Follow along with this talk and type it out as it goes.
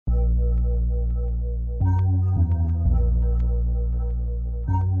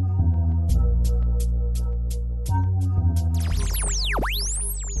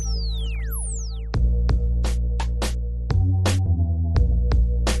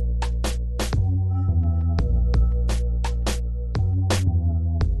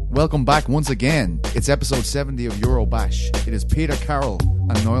Welcome back once again. It's episode 70 of Eurobash. It is Peter Carroll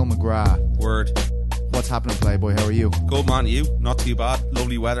and Niall McGrath. Word. What's happening, Playboy? How are you? Good man, you? Not too bad.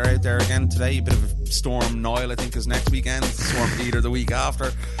 Lovely weather out there again today. A bit of a storm. Niall, I think, is next weekend. Storm Peter the week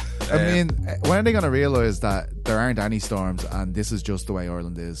after. I mean, when are they going to realise that there aren't any storms and this is just the way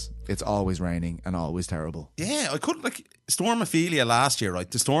Ireland is? It's always raining and always terrible. Yeah, I couldn't, Storm Ophelia last year, right?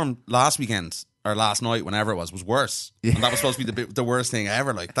 The storm last weekend, or last night, whenever it was worse. Yeah. And that was supposed to be the worst thing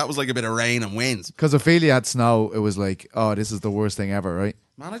ever. That was like a bit of rain and wind. Because Ophelia had snow, it was like, oh, this is the worst thing ever, right?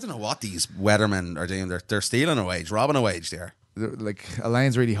 Man, I don't know what these weathermen are doing. They're stealing a wage, robbing a wage there.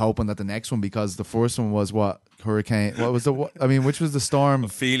 Elaine's really hoping that the next one, because the first one was hurricane. What was which was the storm?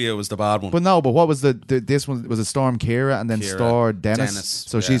 Ophelia was the bad one. But what was this one? Was a storm Kira and then Storm Dennis.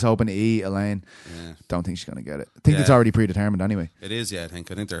 So yeah. She's hoping to eat Elaine. Yeah. Don't think she's going to get it. I think it's already predetermined anyway. It is, yeah. I think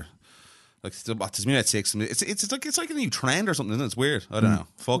they're it's me at 6. It's like a new trend or something, isn't it? It's weird. I don't know.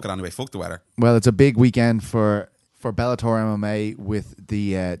 Fuck it anyway. Fuck the weather. Well, it's a big weekend for Bellator MMA with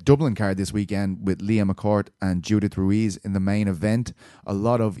the Dublin card this weekend with Leah McCourt and Judith Ruiz in the main event. A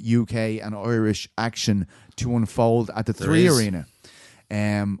lot of UK and Irish action to unfold at the Three Arena.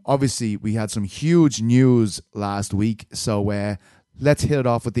 Obviously, we had some huge news last week, so let's hit it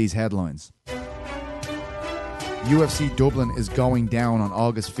off with these headlines. UFC Dublin is going down on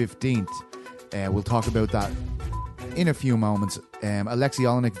August 15th. We'll talk about that in a few moments. Alexei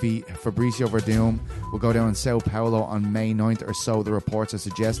Olenek v Fabricio Verdum will go down in Sao Paulo on May 9th or so, the reports are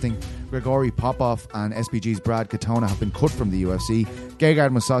suggesting. Grigory Popov and SBG's Brad Katona have been cut from the UFC.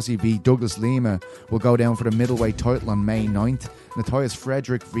 Gegard Mousasi v Douglas Lima will go down for the middleweight title on May 9th. Matthias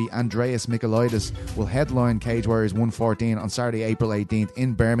Frederick v Andreas Michailidis will headline Cage Warriors 114 on Saturday, April 18th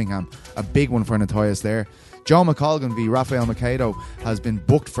in Birmingham. A big one for Matthias there. Joe McColgan v Rafael Mercado has been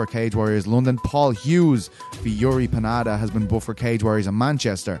booked for Cage Warriors London. Paul Hughes v Yuri Panada has been booked for Cage Warriors in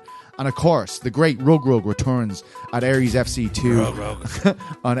Manchester. And of course, the great Rug returns at Aries FC2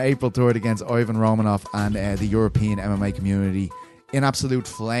 on April 3rd against Ivan Romanov and the European MMA community in absolute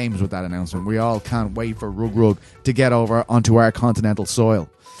flames with that announcement. We all can't wait for Rug to get over onto our continental soil.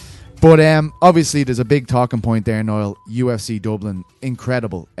 But obviously there's a big talking point there, Niall. UFC Dublin,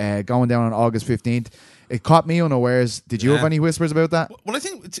 incredible. Going down on August 15th. It caught me unawares. Did you have any whispers about that? Well, I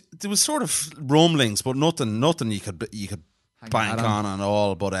think there was sort of rumblings, but nothing you could bank on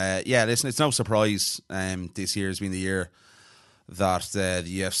all. But listen, it's no surprise. This year has been the year that the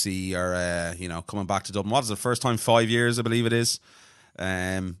UFC are coming back to Dublin. What is it? First time 5 years, I believe it is.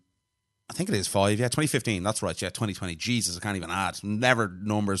 I think it is 5. Yeah, 2015. That's right. Yeah, 2020. Jesus, I can't even add. Never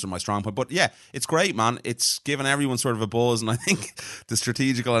numbers are my strong point. But yeah, it's great, man. It's given everyone sort of a buzz, and I think the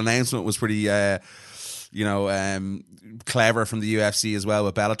strategical announcement was pretty. Clever from the UFC as well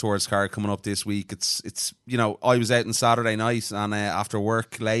with Bellator's card coming up this week. It's I was out on Saturday night and after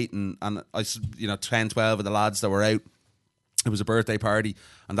work late and I 10, 12 of the lads that were out, it was a birthday party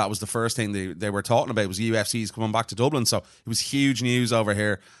and that was the first thing they were talking about was UFC's coming back to Dublin. So it was huge news over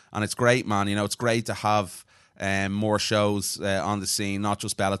here and it's great, man. It's great to have more shows on the scene, not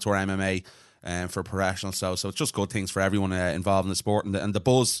just Bellator MMA for professionals. So it's just good things for everyone involved in the sport and the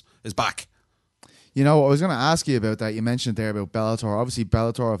buzz is back. I was going to ask you about that. You mentioned there about Bellator. Obviously,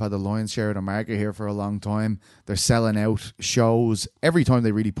 Bellator have had the lion's share of the market here for a long time. They're selling out shows every time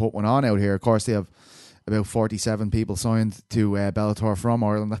they really put one on out here. Of course, they have about 47 people signed to Bellator from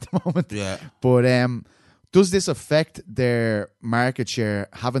Ireland at the moment. Yeah. But does this affect their market share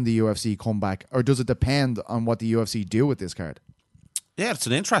having the UFC come back, or does it depend on what the UFC do with this card? Yeah, it's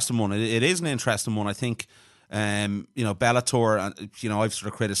an interesting one. It is an interesting one. I think. Bellator, I've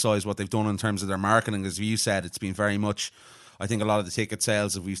sort of criticised what they've done in terms of their marketing. As you said, it's been very much, I think a lot of the ticket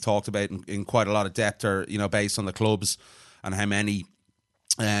sales that we've talked about in quite a lot of depth are, based on the clubs and how many,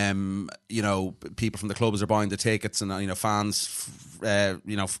 people from the clubs are buying the tickets and, fans,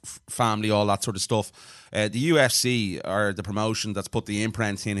 family, all that sort of stuff. The UFC are the promotion that's put the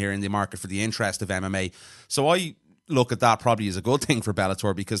imprint in here in the market for the interest of MMA. So I look at that probably as a good thing for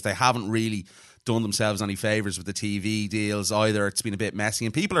Bellator because they haven't really done themselves any favours with the TV deals either. It's been a bit messy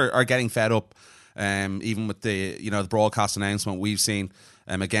and people are getting fed up even with the the broadcast announcement we've seen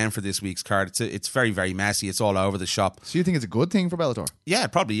again for this week's card. It's very, very messy. It's all over the shop. So you think it's a good thing for Bellator? Yeah,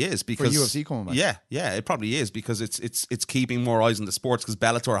 it probably is because for UFC coming back. Yeah, it probably is because it's keeping more eyes on the sports because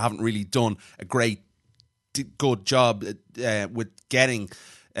Bellator haven't really done a good job with getting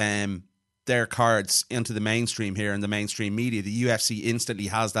their cards into the mainstream here in the mainstream media. The UFC instantly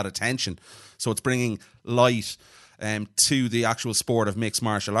has that attention. So it's bringing light to the actual sport of mixed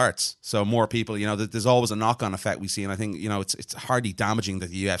martial arts. So more people, there's always a knock-on effect we see. And I think, it's hardly damaging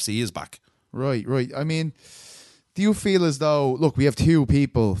that the UFC is back. Right. I mean, Do you feel as though, look, we have 2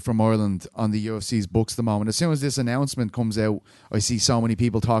 people from Ireland on the UFC's books at the moment. As soon as this announcement comes out, I see so many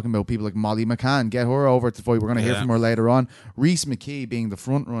people talking about people like Molly McCann. Get her over to fight. We're going to hear from her later on. Reese McKee being the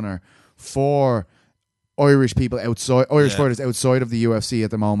front runner for Irish people outside, Irish fighters outside of the UFC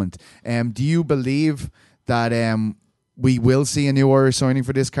at the moment. Do you believe that we will see a new Irish signing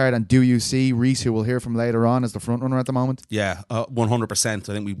for this card? And do you see Reese, who we'll hear from later on, as the front runner at the moment? Yeah, 100%.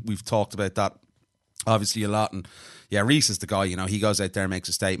 I think we've talked about that obviously a lot, and yeah, Reese is the guy. You know, he goes out there, makes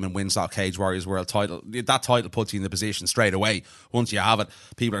a statement, wins that Cage Warriors world title. That title puts you in the position straight away. Once you have it,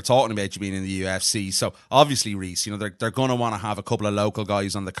 people are talking about you being in the UFC. So obviously Reese, you know, they're going to want to have a couple of local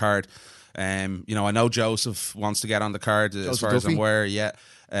guys on the card. You know, I know Joseph wants to get on the card as far as I'm aware. Yeah,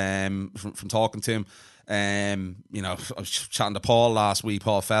 from talking to him. You know, I was chatting to Paul last week,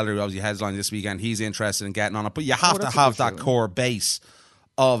 Paul Felder, who obviously headlined this weekend. He's interested in getting on it, but you have to have that core base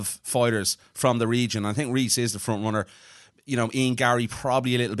of fighters from the region. I think Reese is the front runner. You know, Ian Gary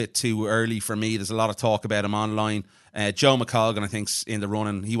probably a little bit too early for me. There's a lot of talk about him online. Joe McColgan, I think's in the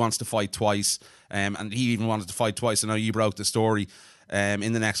running. He wants to fight twice, and he even wanted to fight twice. I know you broke the story.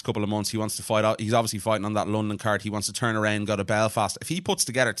 In the next couple of months, he wants to fight out. He's obviously fighting on that London card. He wants to turn around and go to Belfast. If he puts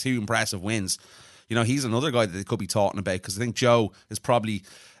together 2 impressive wins, you know, he's another guy that they could be talking about, because I think Joe is probably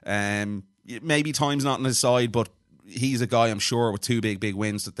maybe time's not on his side, but he's a guy, I'm sure, with 2 big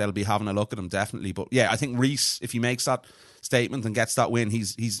wins that they'll be having a look at him, definitely. But yeah, I think Reese, if he makes that statement and gets that win,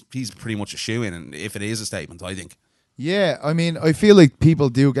 he's pretty much a shoo-in, and if it is a statement, I think. Yeah, I mean, I feel like people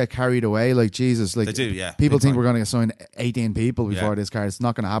do get carried away. Like, Jesus, like, they do, yeah. People think we're going to sign 18 people before this card. It's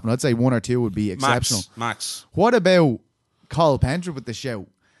not going to happen. I'd say 1 or 2 would be exceptional. Max. What about Carl Pentra with the shout,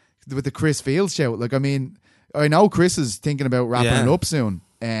 with the Chris Fields shout? Like, I mean, I know Chris is thinking about wrapping it up soon.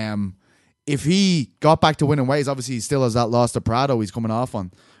 If he got back to winning ways, obviously he still has that loss to Prado he's coming off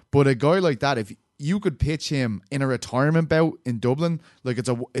on. But a guy like that, if you could pitch him in a retirement bout in Dublin, like it's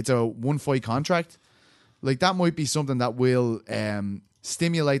a 1-fight contract, like that might be something that will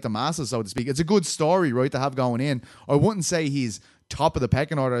stimulate the masses, so to speak. It's a good story, right, to have going in. I wouldn't say he's top of the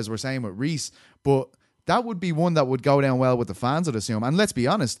pecking order, as we're saying with Reese, but that would be one that would go down well with the fans, I'd assume. And let's be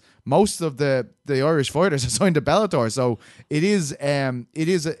honest, most of the Irish fighters are signed to Bellator, so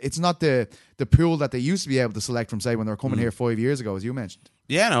it's not the pool that they used to be able to select from, say, when they were coming here 5 years ago, as you mentioned.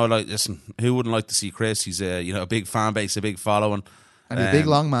 Yeah, no, like, listen, who wouldn't like to see Chris? He's a big fan base, a big following. And he's a big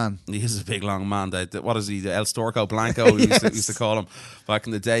long man. He is a big long man. What is he? The El Storco Blanco, we used to call him back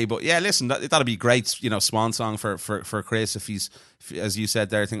in the day. But yeah, listen, that'd be great, you know, swan song for Chris if he's, as you said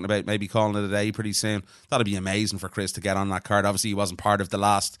there, thinking about maybe calling it a day pretty soon. That'd be amazing for Chris to get on that card. Obviously, he wasn't part of the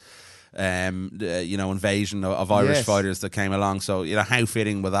last, invasion of Irish fighters that came along. So, you know, how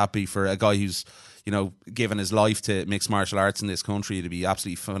fitting would that be for a guy who's, you know, given his life to mixed martial arts in this country? It'd be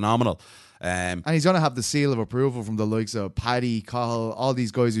absolutely phenomenal. And he's going to have the seal of approval from the likes of Paddy, Cahill, all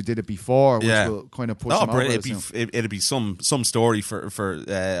these guys who did it before, which will kind of push him over. It'd be some story for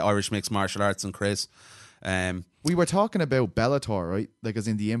Irish mixed martial arts and Chris. We were talking about Bellator, right? Like, as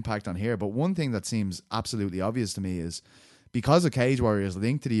in the impact on here. But one thing that seems absolutely obvious to me is because of Cage Warriors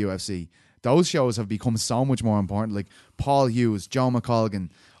linked to the UFC, those shows have become so much more important. Like Paul Hughes, Joe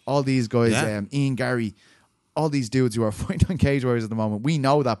McColgan, all these guys, Ian Gary, all these dudes who are fighting on Cage Warriors at the moment. We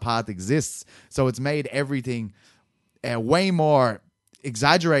know that path exists, so it's made everything way more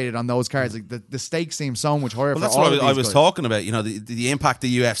exaggerated on those cards. Like the stakes seem so much higher. Well, that's what I was talking about. You know, the impact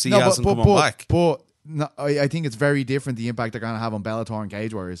the UFC hasn't come on back. But no, I think it's very different, the impact they're going to have on Bellator and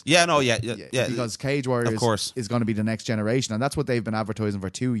Cage Warriors. Yeah, because Cage Warriors, of course, is going to be the next generation, and that's what they've been advertising for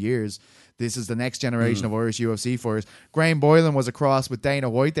 2 years. This is the next generation of Irish UFC fighters. Graham Boylan was across with Dana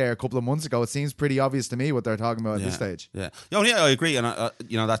White there a couple of months ago. It seems pretty obvious to me what they're talking about at this stage. Yeah, I agree, and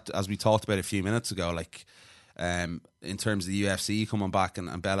that, as we talked about a few minutes ago, like in terms of the UFC coming back and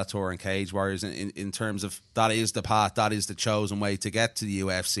Bellator and Cage Warriors, in terms of that is the path, that is the chosen way to get to the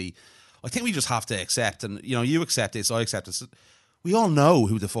UFC. I think we just have to accept, and you know, you accept this, I accept this. We all know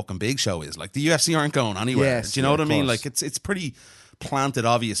who the fucking Big Show is. Like, the UFC aren't going anywhere. Yes, do you know what I mean? Like, it's pretty planted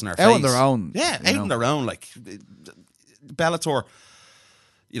obvious in our face. Out on their own. Yeah, out on their own. Like, Bellator,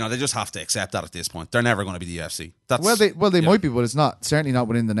 you know, they just have to accept that at this point. They're never going to be the UFC. They might be, but it's certainly not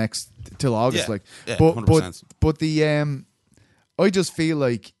within the next till August. Yeah, 100%. But the I just feel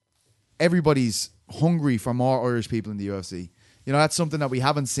like everybody's hungry for more Irish people in the UFC. You know, that's something that we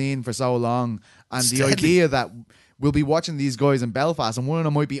haven't seen for so long. And the idea that we'll be watching these guys in Belfast and one of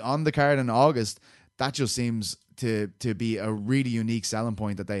them might be on the card in August, that just seems to be a really unique selling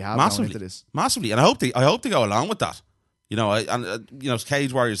point that they have going into this. Massively. And I hope they go along with that. You know,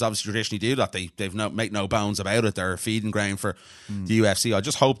 Cage Warriors obviously traditionally do that. They've make no bones about it. They're a feeding ground for the UFC. I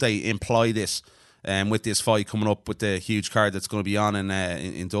just hope they employ this with this fight coming up with the huge card that's going to be on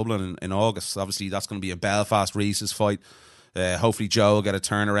in Dublin in August. Obviously, that's going to be a Belfast Reese's fight. Hopefully Joe will get a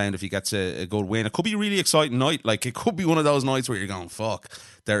turnaround if he gets a good win. It could be a really exciting night. Like, it could be one of those nights where you're going, fuck,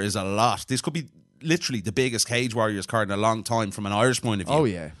 there is a lot. This could be literally the biggest Cage Warriors card in a long time from an Irish point of view. Oh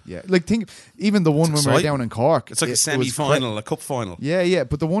yeah. Like, think even the one when we were down in Cork. It's like a semi-final, a cup final. Yeah.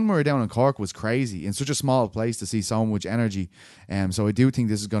 But the one we were down in Cork was crazy in such a small place to see so much energy. So I do think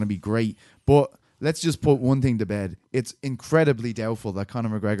this is going to be great. But let's just put one thing to bed. It's incredibly doubtful that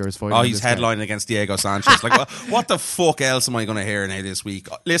Conor McGregor is fighting. Oh, he's headlining against Diego Sanchez. Like, what the fuck else am I going to hear now this week?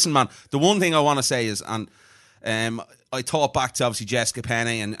 Listen, man, the one thing I want to say is, and I thought back to obviously Jessica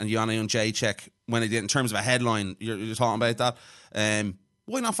Penne and Yana Jacek when they did in terms of a headline. You're talking about that.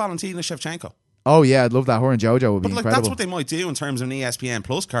 Why not Valentina Shevchenko? Oh yeah, I'd love that. Her and JoJo would be incredible. That's what they might do in terms of an ESPN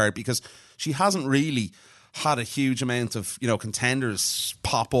Plus card, because she hasn't really had a huge amount of contenders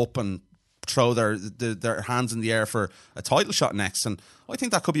pop up and throw their hands in the air for a title shot next, and I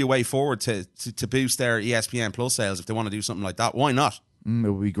think that could be a way forward to boost their ESPN Plus sales if they want to do something like that. Why not? It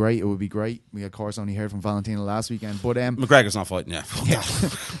would be great. It would be great. We, of course, only heard from Valentina last weekend. But McGregor's not fighting yet. Yeah.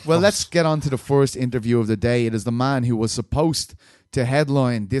 Well, let's get on to the first interview of the day. It is the man who was supposed to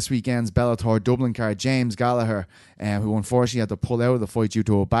headline this weekend's Bellator Dublin card, James Gallagher, who unfortunately had to pull out of the fight due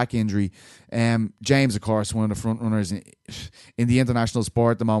to a back injury. James, of course, one of the front runners in the international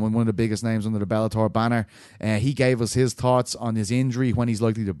sport at the moment, one of the biggest names under the Bellator banner. He gave us his thoughts on his injury, when he's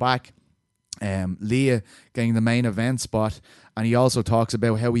likely to back. Leah getting the main event spot, and he also talks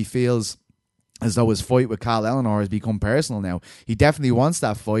about how he feels as though his fight with Carl Eleanor has become personal now. He definitely wants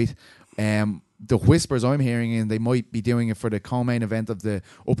that fight. The whispers I'm hearing in, they might be doing it for the co-main event of the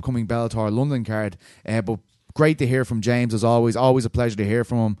upcoming Bellator London card, but great to hear from James as always a pleasure to hear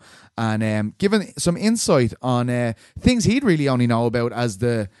from him, and giving some insight on things he'd really only know about as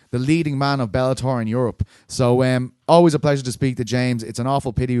the leading man of Bellator in Europe. So always a pleasure to speak to James. It's an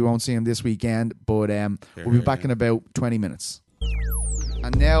awful pity we won't see him this weekend, but we'll be back in about 20 minutes.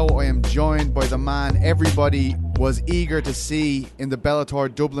 And now I am joined by the man everybody was eager to see in the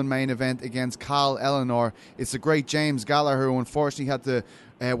Bellator Dublin main event against Carl Eleanor. It's the great James Gallagher, who unfortunately had to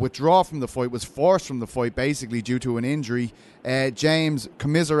withdraw from the fight, was forced from the fight basically due to an injury. James,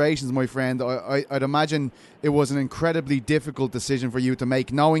 commiserations, my friend. I'd imagine it was an incredibly difficult decision for you to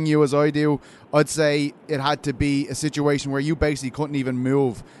make. Knowing you as I do, I'd say it had to be a situation where you basically couldn't even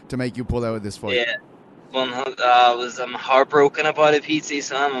move to make you pull out of this fight. Yeah. I'm heartbroken about it, PT,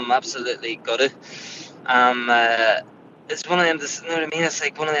 so I'm absolutely gutted. It's one of them, you know what I mean? It's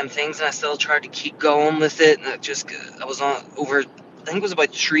like one of them things, and I still tried to keep going with it, and I was on over, I think it was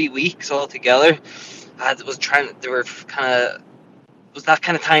about 3 weeks altogether. It was that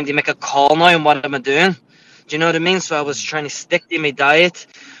kind of time to make a call now on what am I doing? Do you know what I mean? So I was trying to stick to my diet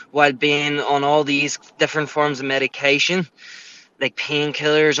while being on all these different forms of medication, like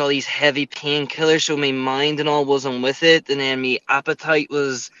painkillers, all these heavy painkillers, so my mind and all wasn't with it, and then my appetite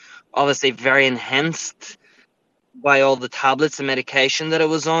was obviously very enhanced by all the tablets and medication that I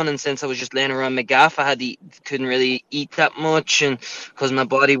was on, and since I was just laying around my gaff, couldn't really eat that much, and because my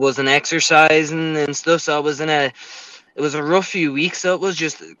body wasn't exercising and stuff, so it was a rough few weeks. So it was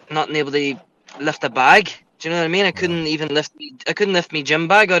just not able to lift a bag. Do you know what I mean? I couldn't lift my gym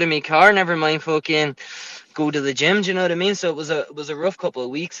bag out of my car, never mind fucking go to the gym. Do you know what I mean? So it was a rough couple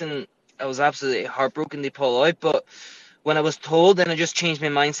of weeks, and I was absolutely heartbroken to pull out. But when I was told, then I just changed my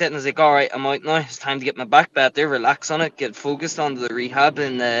mindset, and I was like, all right, I'm out now. It's time to get my back better, relax on it, get focused on the rehab,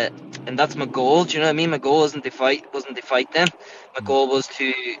 and that's my goal. Do you know what I mean? My goal wasn't to fight then. My goal was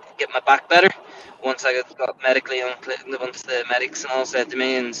to get my back better. Once I got medically once the medics and all said to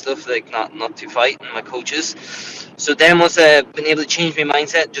me and stuff, like not to fight, and my coaches. So then once I've been able to change my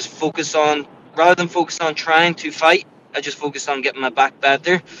mindset, just rather than focus on trying to fight, I just focused on getting my back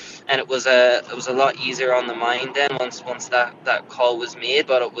better, and it was a lot easier on the mind then once that call was made.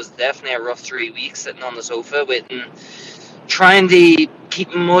 But it was definitely a rough 3 weeks sitting on the sofa waiting, trying to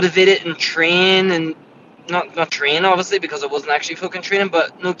keep motivated and train, and not train obviously because I wasn't actually fucking training,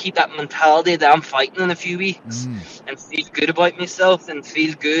 but keep that mentality that I'm fighting in a few weeks and feel good about myself and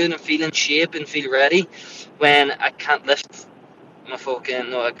feel good and feel in shape and feel ready when I can't lift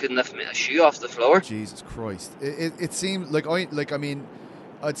I couldn't lift my shoe off the floor. Jesus Christ. It seemed like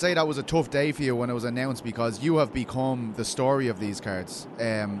I'd say that was a tough day for you when it was announced, because you have become the story of these cards.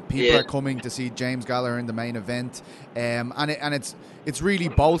 People are coming to see James Gallagher in the main event, and it's really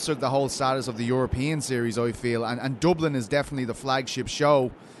bolstered the whole status of the European series, I feel, and Dublin is definitely the flagship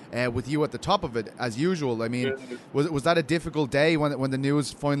show, with you at the top of it as usual. I mean, was that a difficult day when the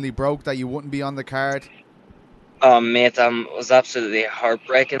news finally broke that you wouldn't be on the card? Oh mate, it was absolutely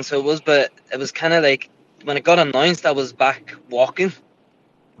heartbreaking. So it was, but it was kind of like when it got announced, I was back walking. Do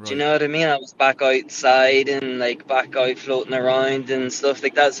you Right. know what I mean? I was back outside and like back out floating around and stuff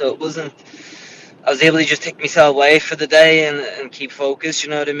like that. So it wasn't. I was able to just take myself away for the day and keep focused. You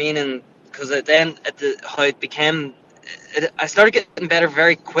know what I mean? And because then at the how it became, I started getting better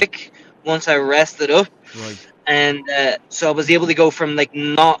very quick once I rested up, Right. and so I was able to go from like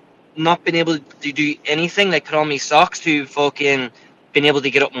not being able to do anything, like put on my socks, to fucking being able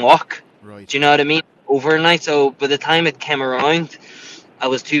to get up and walk. Right. Do you know what I mean? Overnight. So by the time it came around, I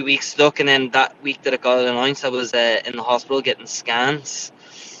was 2 weeks stuck, and then that week that it got announced, I was in the hospital getting scans.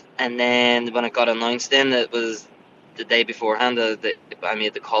 And then when it got announced, then it was the day beforehand that I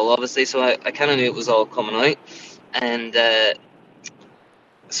made the call, obviously. So I kind of knew it was all coming out, and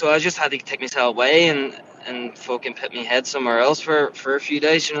so I just had to take myself away and fucking put my head somewhere else for a few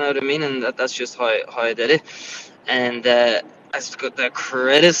days. You know what I mean? And that's just how I did it. And I just got the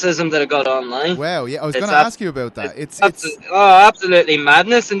criticism that I got online. Wow. Yeah, I was It's going to ask you about that. It's absolutely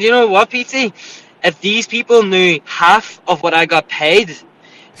madness. And you know what, PT? If these people knew half of what I got paid,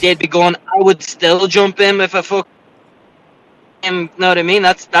 they'd be going, I would still jump in if I fucking, know what I mean?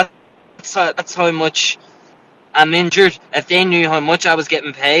 That's how much I'm injured. If they knew how much I was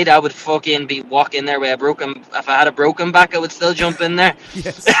getting paid, I would fucking be walking there with a broken. If I had a broken back, I would still jump in there.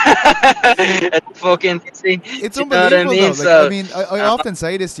 yes. Fucking, see, It's you know what I unbelievable mean? though. So, I mean, I often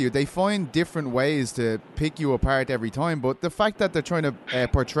say this to you. They find different ways to pick you apart every time, but the fact that they're trying to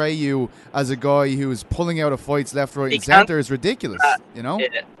portray you as a guy who's pulling out of fights left, right, They and can't- center is ridiculous. You know?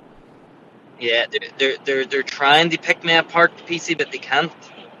 yeah, they're trying to pick me apart, PC, but they can't.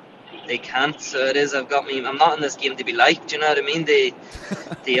 They can't. So it is. I've got me. I'm not in this game to be liked. You know what I mean?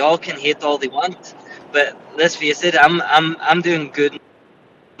 They all can hate all they want, but let's face it. I'm doing good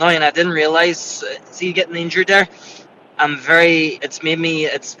now, and I didn't realize. See, getting injured there. I'm very. It's made me.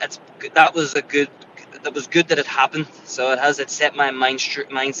 It's. That was a good. That was good that it happened. So it set my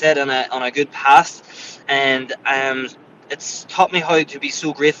mindset on a good path, and it's taught me how to be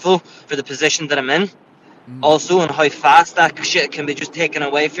so grateful for the position that I'm in. Also, and how fast that shit can be just taken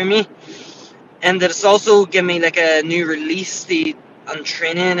away from me, and that it's also given me like a new release on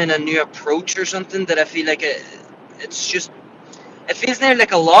training and a new approach or something that I feel like it's just it feels near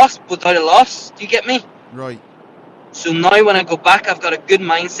like a loss without a loss. Do you get me? Right. So now when I go back, I've got a good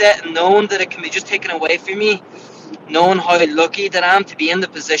mindset, and knowing that it can be just taken away from me, knowing how lucky that I am to be in the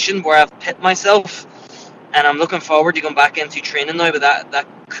position where I've put myself, and I'm looking forward to going back into training now with that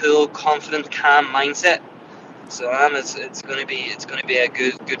cool, confident, calm mindset. So it's going to be a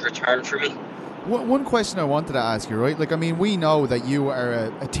good return for me. One question I wanted to ask you, right? Like, I mean, we know that you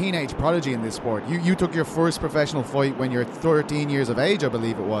are a teenage prodigy in this sport. You took your first professional fight when you're 13 years of age, I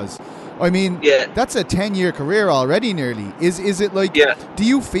believe it was. I mean, Yeah. that's a 10-year career already, nearly. Is it like? Yeah. Do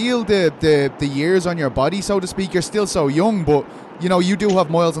you feel the years on your body, so to speak? You're still so young, but you know you do have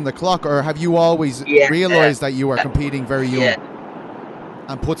miles on the clock. Or have you always realized that you are competing very young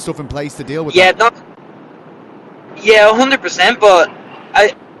and put stuff in place to deal with that? Yeah, 100%. But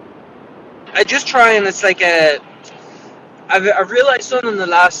I just try, and it's like I've realized something in the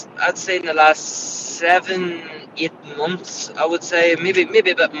last 7-8 months. I would say maybe a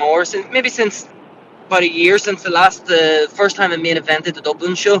bit more since about a year since the first time I main evented the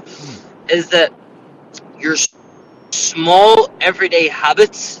Dublin show, is that your small everyday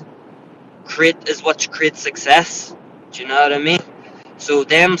habits is what creates success. Do you know what I mean? So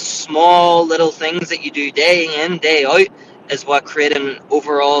them small little things that you do day in, day out is what create an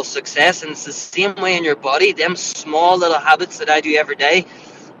overall success. And it's the same way in your body. Them small little habits that I do every day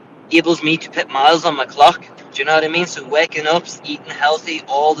enables me to put miles on my clock. Do you know what I mean? So waking up, eating healthy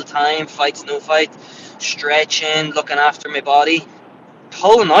all the time, fights, no fight, stretching, looking after my body,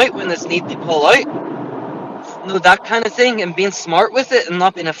 pulling out when it's need to pull out. You know, that kind of thing, and being smart with it and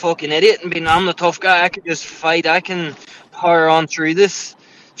not being a fucking idiot and being, I'm the tough guy, I can just fight, I can power on through this.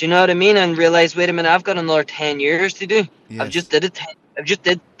 Do you know what I mean? And realize, wait a minute, I've got another 10 years to do. Yes. I've just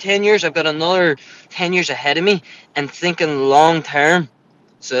did 10 years. I've got another 10 years ahead of me, and thinking long term.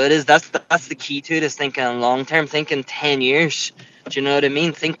 So it is. That's the key to it, is thinking long term, thinking 10 years. Do you know what I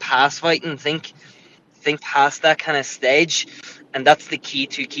mean? Think past fighting. Think past that kind of stage, and that's the key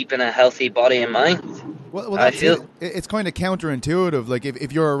to keeping a healthy body and mind. Well, that's it. It's kind of counterintuitive. Like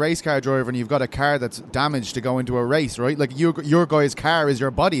if you're a race car driver and you've got a car that's damaged to go into a race, right? Like your guy's car is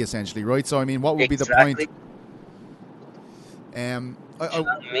your body essentially, right? So I mean, what would be the point? You know what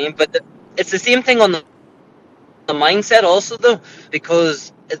I mean, but it's the same thing on the mindset also, though,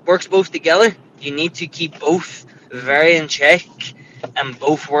 because it works both together. You need to keep both very in check, and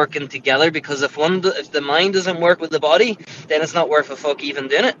both working together. Because if the mind doesn't work with the body, then it's not worth a fuck even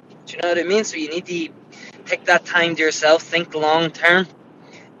doing it. Do you know what I mean? So you need to take that time to yourself, think long term,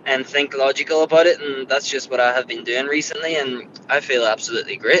 and think logical about it. And that's just what I have been doing recently, and I feel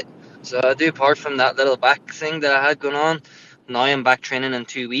absolutely great. So I do, apart from that little back thing that I had going on, now I'm back training in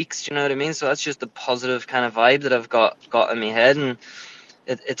 2 weeks. Do you know what I mean? So that's just a positive kind of vibe that I've got in my head, and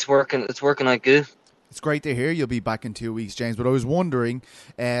it's working. It's working out good. It's great to hear you'll be back in 2 weeks, James. But I was wondering,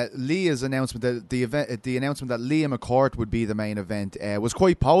 Leah's announcement that the announcement that Liam McCourt would be the main event was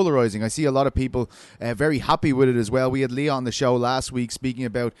quite polarizing. I see a lot of people very happy with it as well. We had Leah on the show last week speaking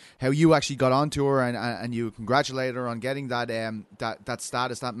about how you actually got onto her and you congratulated her on getting that that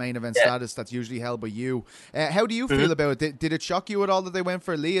status, that main event status that's usually held by you. How do you feel about it? Did it shock you at all that they went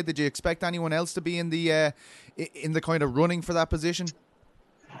for Leah? Did you expect anyone else to be in the kind of running for that position?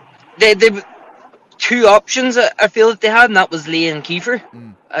 They two options I feel that they had, and that was Lee and Kiefer.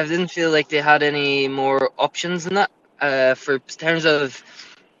 I didn't feel like they had any more options than that. For terms of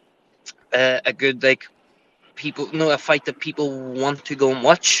a good a fight that people want to go and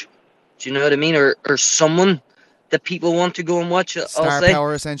watch. Do you know what I mean? Or someone that people want to go and watch. Star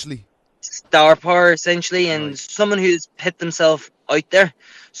power, essentially. Star power, essentially, and right. Someone who's put themselves out there.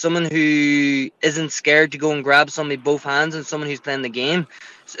 Someone who isn't scared to go and grab somebody both hands, and someone who's playing the game.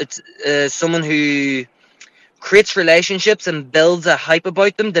 It's someone who creates relationships and builds a hype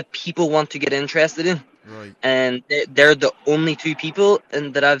about them that people want to get interested in. Right. And they're the only two people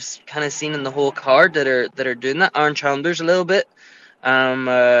that I've kind of seen in the whole card that are doing that. Aaron Chalmers a little bit,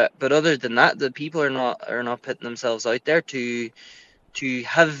 but other than that, the people are not putting themselves out there to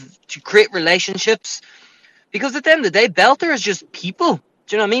create relationships. Because at the end of the day, Belter is just people. Do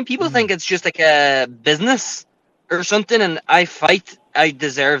you know what I mean? People think it's just like a business or something, and I fight, I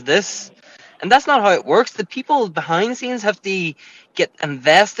deserve this. And that's not how it works. The people behind the scenes have to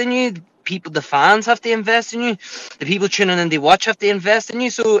invest in you. The fans have to invest in you. The people tuning in to watch have to invest in you.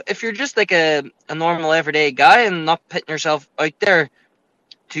 So if you're just like a normal everyday guy and not putting yourself out there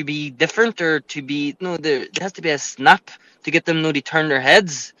to be different or to be, there has to be a snap to get them to turn their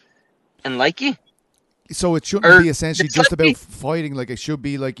heads and like you. So it shouldn't be essentially just about fighting. Like it should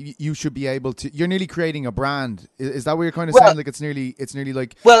be like you should be able to. You're nearly creating a brand. Is that what you're kind of saying? Like it's nearly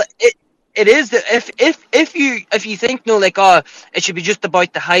like. Well, it is that if you think it should be just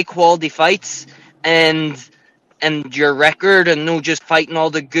about the high quality fights and your record and just fighting all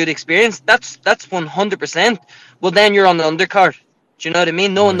the good experience. That's 100%. Well, then you're on the undercard. Do you know what I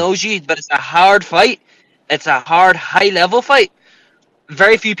mean? No one knows you, but it's a hard fight. It's a hard, high level fight.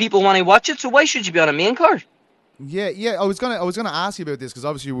 Very few people want to watch it, so why should you be on a main card? Yeah. I was gonna ask you about this because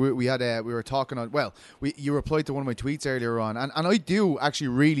obviously we were talking on. Well, you replied to one of my tweets earlier on, and I do actually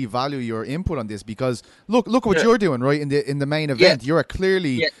really value your input on this because look what you're doing right in the main event. You're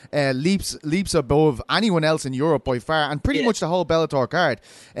clearly leaps above anyone else in Europe by far, and pretty much the whole Bellator card.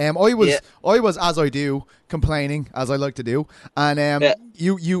 I was as I do complaining as I like to do, and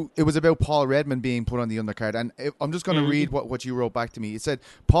it was about Paul Redmond being put on the undercard, and I'm just going to read what you wrote back to me. It said,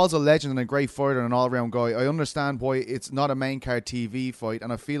 Paul's a legend and a great fighter and an all-round guy. I understand why it's not a main card TV fight,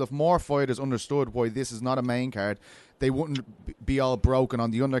 and I feel if more fighters understood why this is not a main card, they wouldn't be all broken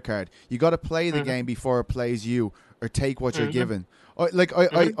on the undercard. You got to play the game before it plays you, or take what you're given.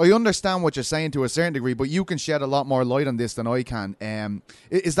 I understand what you're saying to a certain degree, but you can shed a lot more light on this than I can.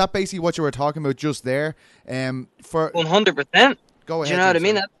 Is that basically what you were talking about just there? For 100%. Go ahead. Do you know what I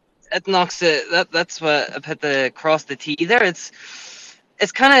mean? That knocks it. That's what I put across the T there.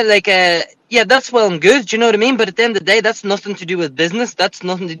 It's kind of like that's well and good. Do you know what I mean? But at the end of the day, that's nothing to do with business. That's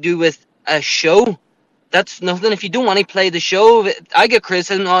nothing to do with a show. That's nothing. If you don't want to play the show, I get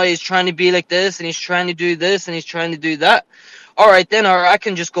criticism. Oh, he's trying to be like this, and he's trying to do this, and he's trying to do that. All right, then, or I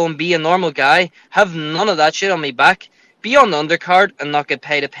can just go and be a normal guy, have none of that shit on my back, be on the undercard, and not get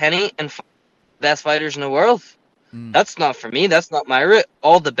paid a penny, and fight the best fighters in the world. That's not for me. That's not my route.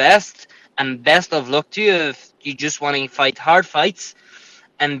 All the best, and best of luck to you if you just want to fight hard fights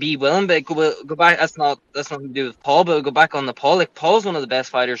and be willing. But go back. That's nothing to do with Paul. But go back on the Paul. Like Paul's one of the best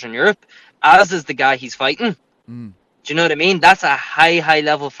fighters in Europe, as is the guy he's fighting. Do you know what I mean? That's a high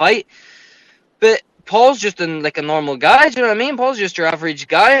level fight. But Paul's just a normal guy. Do you know what I mean? Paul's just your average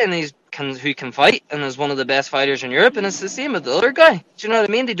guy, and who can fight, and is one of the best fighters in Europe. And it's the same with the other guy. Do you know what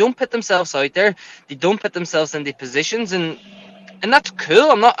I mean? They don't put themselves out there. They don't put themselves in the positions, and that's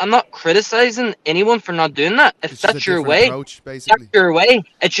cool. I'm not criticizing anyone for not doing that. If that's your way, approach, basically. That's your way.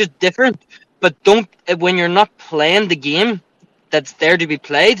 It's just different. But don't, when you're not playing the game that's there to be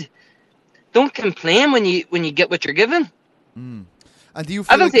played, don't complain when you get what you're given. And do you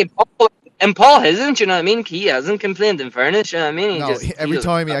feel I don't say Paul And Paul hasn't, you know what I mean? He hasn't complained, in fairness, you know what I mean? No, every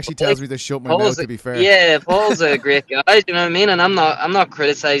time he actually tells me to shut my mouth, to be fair. Yeah, Paul's a great guy, you know what I mean? And I'm not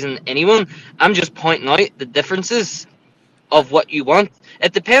criticizing anyone. I'm just pointing out the differences of what you want.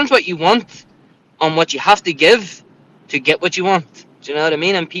 It depends what you want on what you have to give to get what you want. Do you know what I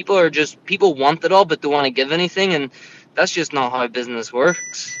mean? And people want it all but don't want to give anything, and that's just not how business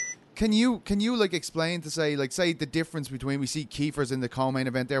works. Can you like explain to say the difference between, we see Kiefer's in the co-main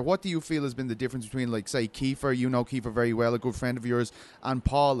event there. What do you feel has been the difference between, like, say, Kiefer, you know Kiefer very well, a good friend of yours, and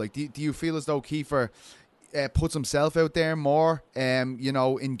Paul? Like, do you feel as though Kiefer puts himself out there more,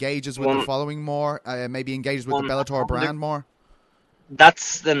 engages with the following more, maybe engages with the Bellator brand more?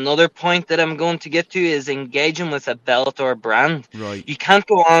 That's another point that I'm going to get to, is engaging with a Bellator brand. Right. You can't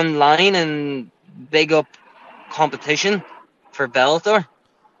go online and big up competition for Bellator.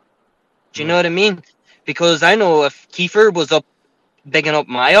 Do you know what I mean? Because I know if Kiefer was up bigging up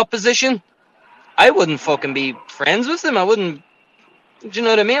my opposition, I wouldn't fucking be friends with him. I wouldn't. Do you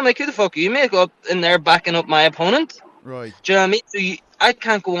know what I mean? I'm like, who the fuck are you, mate? Go up in there backing up my opponent. Right. Do you know what I mean? So I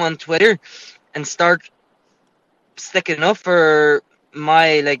can't go on Twitter and start sticking up for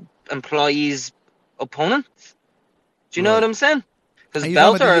my employee's opponent. Do you know what I'm saying? Because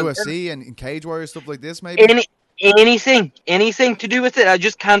Bellator, with the UFC and Cage Warrior stuff like this, maybe. Anything to do with it, I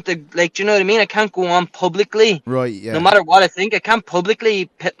just can't. Do you know what I mean? I can't go on publicly. Right. Yeah. No matter what I think, I can't publicly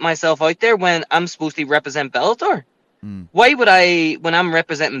put myself out there when I'm supposed to represent Bellator. Why would I, when I'm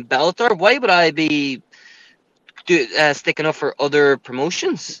representing Bellator, why would I be sticking up for other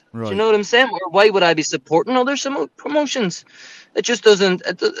promotions? Right. Do you know what I'm saying? Or why would I be supporting other promotions? It just doesn't.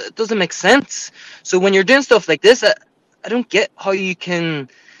 It doesn't make sense. So when you're doing stuff like this, I don't get how you can.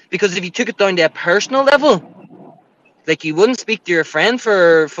 Because if you took it down to a personal level, like, you wouldn't speak to your friend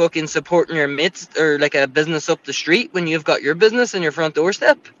for fucking supporting your mates or like a business up the street when you've got your business in your front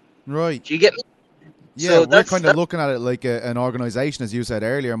doorstep. Right. Do you get me? Yeah, so we're kind of looking at it like an organisation, as you said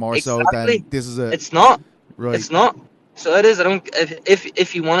earlier, more so than this is a... It's not. Right. It's not. So it is. I don't...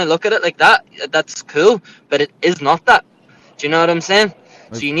 If you want to look at it like that, that's cool. But it is not that. Do you know what I'm saying?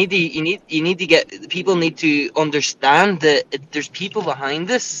 So you need to get... People need to understand that there's people behind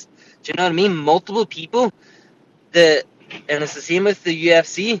this. Do you know what I mean? Multiple people. And it's the same with the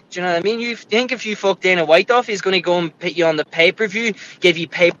UFC. Do you know what I mean? You think if you fuck Dana White off, he's going to go and put you on the pay-per-view, give you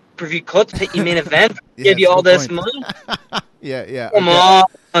pay-per-view cuts, put you main event, give you all this money? Yeah. Come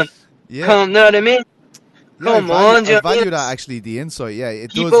on. Yeah. Know what I mean? Come on. I value that, actually, the insight. Yeah, it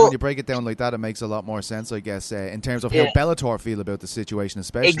does. When you break it down like that, it makes a lot more sense, I guess, in terms of how Bellator feel about the situation,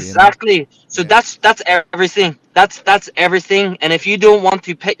 especially. Exactly. You know? So that's everything. That's everything. And if you don't want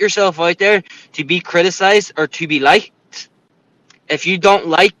to put yourself out there to be criticized or to be liked, if you don't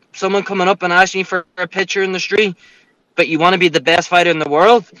like someone coming up and asking you for a picture in the street, but you want to be the best fighter in the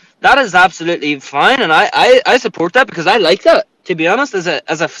world, that is absolutely fine. And I support that, because I like that, to be honest, as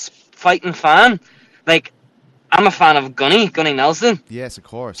a fighting fan. Like, I'm a fan of Gunny Nelson. Yes, of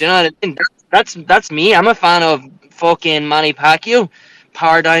course. Do you know what I mean? That's me. I'm a fan of fucking Manny Pacquiao,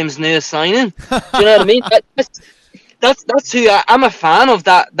 Paradigm's newest signing. Do you know what I mean? That's who I'm a fan of.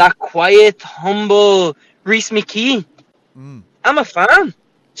 That quiet, humble Reese McKee. I'm a fan.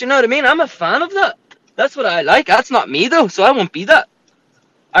 Do you know what I mean? I'm a fan of that. That's what I like. That's not me though, so I won't be that.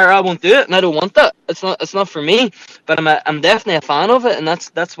 Or I won't do it, and I don't want that. It's not for me. But I'm definitely a fan of it, and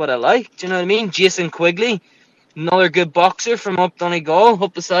that's what I like. Do you know what I mean? Jason Quigley, another good boxer from up Donegal,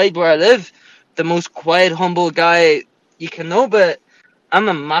 up the side where I live. The most quiet, humble guy you can know, but I'm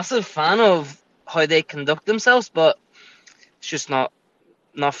a massive fan of how they conduct themselves, but it's just not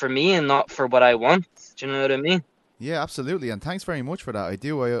for me and not for what I want. Do you know what I mean? Yeah, absolutely, and thanks very much for that. I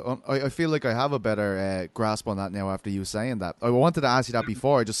do. I feel like I have a better grasp on that now after you saying that. I wanted to ask you that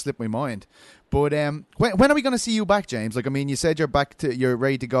before, I just slipped my mind. But when are we going to see you back, James? Like, I mean, you said you're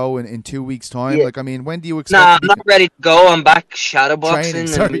ready to go in 2 weeks' time. Yeah. Like, I mean, when do you expect? Nah, I'm not ready to go. I'm back shadowboxing.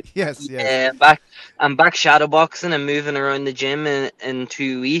 Sorry. Yes. I'm back shadowboxing and moving around the gym in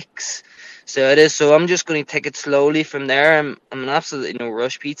 2 weeks. So it is. So I'm just going to take it slowly from there. I'm in absolutely no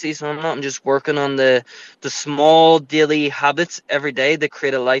rush, Pete. So I'm just working on the small daily habits every day that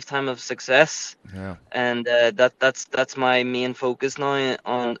create a lifetime of success. Yeah. And that's my main focus now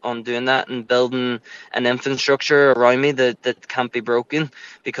on doing that and building an infrastructure around me that can't be broken.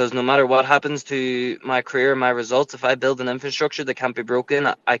 Because no matter what happens to my career, my results, if I build an infrastructure that can't be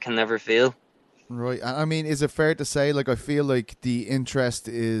broken, I can never fail. Right. I mean, is it fair to say, like, I feel like the interest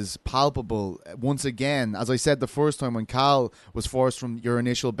is palpable once again, as I said the first time when Cal was forced from your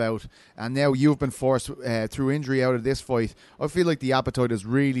initial bout, and now you've been forced through injury out of this fight. I feel like the appetite is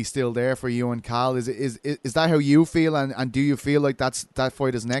really still there for you and Cal. Is that how you feel, and do you feel like that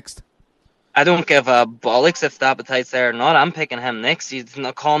fight is next? I don't give a bollocks if the appetite's there or not. I'm picking him next. He's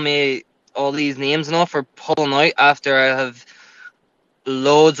not call me all these names and all for pulling out after I have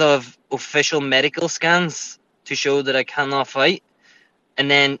loads of official medical scans to show that I cannot fight. And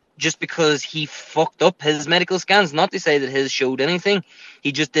then just because he fucked up his medical scans, not to say that his showed anything,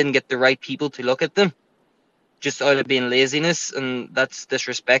 he just didn't get the right people to look at them. Just out of being laziness, and that's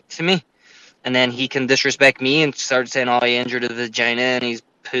disrespect to me. And then he can disrespect me and start saying, oh, he injured a vagina and he's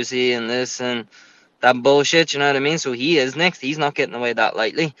pussy and this and that bullshit, you know what I mean? So he is next. He's not getting away that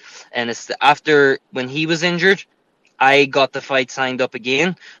lightly. And it's after when he was injured, I got the fight signed up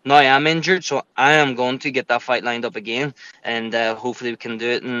again. Now I am injured, so I am going to get that fight lined up again. And hopefully we can do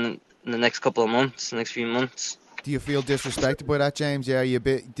it in the next couple of months, next few months. Do you feel disrespected by that, James? Yeah, you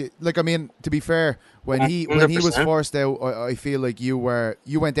bit. Like, I mean, to be fair, when he was 100%. forced out, I feel like you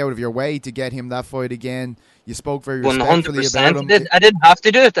went out of your way to get him that fight again. You spoke very 100%. respectfully about him. I didn't have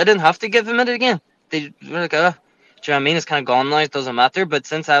to do it. I didn't have to give him it again. They were like, do you know what I mean? It's kind of gone now. It doesn't matter. But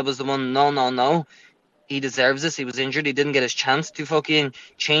since I was the one, no. He deserves this. He was injured. He didn't get his chance to fucking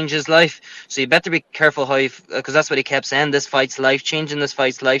change his life. So you better be careful how because that's what he kept saying. This fight's life changing. This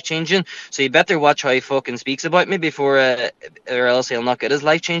fight's life changing. So you better watch how he fucking speaks about me before, or else he'll not get his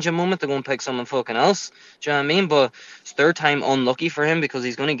life changing moment to go and pick someone fucking else. Do you know what I mean? But it's third time unlucky for him because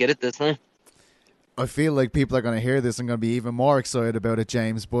he's going to get it this time. I feel like people are going to hear this and going to be even more excited about it,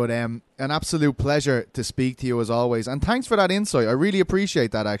 James. But an absolute pleasure to speak to you as always. And thanks for that insight. I really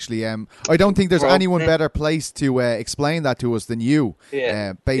appreciate that, actually. I don't think there's anyone better placed to explain that to us than you,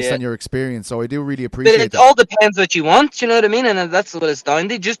 based on your experience. So I do really appreciate But it that. all depends what you want, you know what I mean? And that's what it's down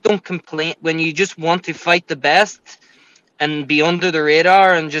to. Just don't complain when you just want to fight the best and be under the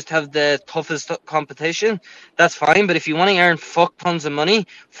radar and just have the toughest competition. That's fine. But if you want to earn fuck tons of money,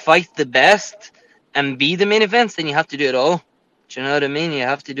 fight the best and be the main events, then you have to do it all. Do you know what I mean? You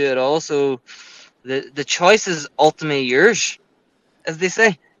have to do it all. So the choice is ultimately yours, as they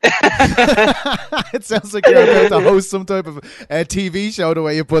say. It sounds like you're about to host some type of TV show the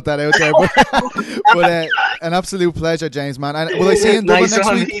way you put that out there. But an absolute pleasure, James, man. And will I see you in Dublin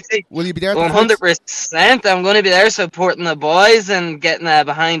next week? Easy. Will you be there? 100%. I'm going to be there supporting the boys and getting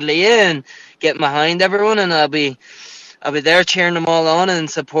behind Leah and getting behind everyone, and I'll be there cheering them all on and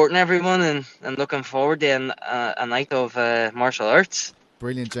supporting everyone and looking forward to a night of martial arts.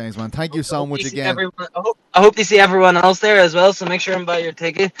 Brilliant, James, man. Thank you so much again. I hope to see everyone else there as well, so make sure and buy your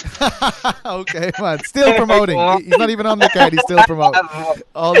ticket. Okay, man. Still promoting. He's not even on the card. He's still promoting.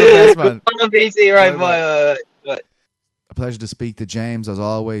 All the best, man. Right, bye. A pleasure to speak to James, as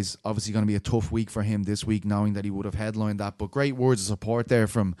always. Obviously going to be a tough week for him this week, knowing that he would have headlined that. But great words of support there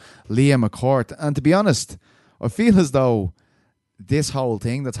from Liam McCourt. And to be honest, I feel as though this whole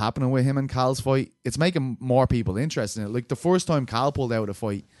thing that's happening with him and Cal's fight, it's making more people interested in it. Like the first time Cal pulled out a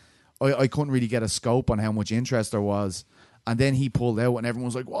fight, I couldn't really get a scope on how much interest there was. And then he pulled out and everyone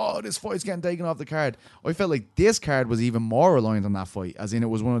was like, whoa, this fight's getting taken off the card. I felt like this card was even more reliant on that fight, as in it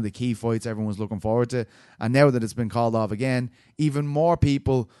was one of the key fights everyone was looking forward to. And now that it's been called off again, even more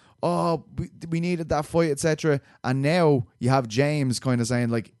people, we needed that fight, etc. And now you have James kind of saying,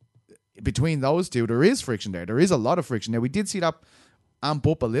 like, between those two, there is friction there. There is a lot of friction there. We did see that amp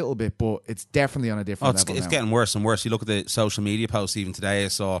up a little bit, but it's definitely on a different level it's now. getting worse and worse. You look at the social media posts even today. I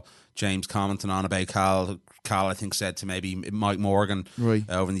saw James commenting on about Cal. Cal, I think, said to maybe Mike Morgan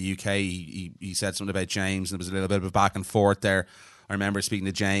over in the UK, he said something about James, and there was a little bit of a back and forth there. I remember speaking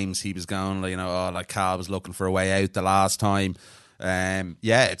to James. He was going, like Cal was looking for a way out the last time.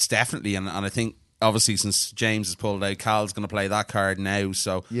 It's definitely, and I think, obviously, since James has pulled out, Cal's going to play that card now.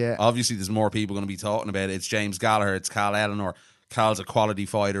 So obviously there's more people going to be talking about it. It's James Gallagher, it's Cal Eleanor. Cal's a quality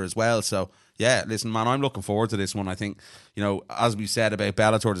fighter as well. So, yeah, listen, man, I'm looking forward to this one. I think, as we said about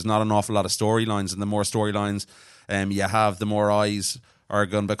Bellator, there's not an awful lot of storylines. And the more storylines you have, the more eyes are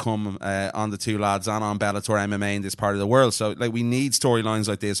going to become on the two lads and on Bellator MMA in this part of the world. So, we need storylines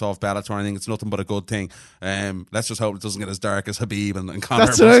like this off Bellator. I think it's nothing but a good thing. Let's just hope it doesn't get as dark as Habib and Conor.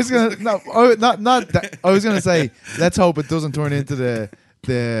 That's what I was going to... No, I was going to say, let's hope it doesn't turn into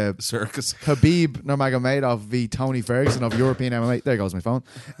the circus. Habib Nurmagomedov v Tony Ferguson of European MMA. There goes my phone.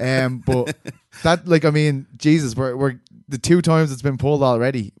 But that, Jesus, we're the two times it's been pulled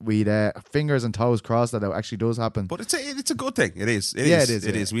already, we'd fingers and toes crossed that it actually does happen. But it's a good thing. It is. It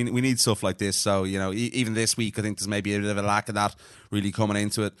is. We need stuff like this. So even this week, I think there's maybe a bit of a lack of that really coming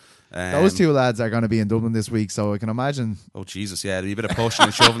into it. Those two lads are going to be in Dublin this week, so I can imagine. Oh Jesus, yeah, there'll be a bit of pushing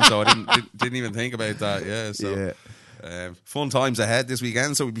and shoving. So I didn't even think about that. Yeah, so. Yeah. Fun times ahead this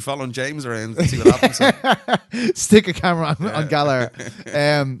weekend, so we'll be following James around and see what happens. Stick a camera on Gallagher.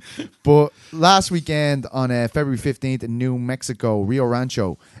 But last weekend on February 15th in New Mexico, Rio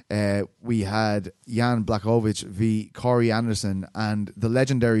Rancho, we had Jan Blachowicz v Corey Anderson, and the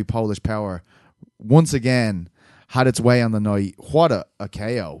legendary Polish Power once again had its way on the night. What a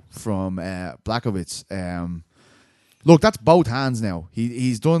KO from Blachowicz. Look, that's both hands now.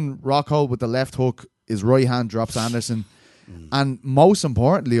 He's done Rockhold with the left hook. His right hand drops Anderson. And most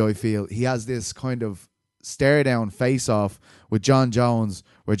importantly, I feel, he has this kind of stare down face off with John Jones,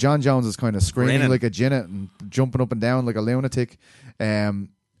 where John Jones is kind of screaming Grinning like a ginnet and jumping up and down like a lunatic.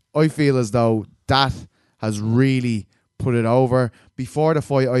 I feel as though that has really put it over. Before the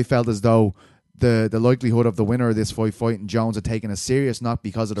fight, I felt as though the likelihood of the winner of this fighting Jones had taken a serious knock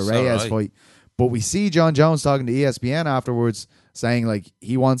because of the Reyes fight. But we see John Jones talking to ESPN afterwards saying like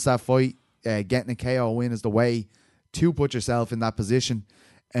he wants that fight. Getting a KO win is the way to put yourself in that position.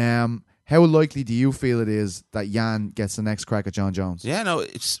 How likely do you feel it is that Jan gets the next crack at John Jones? Yeah, no,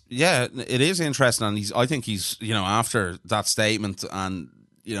 it is interesting, and I think he's after that statement and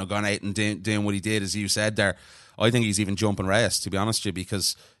going out and doing what he did, as you said there, I think he's even jumping Reyes, to be honest with you,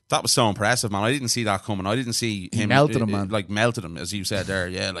 because that was so impressive, man. I didn't see that coming. I didn't see him. He melted him, man. Like, melted him, as you said there.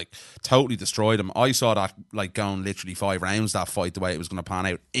 Yeah, like, totally destroyed him. I saw that, like, going literally 5 rounds, that fight, the way it was going to pan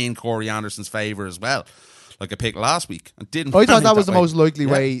out, in Corey Anderson's favour as well. Like I picked last week. I thought that was the most likely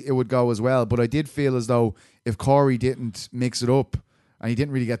way it would go as well. But I did feel as though if Corey didn't mix it up, and he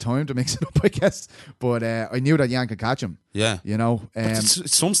didn't really get time to mix it up, I guess. But I knew that Jan could catch him. Yeah. But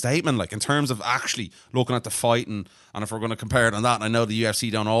it's some statement, like, in terms of actually looking at the fight, and if we're going to compare it on that, and I know the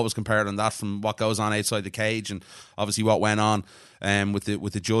UFC don't always compare it on that from what goes on outside the cage, and obviously what went on with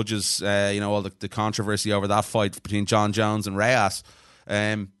the judges, all the controversy over that fight between John Jones and Reyes.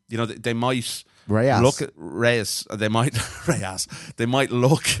 They might look at Reyes. They might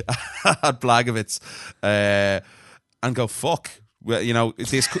look at Blachowicz and go, fuck. Well,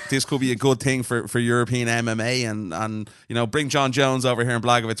 this could be a good thing for European MMA, and bring John Jones over here in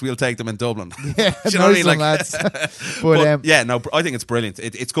Blachowicz. We'll take them in Dublin. Yeah, you know what I mean? Like, lads. I think it's brilliant.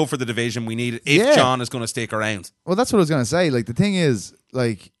 It's good for the division. We need it if John is going to stick around. Well, that's what I was going to say. Like, the thing is,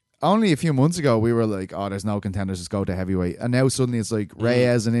 like, only a few months ago we were like, oh, there's no contenders, just go to heavyweight, and now suddenly it's like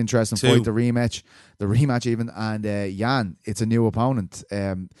Reyes, an interesting fight, the rematch even, and Jan, it's a new opponent.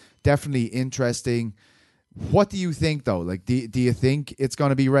 Definitely interesting. What do you think, though? Like, do you think it's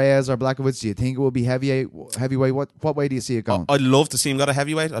going to be Reyes or Blachowicz? Do you think it will be heavyweight? What way do you see it going? I'd love to see him go to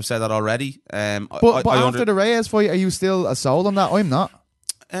heavyweight. I've said that already. But after the Reyes fight, are you still sold on that? I'm not.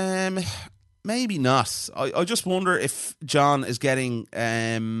 Maybe not. I just wonder if John is getting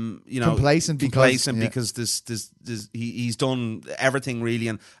complacent because he's done everything really,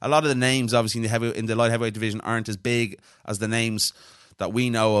 and a lot of the names obviously in the light heavyweight division aren't as big as the names that we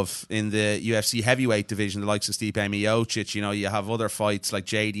know of in the UFC heavyweight division, the likes of Stipe Miocic. You have other fights like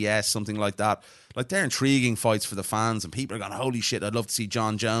JDS, something like that. Like, they're intriguing fights for the fans, and people are going, holy shit, I'd love to see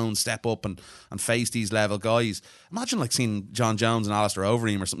John Jones step up and face these level guys. Imagine like seeing John Jones and Alistair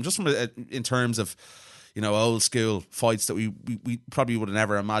Overeem or something, just from in terms of old school fights that we probably would have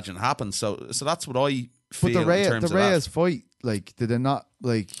never imagined happen. So that's what I feel. But in terms the Reyes fight, like, did they not,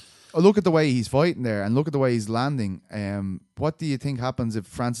 like, look at the way he's fighting there and look at the way he's landing. What do you think happens if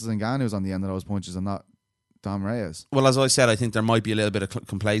Francis Ngannou's on the end of those punches and not Dom Reyes? Well, as I said, I think there might be a little bit of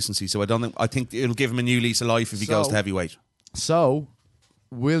complacency. So I think it'll give him a new lease of life if he goes to heavyweight. So,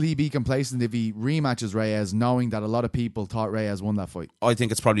 will he be complacent if he rematches Reyes, knowing that a lot of people thought Reyes won that fight? I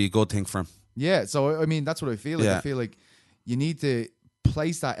think it's probably a good thing for him. Yeah. So I mean, that's what I feel like. I feel like you need to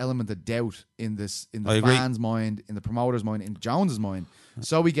place that element of doubt in the fans' mind, in the promoter's mind, in Jones's mind,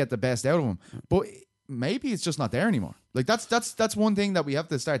 so we get the best out of him. But maybe it's just not there anymore. Like, that's one thing that we have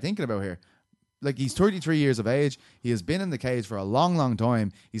to start thinking about here. Like, he's 33 years of age. He has been in the cage for a long, long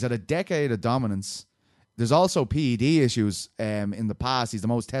time. He's had a decade of dominance. There's also PED issues in the past. He's the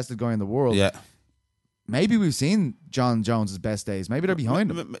most tested guy in the world. Yeah. Maybe we've seen John Jones' best days. Maybe they're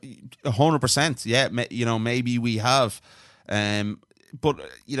behind him. 100%. Yeah. Maybe we have. But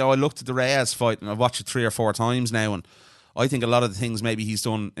I looked at the Reyes fight and I've watched it 3 or 4 times now, and I think a lot of the things maybe he's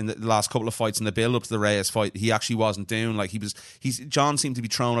done in the last couple of fights in the build up to the Reyes fight, he actually wasn't doing. Like, John seemed to be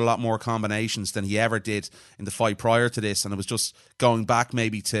throwing a lot more combinations than he ever did in the fight prior to this, and it was just going back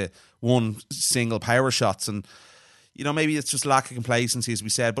maybe to one single power shots, and maybe it's just lack of complacency, as we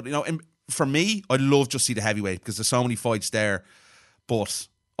said. But for me, I'd love just to see the heavyweight because there's so many fights there, but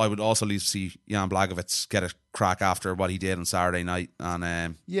I would also love to see Jan Blachowicz get a crack after what he did on Saturday night. And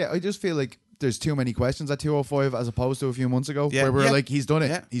I just feel like there's too many questions at 205 as opposed to a few months ago, Yeah, where we were yeah. like, he's done it,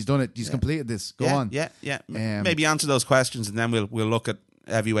 Yeah. he's done it, he's completed this. Go yeah, on. Yeah. Maybe answer those questions, and then we'll look at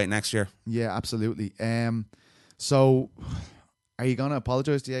heavyweight next year. Yeah, absolutely. So, are you gonna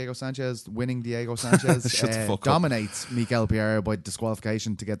apologize to Diego Sanchez? Winning Diego Sanchez Shut the fuck up. dominates Miguel Pereira by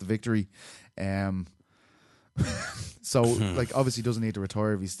disqualification to get the victory. So, like, obviously doesn't need to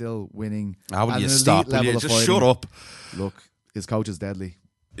retire if he's still winning. How will at you an elite stop? Will level you of just fighting. shut up? Look, his coach is deadly.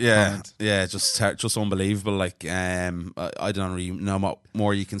 Yeah, Comment. yeah, just unbelievable. Like, I don't really know what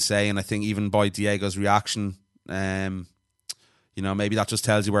more you can say, and I think even by Diego's reaction, maybe that just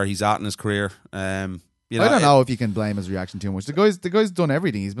tells you where he's at in his career. I don't know if you can blame his reaction too much. The guy's done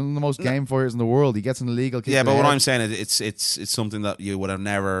everything. He's been one of the most game fighters in the world. He gets an illegal kick. Yeah, to but the what head. I'm saying is it's something that you would have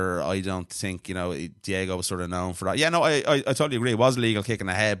never. I don't think Diego was sort of known for that. Yeah, no, I totally agree. It was a legal kick in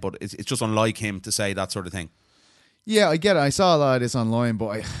the head, but it's just unlike him to say that sort of thing. Yeah, I get it. I saw a lot of this online,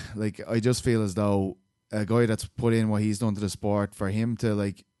 but I just feel as though a guy that's put in what he's done to the sport, for him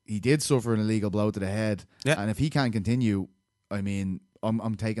to he did suffer an illegal blow to the head, Yeah. and if he can't continue, I mean,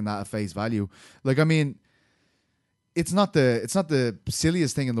 I'm taking that at face value. It's not the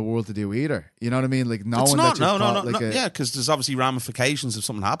silliest thing in the world to do either. You know what I mean? Like knowing It's not. that you're No. caught, Yeah, because there's obviously ramifications if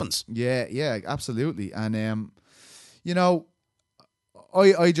something happens. Yeah, absolutely. And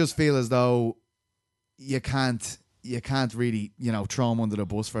I just feel as though you can't really throw him under the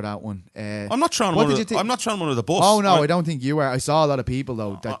bus for that one. I'm not throwing him what under. did you think? I'm not throwing him under the bus. Oh no, I don't think you are. I saw a lot of people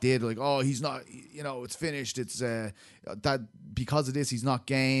though that did he's not. It's finished. It's that because of this he's not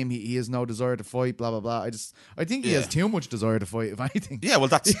game. He has no desire to fight. Blah blah blah. I think he has too much desire to fight. If anything. Yeah, well,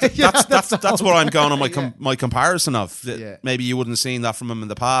 that's that's what I'm going on my Yeah. my comparison of. Yeah. Maybe you wouldn't have seen that from him in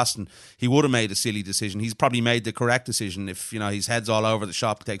the past, and he would have made a silly decision. He's probably made the correct decision if his head's all over the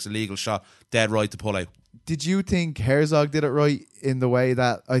shop, takes a legal shot, dead right to pull out. Did you think Herzog did it right in the way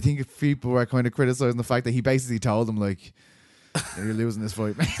that I think people were kind of criticizing the fact that he basically told him you're losing this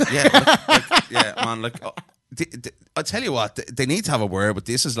fight, mate? Yeah, man. I tell you what, they need to have a word. But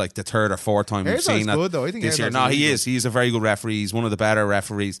this is like the third or fourth time we've Herzog's seen that good, though. I think this year. Herzog's No, really he good. is. He's a very good referee. He's one of the better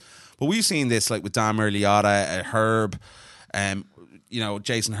referees. But we've seen this with Dan Merliotta, Herb,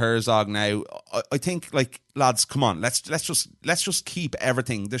 Jason Herzog. Now, I think lads, come on, let's just keep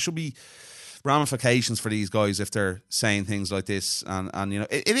everything. There should be ramifications for these guys if they're saying things like this, and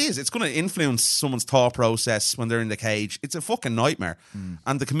it's going to influence someone's thought process when they're in the cage. It's a fucking nightmare,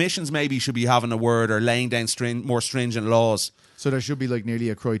 and the commissions maybe should be having a word or laying down more stringent laws. So there should be nearly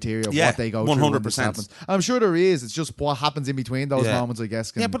a criteria of Yeah, what they go through when this 100%. happens. I'm sure there is. It's just what happens in between those Yeah. moments, I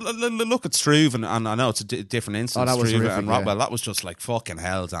guess. Yeah, but look at Struve, and I know it's a different instance. that was Struve horrific, and yeah. Rothwell, that was just fucking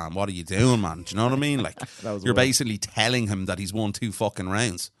hell, Dan. What are you doing, man? Do you know what I mean? That was You're wild. basically telling him that he's won 2 fucking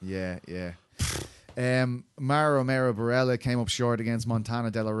rounds. Yeah. Mara Romero Barella came up short against Montana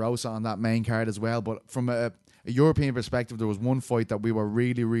De La Rosa on that main card as well. But from a European perspective, there was one fight that we were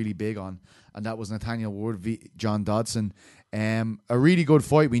really, really big on, and that was Nathaniel Wood v John Dodson. A really good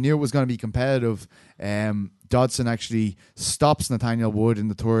fight. We knew it was going to be competitive. Dodson actually stops Nathaniel Wood in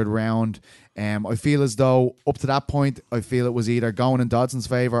the third round. I feel as though up to that point, I feel it was either going in Dodson's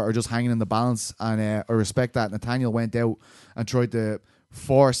favour or just hanging in the balance. And I respect that. Nathaniel went out and tried to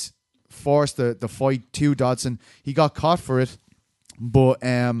force the fight to Dodson. He got caught for it, but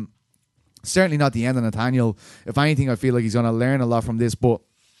certainly not the end of Nathaniel. If anything, I feel like he's going to learn a lot from this. But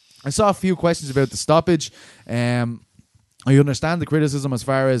I saw a few questions about the stoppage. I understand the criticism as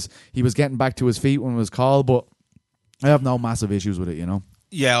far as he was getting back to his feet when it was called, but I have no massive issues with it,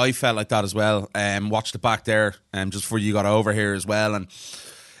 Yeah, I felt like that as well. Watched it back there just before you got over here as well, and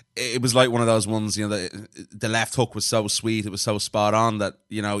it was like one of those ones. The left hook was so sweet, it was so spot on that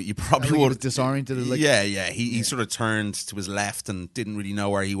you probably He would was disoriented. Yeah. He sort of turned to his left and didn't really know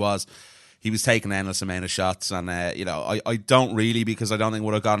where he was. He was taking an endless amount of shots, and I don't really, because I don't think it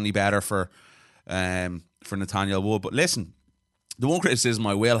would have got any better for Nathaniel Wood. But listen, the one criticism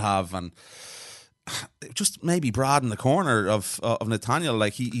I will have, and just maybe Brad in the corner of Nathaniel,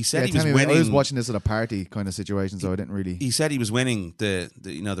 he said he was winning. I was watching this at a party kind of situation, so I didn't really. He said he was winning the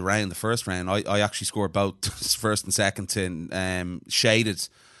round, the first round. I actually scored both first and second to shaded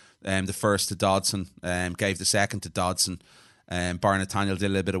the first to Dodson, gave the second to Dodson. Bar Nathaniel did a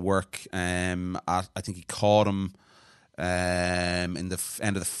little bit of work. I think he caught him in the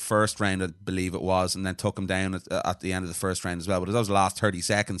end of the first round, I believe it was, and then took him down at the end of the first round as well. But that was the last 30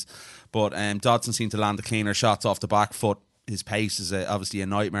 seconds. But Dodson seemed to land the cleaner shots off the back foot. His pace is obviously a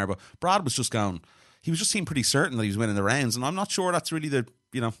nightmare. But Brad was just going. He was just seemed pretty certain that he was winning the rounds, and I'm not sure that's really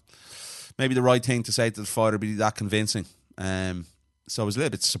maybe the right thing to say to the fighter, be that convincing. So I was a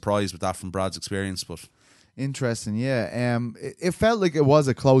little bit surprised with that from Brad's experience, but. Interesting, yeah. It felt like it was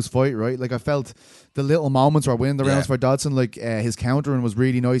a close fight, right? Like I felt the little moments were winning the rounds for Dodson. Like his countering was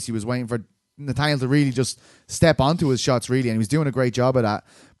really nice. He was waiting for Nathaniel to really just step onto his shots, really, and he was doing a great job of that.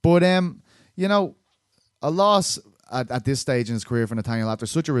 But you know, a loss at this stage in his career for Nathaniel after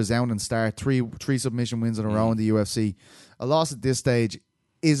such a resounding start, three submission wins in a row in the UFC, a loss at this stage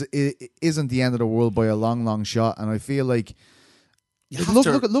isn't the end of the world by a long shot. And I feel like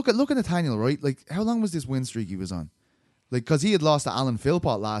look at Nathaniel, right? Like how long was this win streak he was on? Like because he had lost to Alan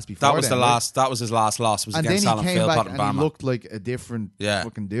Philpott last before. That was That was his last loss. Was and against then he Alan came Philpott back and and he Bama. looked like a different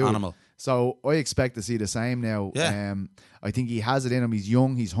fucking dude. Animal. So I expect to see the same now. Yeah. I think he has it in him. He's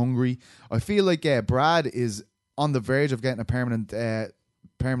young. He's hungry. I feel like Brad is on the verge of getting a permanent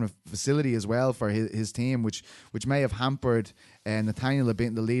facility as well for his team, which may have hampered Nathaniel a bit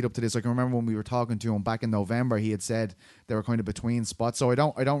in the lead up to this. I can remember when we were talking to him back in November, he had said they were kind of between spots. So I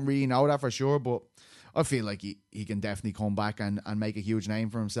don't really know that for sure, but I feel like he can definitely come back and make a huge name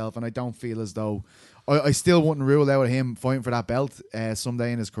for himself. And I don't feel as though I still wouldn't rule out him fighting for that belt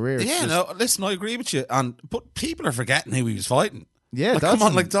someday in his career. Listen, I agree with you. But people are forgetting who he was fighting. Yeah, like, come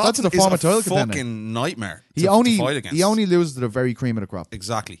on, like Dodson that's the former is title a contender. fucking nightmare He to only fight against. he only loses to the very cream of the crop.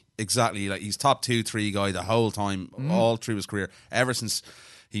 Exactly. Like he's top 2-3 guy the whole time, all through his career, ever since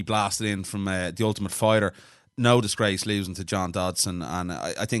he blasted in from The Ultimate Fighter. No disgrace losing to John Dodson, and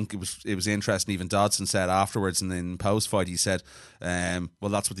I think it was interesting. Even Dodson said afterwards, and then post fight, he said, "Well,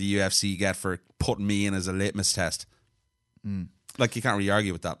 that's what the UFC get for putting me in as a litmus test." Like you can't really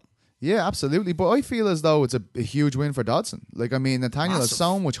argue with that. Yeah, absolutely. But I feel as though it's a huge win for Dodson. Like I mean, Nathaniel has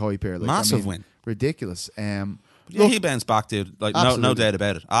so much hype here. Like, Massive win, ridiculous. Yeah, he bounces back, dude. Like no doubt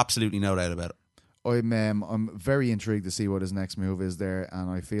about it. Absolutely no doubt about it. I'm very intrigued to see what his next move is there, and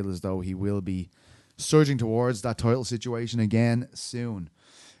I feel as though he will be surging towards that title situation again soon.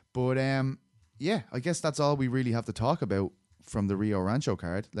 But yeah, I guess that's all we really have to talk about from the Rio Rancho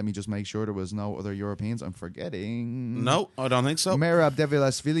card. Let me just make sure there was no other Europeans I'm forgetting. No, I don't think so. Merab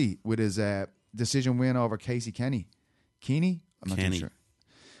Devilashvili with his decision win over Casey Kenny. I'm not too sure.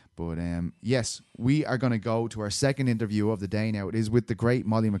 But yes, we are going to go to our second interview of the day now. It is with the great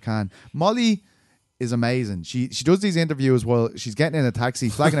Molly McCann. Molly is amazing. She does these interviews while she's getting in a taxi,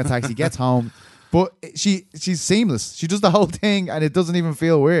 flagging a taxi, gets home. But she's seamless. She does the whole thing, and it doesn't even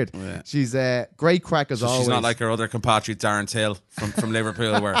feel weird. Yeah. She's great crack as always. She's not like her other compatriot Darren Till from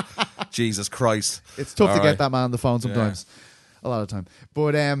Liverpool, where Jesus Christ, it's tough to get that man on the phone sometimes, a lot of the time.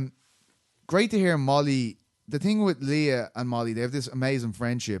 But great to hear Molly. The thing with Leah and Molly, they have this amazing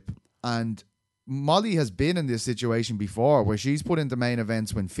friendship, and Molly has been in this situation before where she's put into main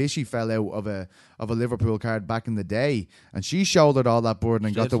events when Fishy fell out of a Liverpool card back in the day, and she shouldered all that burden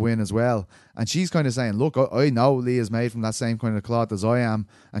and got the win as well. And she's kind of saying, look, I know Leah's made from that same kind of cloth as I am,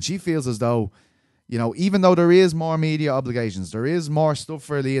 and she feels as though, you know, even though there is more media obligations, there is more stuff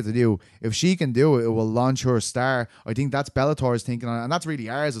for Leah to do, if she can do it, it will launch her star. I think that's Bellator's thinking on it, and that's really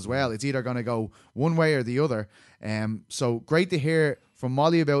ours as well. It's either going to go one way or the other. So great to hear from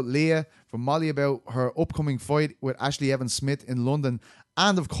Molly about Leah, from Molly about her upcoming fight with Ashley Evans-Smith in London.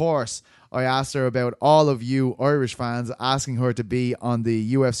 And of course, I asked her about all of you Irish fans asking her to be on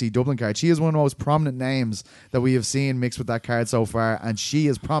the UFC Dublin card. She is one of the most prominent names that we have seen mixed with that card so far, and she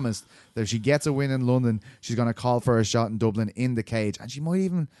has promised that if she gets a win in London, she's going to call for a shot in Dublin in the cage. And she might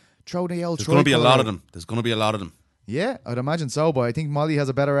even throw the old There's going to be a lot of them. There's going to be a lot of them. Yeah, I'd imagine so, but I think Molly has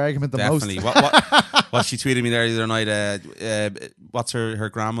a better argument than most. Definitely. What she tweeted me there the other night, what's her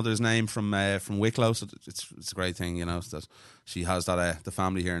grandmother's name from Wicklow? So it's a great thing, you know, that she has that the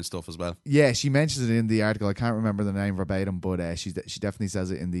family here and stuff as well. Yeah, she mentions it in the article. I can't remember the name verbatim, but she definitely says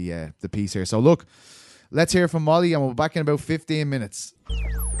it in the piece here. So look, let's hear from Molly, and we'll be back in about 15 minutes.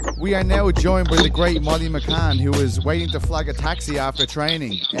 We are now joined by the great Molly McCann, who is waiting to flag a taxi after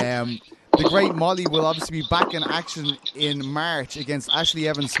training. The great Molly will obviously be back in action in March against Ashley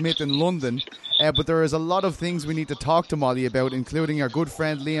Evans-Smith in London. But there is a lot of things we need to talk to Molly about, including our good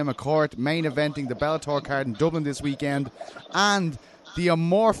friend Liam McCourt main eventing the Bellator card in Dublin this weekend, and the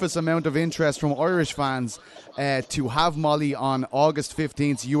amorphous amount of interest from Irish fans to have Molly on August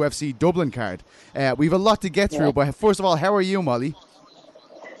 15th's UFC Dublin card. We have a lot to get through, but first of all, how are you, Molly?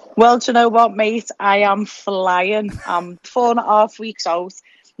 Well, do you know what, mate? I am flying. I'm 4.5 weeks out.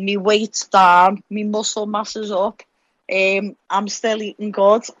 My weight's down, my muscle mass is up. I'm still eating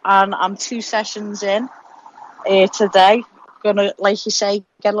good, and I'm 2 sessions in today. Gonna, like you say,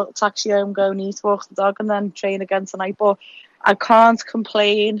 get a little taxi home, go and eat, walk the dog, and then train again tonight. But I can't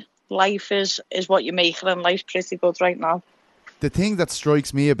complain. Life is what you make it, and life's pretty good right now. The thing that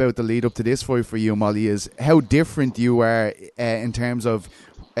strikes me about the lead up to this fight for you, Molly, is how different you are in terms of,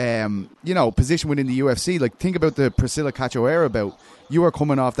 position within the UFC. Like, think about the Priscilla Cachoeira bout. You were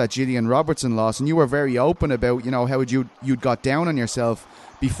coming off that Gillian Robertson loss, and you were very open about, how you'd got down on yourself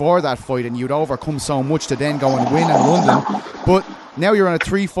before that fight, and you'd overcome so much to then go and win in London. But now you're on a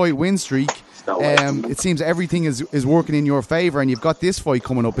 3-fight win streak. It seems everything is working in your favour, and you've got this fight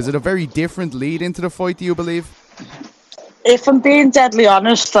coming up. Is it a very different lead into the fight, do you believe? If I'm being deadly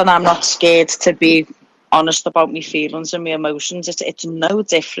honest, and I'm not scared to be honest about my feelings and my emotions, it's no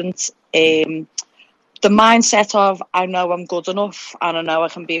different. The mindset of, I know I'm good enough and I know I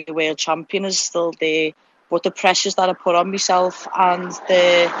can be a world champion is still there, but the pressures that I put on myself and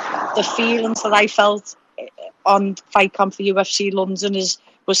the feelings that I felt on Fight Camp for UFC London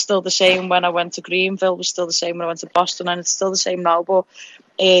was still the same when I went to Greenville, was still the same when I went to Boston, and it's still the same now. But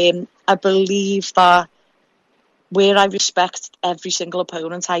I believe that where I respect every single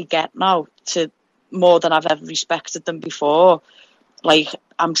opponent I get now to more than I've ever respected them before, like,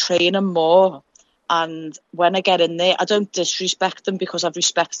 I'm training more. And when I get in there, I don't disrespect them because I've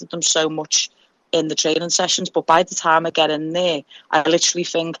respected them so much in the training sessions. But by the time I get in there, I literally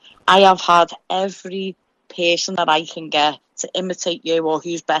think I have had every person that I can get to imitate you or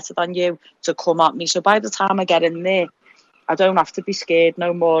who's better than you to come at me. So by the time I get in there, I don't have to be scared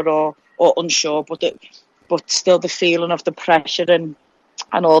no more or unsure. But still the feeling of the pressure and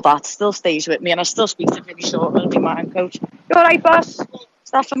all that still stays with me. And I still speak to Vinny Shortman, my mind coach. You all right, boss?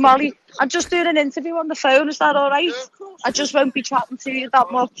 Steph and Molly, I'm just doing an interview on the phone. Is that all right? I just won't be chatting to you that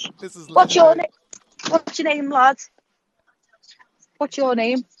much. What's your name, lad? What's your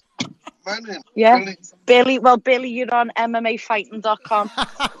name? My name? Yeah, Billy. Well, Billy, you're on MMAfighting.com.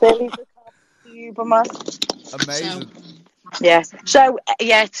 Billy's a YouTuber, man. Amazing. Yeah. So,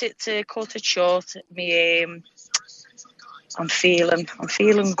 to cut it short, I'm feeling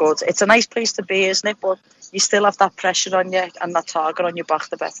good. It's a nice place to be, isn't it? But you still have that pressure on you and that target on your back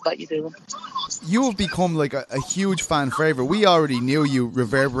the better that you're doing. You have become like a huge fan favourite. We already knew you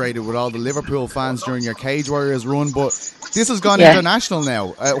reverberated with all the Liverpool fans during your Cage Warriors run, but this has gone international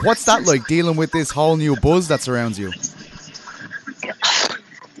now. What's that like, dealing with this whole new buzz that surrounds you?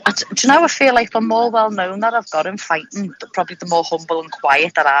 Do you know, I feel like the more well-known that I've got in fighting, probably the more humble and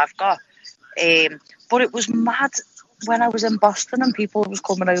quiet that I've got. But it was mad when I was in Boston and people was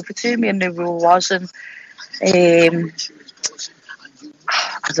coming over to me and knew who I was. And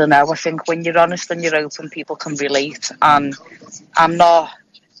I don't know, I think when you're honest and you're open, people can relate. And I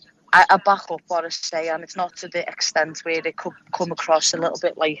back up what I say, and it's not to the extent where it could come across a little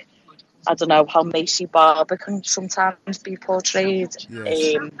bit like, I don't know, how Macy Barber can sometimes be portrayed.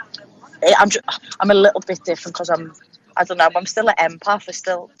 Yes. I'm a little bit different because I'm still an empath.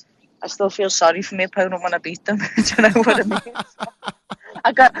 I still feel sorry for my opponent when I beat them. Do you know what I mean?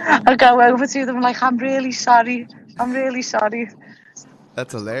 I go over to them like, I'm really sorry.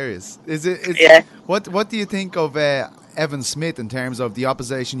 That's hilarious. Yeah. What do you think of Evan Smith in terms of the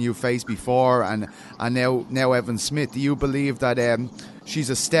opposition you faced before and now Evan Smith? Do you believe that she's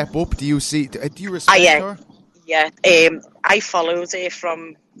a step up? Do you respect her? Yeah. I followed her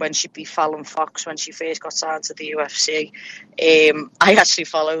from when she beat Fallon Fox when she first got signed to the UFC. I actually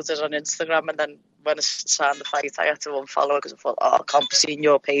followed her on Instagram, and then when I signed the fight, I had to unfollow her because I thought, I can't be seeing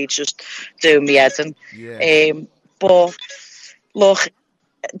your page just doing me head in. Yeah. But look,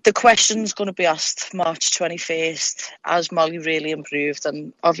 the question's going to be asked March 21st. Has Molly really improved?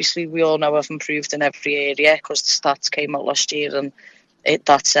 And obviously we all know I've improved in every area because the stats came out last year and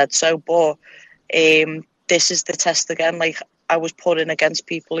that said so. But this is the test again. Like, I was put in against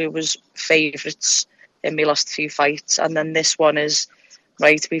people who was favourites in my last few fights, and then this one is,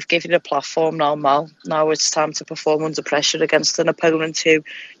 right, we've given you a platform now, Mal. Now it's time to perform under pressure against an opponent who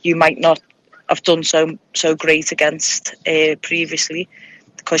you might not have done so great against previously,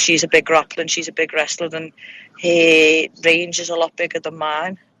 because she's a big grappler and she's a big wrestler, and her range is a lot bigger than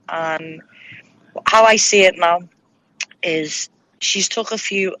mine. And how I see it now is she's took a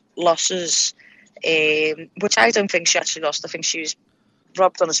few losses, which I don't think she actually lost. I think she was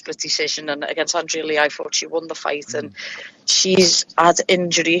robbed on a split decision, and against Andrea Lee I thought she won the fight. And she's had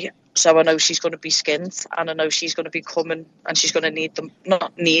injury, so I know she's going to be skinned, and I know she's going to be coming and she's going to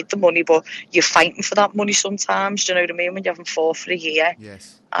not need the money, but you're fighting for that money sometimes. Do you know what I mean? When you haven't fought for a year.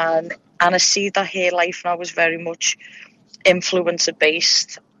 Yes. And I see that her life now is very much influencer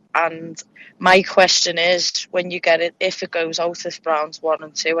based. And my question is, when you get it, if it goes out of rounds 1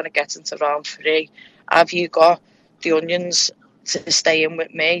 and 2 and it gets into round 3, have you got the onions to stay in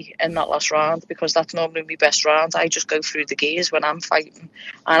with me in that last round? Because that's normally my best round. I just go through the gears when I'm fighting,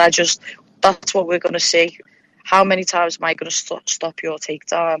 and that's what we're going to see. how many times am I going to stop your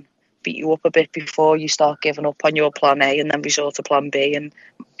takedown, beat you up a bit before you start giving up on your plan A and then resort to plan B, and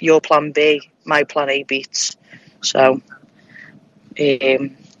your plan B, my plan A beats. So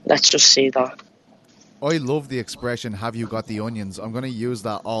let's just see that. I love the expression, have you got the onions? I'm going to use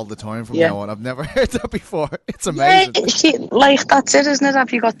that all the time from now on. I've never heard that before. It's amazing. Yeah, like, that's it, isn't it?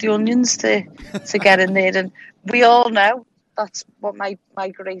 Have you got the onions to get in there? And we all know that's what my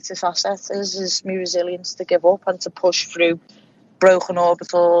greatest asset is my resilience to give up and to push through broken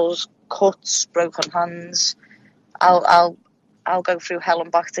orbitals, cuts, broken hands. I'll go through hell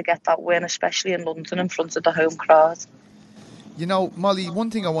and back to get that win, especially in London in front of the home crowd. You know, Molly, one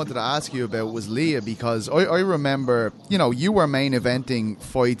thing I wanted to ask you about was Leah, because I remember, you know, you were main eventing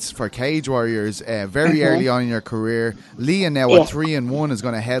fights for Cage Warriors very early on in your career. Leah now at 3-1 is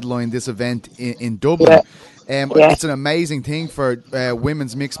going to headline this event in Dublin. It's an amazing thing for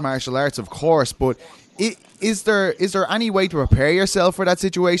women's mixed martial arts, of course, but is there any way to prepare yourself for that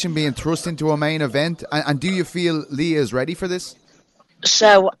situation, being thrust into a main event? And do you feel Leah is ready for this?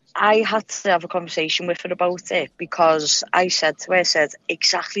 So I had to have a conversation with her about it, because I said to her,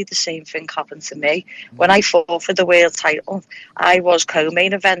 exactly the same thing happened to me. When I fought for the world title, I was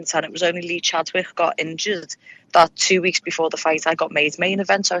co-main event, and it was only Lee Chadwick got injured that 2 weeks before the fight I got made main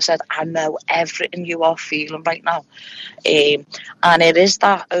event. So I said, I know everything you are feeling right now. And it is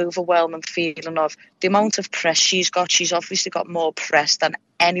that overwhelming feeling of the amount of press she's got. She's obviously got more press than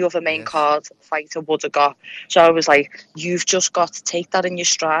any other main card fighter would have got. So I was like, you've just got to take that in your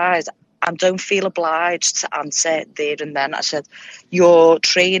stride and don't feel obliged to answer there and then. I said, your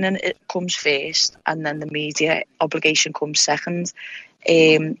training, it comes first, and then the media obligation comes second.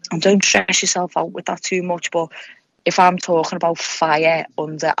 And don't stress yourself out with that too much. But if I'm talking about fire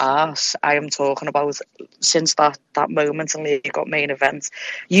under arse, I am talking about since that moment and Leah got main event.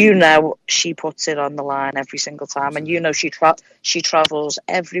 You know, she puts it on the line every single time, and you know she travels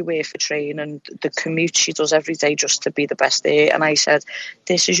everywhere for training, the commute she does every day just to be the best there. And I said,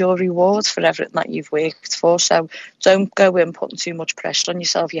 this is your reward for everything that you've worked for. So don't go in putting too much pressure on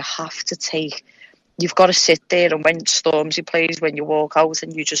yourself. You have to you've got to sit there, and when Stormzy plays, when you walk out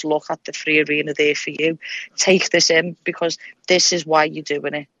and you just look at the free arena there for you, take this in, because this is why you're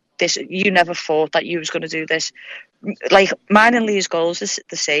doing it. You never thought that you was going to do this. Like, mine and Leah's goals is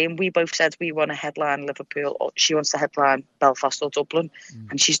the same. We both said we want to headline Liverpool, or she wants to headline Belfast or Dublin,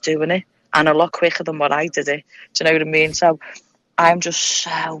 and she's doing it, and a lot quicker than what I did it. Do you know what I mean? So I'm just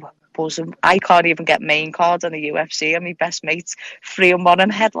so buzzing. I can't even get main cards on the UFC, and my best mate's 3-1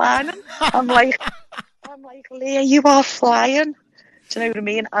 and headlining. I'm like, Leah, you are flying. Do you know what I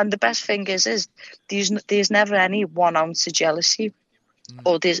mean? And the best thing is there's never any 1 ounce of jealousy,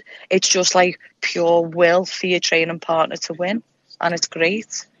 or it's just like pure will for your training partner to win, and it's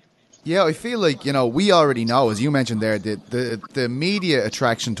great. Yeah, I feel like, you know, we already know, as you mentioned there, the media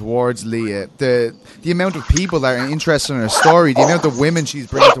attraction towards Leah, the amount of people that are interested in her story, the amount of women she's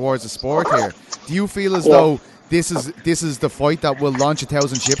bringing towards the sport here. Do you feel as though this is the fight that will launch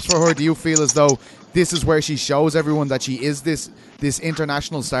 1,000 ships for her? Do you feel as though this is where she shows everyone that she is this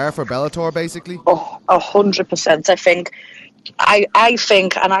international star for Bellator, basically? 100%. I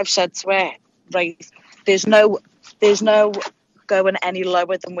think, and I've said to her, right, there's no going any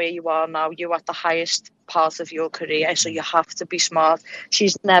lower than where you are now. You're at the highest part of your career, so you have to be smart.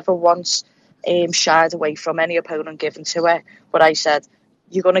 She's never once shied away from any opponent given to her. But I said,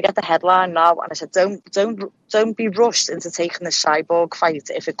 you're going to get the headline now, and I said, don't be rushed into taking the Cyborg fight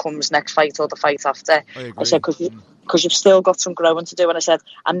if it comes next fight or the fight after. I said, because you've still got some growing to do. And I said,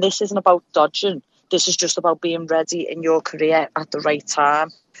 and this isn't about dodging. This is just about being ready in your career at the right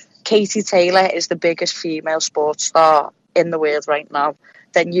time. Katie Taylor is the biggest female sports star in the world right now.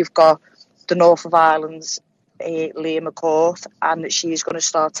 Then you've got the North of Ireland's Leah McCourt, and she's going to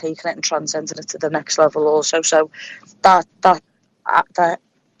start taking it and transcending it to the next level also. So that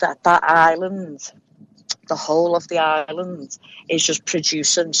island, the whole of the island, is just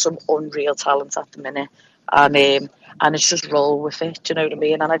producing some unreal talent at the minute, and it's just roll with it. Do you know what I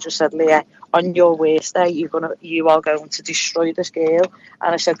mean? And I just said, Leah, on your worst day, you are going to destroy this girl.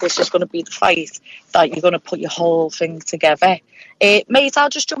 And I said, this is going to be the fight that you're going to put your whole thing together. Mate, I'll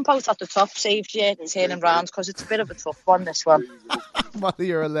just jump out at the top, saved you turning round, because it's a bit of a tough one, this one. Molly,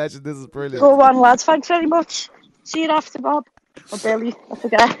 you're a legend. This is brilliant. Go on, lads. Thanks very much. See you after, Bob. Or Billy, I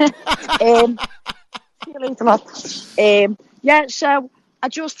forget. See you later, lad. Yeah, so I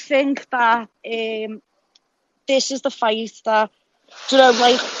just think that this is the fight that, you know,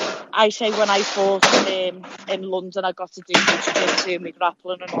 like I say, when I fought in London, I got to do jiu-jitsu, my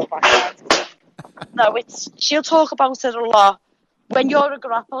grappling and all that kind of thing. No, she'll talk about it a lot. When you're a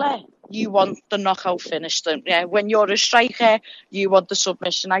grappler, you want the knockout finish, don't you? When you're a striker, you want the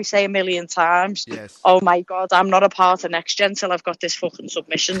submission. I say a million times, Yes. oh my God, I'm not a part of next gen till I've got this fucking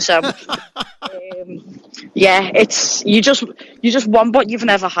submission. So, yeah, it's you just want what you've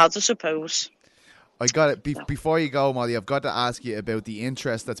never had, I suppose. I got it. Before you go, Molly, I've got to ask you about the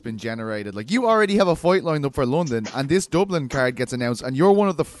interest that's been generated. Like, you already have a fight lined up for London, and this Dublin card gets announced, and you're one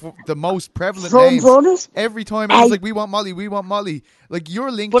of the most prevalent names. Runners. Every time it's like, we want Molly, we want Molly. Like,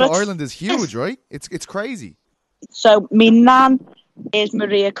 your link to Ireland is huge, right? It's crazy. So, my nan is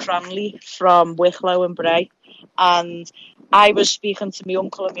Maria Cranley from Wicklow and Bray, and I was speaking to my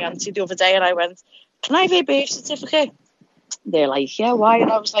uncle and my auntie the other day, and I went, can I have a birth certificate? They're like, yeah, why?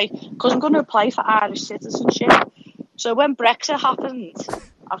 And I was like, because I'm going to apply for Irish citizenship. So when Brexit happened,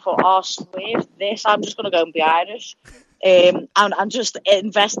 I thought, oh, swear this, I'm just going to go and be Irish. And just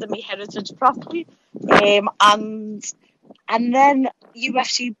invest in my heritage properly. And then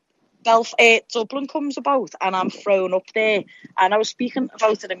UFC Dublin comes about, and I'm thrown up there. And I was speaking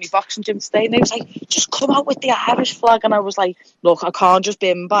about it in my boxing gym today, and they was like, just come out with the Irish flag. And I was like, look, I can't just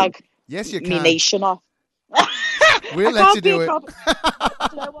bin bag Yes, you me can. nation off. We'll let you do it. Do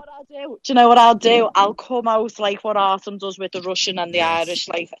you know what I'll do? Do you know what I'll do? I'll come out like what Artem does with the Russian and the Irish,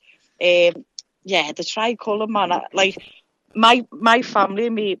 like, the tricolour, man. Like, my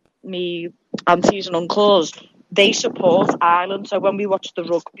family, me aunties and uncles, they support Ireland. So when we watch the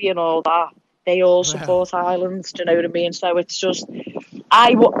rugby and all that, they all support Ireland. Do you know what I mean? So it's just,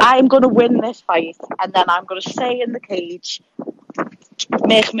 I'm going to win this fight, and then I'm going to stay in the cage.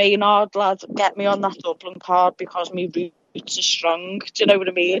 Make Maynard, lad, get me on that Dublin card because my roots are strong. Do you know what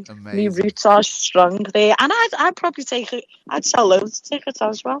I mean? My roots are strong there. And I'd probably take it. I'd sell loads of tickets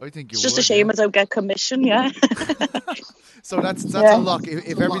as well. I think it's just a shame I don't get commission, yeah. So that's a lock.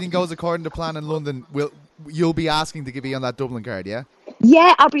 If everything goes according to plan in London, you'll be asking to be on that Dublin card, yeah?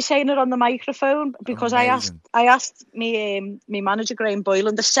 Yeah, I'll be saying it on the microphone because Amazing. I asked me manager Graham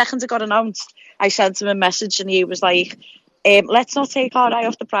Boylan the second it got announced. I sent him a message and he was like, let's not take our eye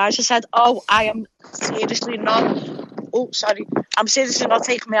off the prize. I said, I'm seriously not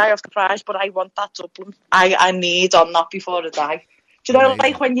taking my eye off the prize, but I want that Dublin. I need on that before I die. Do you know,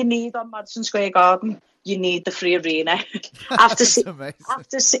 like when you need on Madison Square Garden, you need the free arena. after going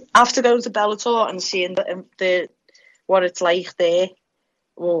to Bellator and seeing the what it's like there,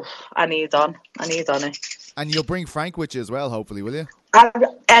 I need on it. And you'll bring Frank with you as well, hopefully, will you?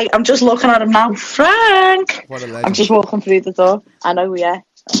 I'm just looking at him now. Frank! What a legend. I'm just walking through the door. I know, yeah.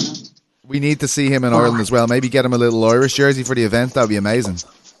 We need to see him in Ireland as well. Maybe get him a little Irish jersey for the event. That would be amazing.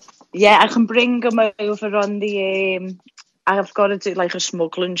 Yeah, I can bring him over on the... I've got to do like a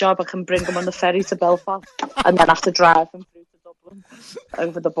smuggling job. I can bring him on the ferry to Belfast and then have to drive him through to Dublin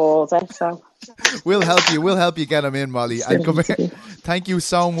over the border. So we'll help you get him in, Molly. And come here. Thank you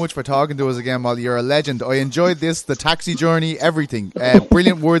so much for talking to us again, Molly. You're a legend. I enjoyed the taxi journey, everything.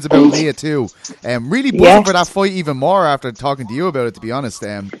 Brilliant words about Leah too. Really buzzing for that fight even more after talking to you about it, to be honest.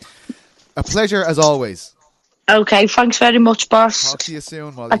 A pleasure as always. Okay, thanks very much, boss. Talk to you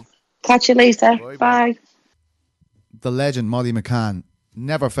soon, Molly. Catch you later. Bye. The legend Molly McCann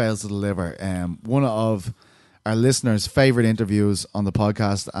never fails to deliver. One of our listeners' favourite interviews on the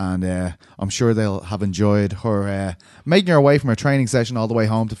podcast, and I'm sure they'll have enjoyed her making her way from her training session all the way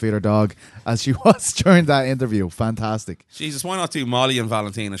home to feed her dog as she was during that interview. Fantastic. Jesus, why not do Molly and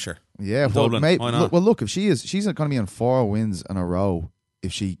Valentina, sure? Yeah, Dublin, why not? Well, look, if she's going to be on 4 wins in a row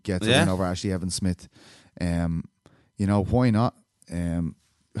if she gets a win over Ashley Evans-Smith. Why not?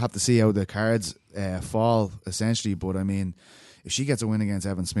 Have to see how the cards fall, essentially. But, I mean, if she gets a win against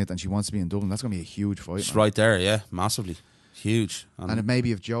Evans-Smith and she wants to be in Dublin, that's going to be a huge fight. It's right there, yeah, massively. Huge. And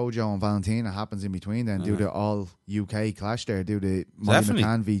maybe if Jojo and Valentina happens in between, then do the all-UK clash there, do the Molly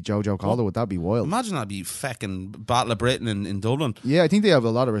McCann v Jojo Calderwood. That'd be wild. Imagine that'd be fucking Battle of Britain in Dublin. Yeah, I think they have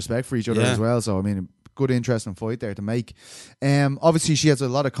a lot of respect for each other as well. So, I mean, good, interesting fight there to make. Obviously, she has a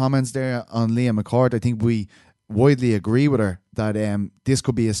lot of comments there on Leah McCord. I think we widely agree with her that this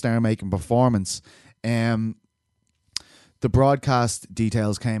could be a star-making performance. The broadcast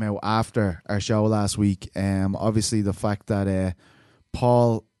details came out after our show last week. Obviously, the fact that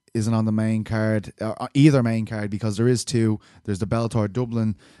Paul isn't on the main card, either main card, because there is 2. There's the Bellator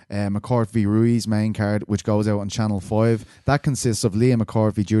Dublin McCourt v Ruiz main card, which goes out on Channel 5. That consists of Leah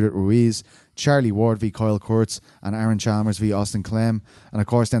McCourt v Judith Ruiz, Charlie Ward v Kyle Kurtz, and Aaron Chalmers v Austin Clem. And of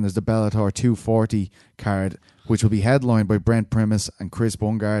course, then there's the Bellator 240 card, which will be headlined by Brent Primus and Chris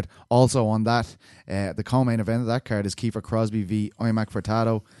Bungard. Also on that, the co-main event of that card is Kiefer Crosby v Imac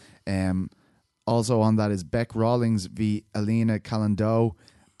Furtado. Also on that is Beck Rawlings v Elena Calando,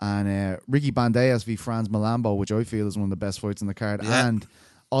 and Ricky Bandejas v Franz Malambo, which I feel is one of the best fights in the card. Yeah. And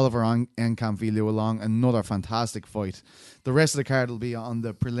Oliver Enkamp v Liu Long, another fantastic fight. The rest of the card will be on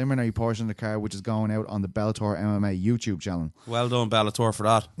the preliminary portion of the card, which is going out on the Bellator MMA YouTube channel. Well done, Bellator, for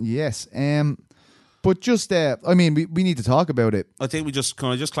that. Yes. But just, I mean, we need to talk about it. I think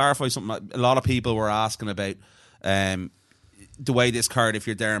can I just clarify something? A lot of people were asking about the way this card, if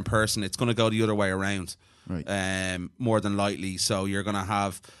you're there in person, it's going to go the other way around. Right. More than likely. So you're going to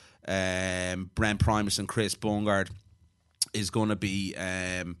have Brent Primus and Chris Bungard is going to be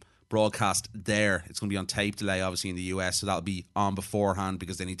broadcast there. It's going to be on tape delay, obviously, in the US, so that'll be on beforehand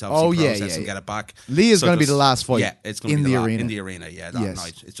because they need to obviously process and get it back. Lee is going to be the last fight. Yeah, it's going to be arena. In the arena, yeah, that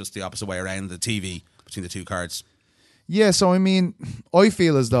night. It's just the opposite way around the TV between the two cards. Yeah, so I mean, I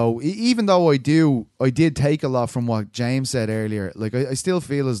feel as though, even though I did take a lot from what James said earlier, like I still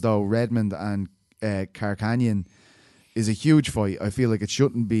feel as though Redmond and Carcanyon is a huge fight. I feel like it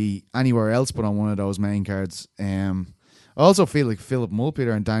shouldn't be anywhere else but on one of those main cards. I also feel like Philip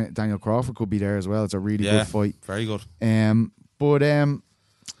Mulpeter and Daniel Crawford could be there as well. It's a really good fight. Very good.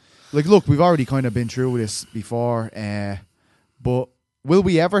 Like, look, we've already kind of been through this before, but will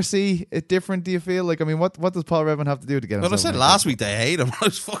we ever see it different, do you feel? Like, I mean, what does Paul Redmond have to do to get him? Well, I said last week they hate him. I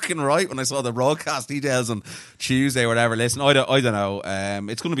was fucking right when I saw the broadcast details on Tuesday or whatever. Listen, I don't know.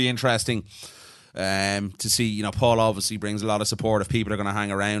 It's going to be interesting to see. You know, Paul obviously brings a lot of support if people are going to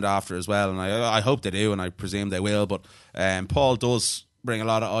hang around after as well, and I hope they do, and I presume they will. But Paul does bring a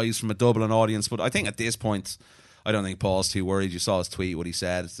lot of eyes from a Dublin audience, but I think at this point, I don't think Paul's too worried. You saw his tweet, what he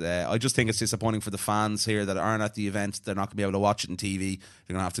said. I just think it's disappointing for the fans here that aren't at the event. They're not going to be able to watch it on TV.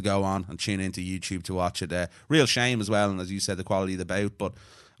 They're going to have to go on and tune into YouTube to watch it. Real shame as well, and as you said, the quality of the bout. But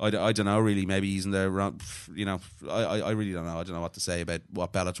I don't know, really. Maybe he's in the wrong, you know, I really don't know. I don't know what to say about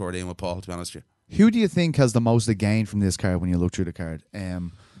what Bellator are doing with Paul, to be honest with you. Who do you think has the most to gain from this card when you look through the card?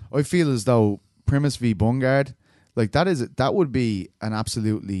 I feel as though Primus v Bungard, like that would be an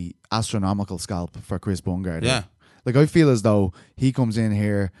absolutely astronomical scalp for Chris Bungard. Yeah. Like, I feel as though he comes in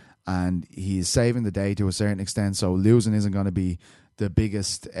here and he's saving the day to a certain extent, so losing isn't going to be the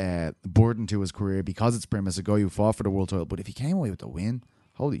biggest burden to his career because it's Primus, a guy who fought for the world title. But if he came away with the win,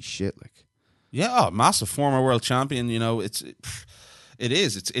 holy shit, like. Yeah, massive former world champion, you know, it'd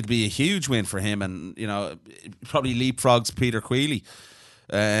be a huge win for him, and, you know, it probably leapfrogs Peter Queally.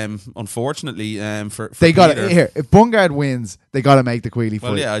 Unfortunately, for they got Peter. Here. If Bungard wins, they got to make the Queally fight.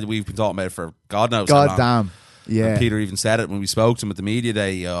 Well, yeah, we've been talking about it for God knows how long. God damn. Yeah. And Peter even said it when we spoke to him at the media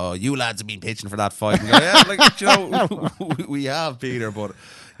day. Oh, you lads have been pitching for that fight. And go, yeah, like, you know, we have, Peter, but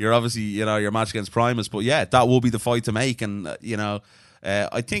you're obviously, you know, your match against Primus. But yeah, that will be the fight to make. And, you know,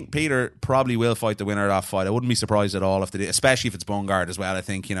 I think Peter probably will fight the winner of that fight. I wouldn't be surprised at all if they did, especially if it's Bungard as well. I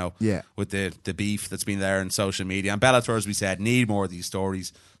think, you know, with the beef that's been there in social media. And Bellator, as we said, need more of these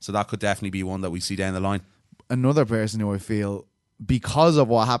stories. So that could definitely be one that we see down the line. Another person who I feel, because of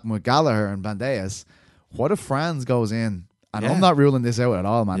what happened with Gallagher and Bandejas, what if Franz goes in? And I'm not ruling this out at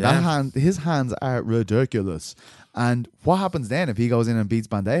all, man. Yeah. His hands are ridiculous. And what happens then if he goes in and beats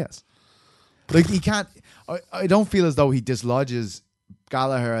Bandejas? Like, he can't. I don't feel as though he dislodges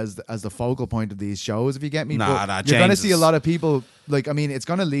Gallagher as the focal point of these shows, if you get me. Nah, you're going to see a lot of people. Like, I mean, it's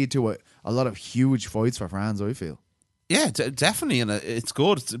going to lead to a lot of huge fights for Franz, I feel. Yeah, definitely, and it's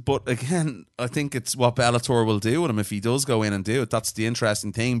good. But again, I think it's what Bellator will do with him if he does go in and do it. That's the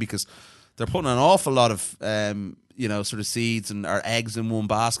interesting thing, because they're putting an awful lot of, you know, sort of seeds or eggs in one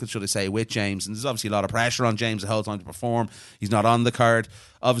basket, should I say, with James. And there's obviously a lot of pressure on James the whole time to perform. He's not on the card.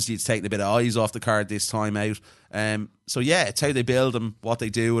 Obviously, it's taking a bit of eyes off the card this time out. So yeah, it's how they build him, what they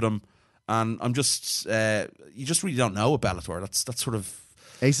do with him. And I'm just, you just really don't know with Bellator. That's sort of...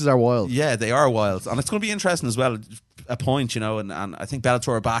 Aces are wild. Yeah, they are wild. And it's going to be interesting as well, a point, you know, and I think Bellator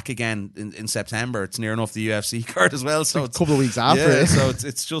are back again in September. It's near enough the UFC card as well. So it's a couple of weeks after it. So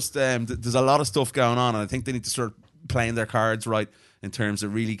it's just, there's a lot of stuff going on, and I think they need to start playing their cards right in terms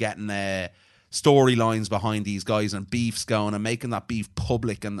of really getting storylines behind these guys and beefs going and making that beef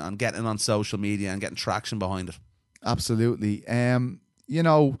public and getting on social media and getting traction behind it. Absolutely. You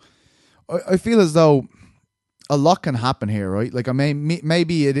know, I feel as though a lot can happen here, right? Like, I mean,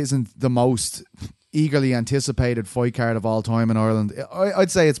 maybe it isn't the most eagerly anticipated fight card of all time in Ireland.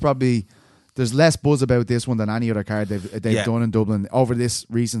 I'd say it's probably, there's less buzz about this one than any other card they've done in Dublin over this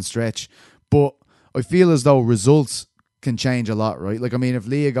recent stretch. But I feel as though results can change a lot, right? Like, I mean, if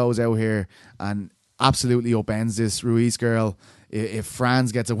Leah goes out here and absolutely upends this Ruiz girl, if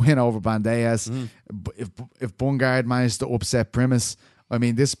Franz gets a win over Bandejas, if Bungard manages to upset Primus, I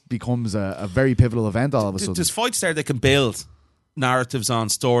mean, this becomes a very pivotal event all of a sudden. There's fights there that can build narratives on,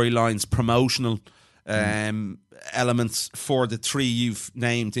 storylines, promotional elements for the three you've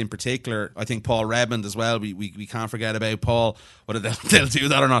named in particular. I think Paul Redmond as well. We can't forget about Paul. Whether they'll do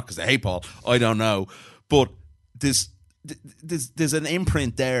that or not because they hate Paul, I don't know. But there's an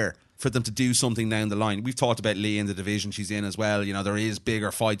imprint there for them to do something down the line. We've talked about Lee in the division she's in as well. You know, there is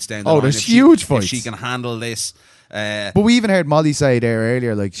bigger fights down the line. Oh, there's huge fights. If she can handle this. But we even heard Molly say there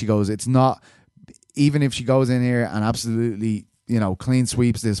earlier, like she goes, it's not, even if she goes in here and absolutely, you know, clean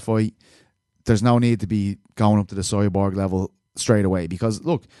sweeps this fight, there's no need to be going up to the Cyborg level straight away because,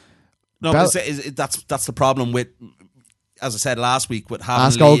 look. No, that's the problem with, as I said last week, with having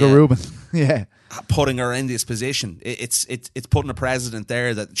ask Olga Rubin. Yeah. Putting her in this position, it's putting a precedent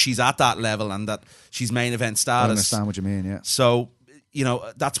there that she's at that level and that she's main event status. I understand what you mean, yeah. So, you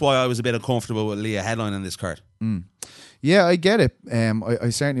know, that's why I was a bit uncomfortable with Leah headlining this card. Yeah, I get it.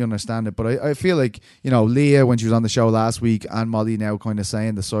 I certainly understand it, but I feel like, you know, Leah, when she was on the show last week, and Molly now kind of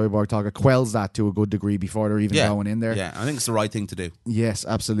saying the Cyborg talk, it quells that to a good degree before they're even going in there. Yeah, I think it's the right thing to do. Yes,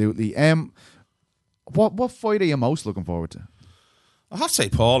 absolutely. What fight are you most looking forward to? I have to say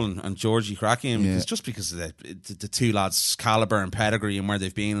Paul and Georgie Krakian, because of the two lads' calibre and pedigree and where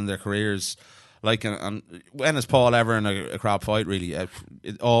they've been in their careers. Like, and when is Paul ever in a crap fight, really?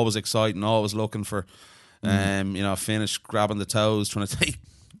 It always exciting, always looking for, you know, finish, grabbing the toes, trying to take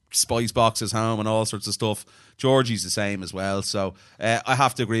spice boxes home and all sorts of stuff. Georgie's the same as well. So I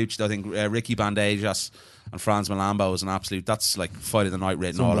have to agree with you. I think Ricky Bandejas and Franz Malambo is an absolute, that's like fight of the night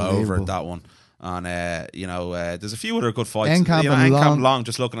written all over it, that one. And, you know, there's a few other good fights. Enkamp Long,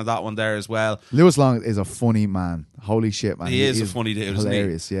 just looking at that one there as well. Lewis Long is a funny man. Holy shit, man. He is a funny dude,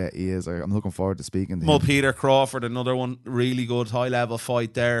 hilarious. Isn't he? Yeah, he is. I'm looking forward to speaking to him. Peter Crawford, another one, really good high-level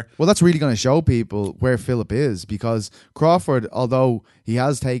fight there. Well, that's really going to show people where Philip is, because Crawford, although he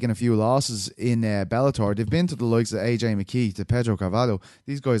has taken a few losses in Bellator, they've been to the likes of AJ McKee, to Pedro Carvalho.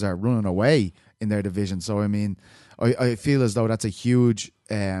 These guys are running away in their division. So, I mean, I feel as though that's a huge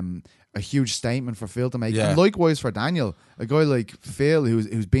statement for Phil to make. Yeah. And likewise for Daniel, a guy like Phil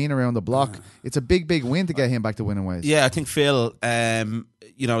who's been around the block. It's a big win to get him back to winning ways. Yeah, I think Phil,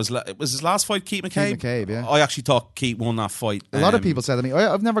 you know, it was his last fight, Keith McCabe? Keith McCabe, yeah. I actually thought Keith won that fight. A lot of people said to me,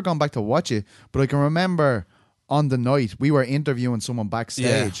 I've never gone back to watch it, but I can remember on the night we were interviewing someone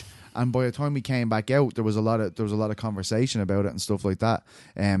backstage. Yeah. And by the time we came back out, there was a lot of conversation about it and stuff like that.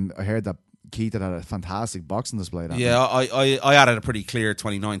 I heard that Keith had a fantastic boxing display. I added a pretty clear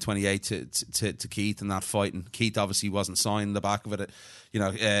 29-28 to Keith in that fight, and Keith obviously wasn't signed the back of it. You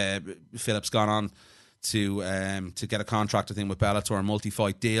know, Philip's gone on to get a contract, I think, with Bellator, a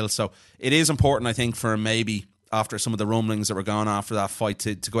multi-fight deal. So it is important, I think, for him maybe after some of the rumblings that were going after that fight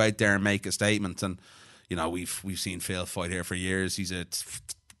to go out there and make a statement. And you know, we've seen Phil fight here for years. He's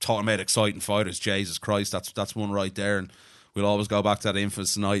talking about exciting fighters. Jesus Christ, that's one right there. And we'll always go back to that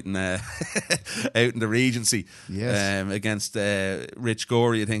infamous night out in the Regency, against Rich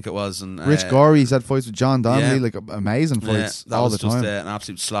Gorey, I think it was. And Rich Gorey, he's had fights with John Donnelly, like amazing fights all the time. That was just an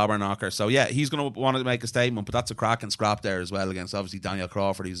absolute slobber knocker. So yeah, he's going to want to make a statement, but that's a cracking scrap there as well against obviously Daniel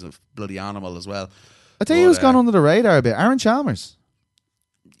Crawford. He's a bloody animal as well. I tell you who's gone under the radar a bit, Aaron Chalmers.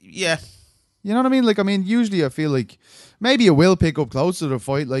 Yeah. You know what I mean? Like, I mean, usually I feel like maybe it will pick up close to the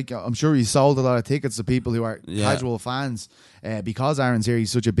fight. Like, I'm sure he sold a lot of tickets to people who are casual fans because Aaron's here.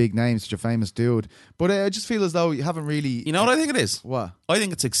 He's such a big name, such a famous dude. But I just feel as though you haven't really... You know what I think it is? What? I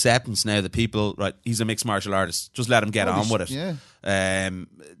think it's acceptance now that people... Right, he's a mixed martial artist. Just let him get on with it. Yeah.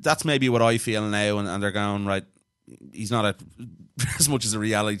 That's maybe what I feel now, and they're going, right, he's not as much as a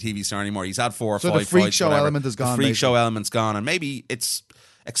reality TV star anymore. He's had 4 or 5 fights. So the freak show element is gone. The freak show element's gone, and maybe it's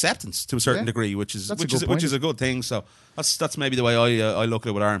acceptance to a certain degree, which is a good thing. So that's maybe the way I look at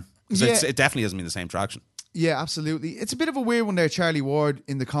it with Aaron, because it definitely hasn't been the same traction. Yeah, absolutely. It's a bit of a weird one there, Charlie Ward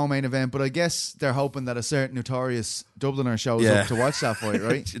in the co-main event, but I guess they're hoping that a certain notorious Dubliner shows up to watch that fight,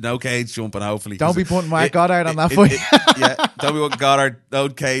 right? No cage jumping, hopefully. Don't be putting Mark Goddard on that fight. Don't be putting Goddard, no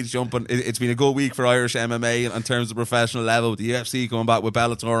cage jumping. It's been a good week for Irish MMA in terms of professional level, with the UFC coming back with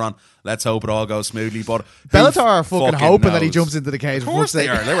Bellator on. Let's hope it all goes smoothly. But Bellator are fucking hoping that he jumps into the cage. Of course they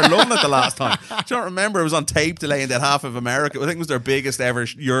are. They were loving it the last time. Do you not remember? It was on tape delaying that half of America. I think it was their biggest ever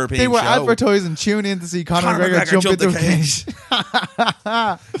European show. They were advertising, tune in to see Conor McGregor jump into the cage.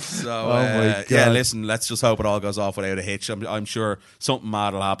 So, yeah, listen, let's just hope it all goes off without a hitch. I'm sure something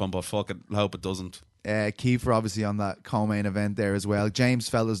mad will happen, but fuck it, I hope it doesn't. Kiefer obviously on that co-main event there as well. James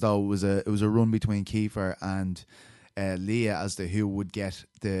felt as though it was a run between Kiefer and Leah as to who would get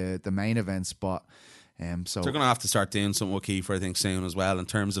the main event spot. So they're going to have to start doing something with Kiefer, I think, soon as well, in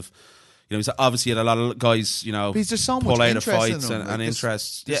terms of, you know, he's obviously had a lot of guys, you know, there's so pull much out of fights in him, and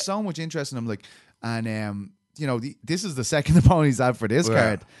interest. There's so much interest in him, like, and you know, this is the second opponent he's had for this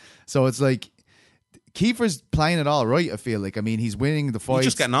card, so it's like Kiefer's playing it all right. I feel like. I mean, he's winning the fight. He's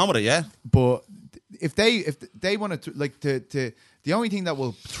just getting on with it, yeah. But if they want to the only thing that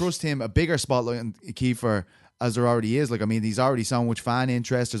will trust him a bigger spotlight on Kiefer, as there already is, like, I mean, there's already so much fan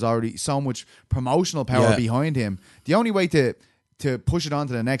interest, there's already so much promotional power behind him. The only way to push it on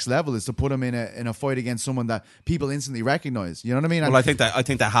to the next level is to put him in a fight against someone that people instantly recognize. You know what I mean? Well, I think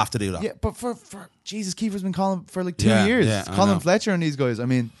they have to do that. Yeah, but for Jesus, Kiefer's been calling for like 2 years. Yeah, Colin Fletcher and these guys. I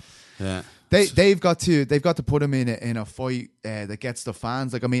mean, they've got to put him in a fight that gets the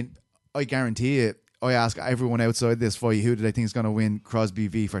fans. Like, I mean, I guarantee it. I ask everyone outside this fight, who do they think is going to win Crosby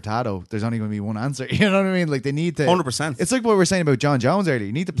v Furtado? There's only going to be one answer. You know what I mean? Like, they need to 100%. It's like what we were saying about John Jones earlier.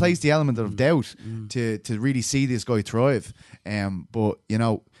 You need to place the element of doubt to really see this guy thrive. But you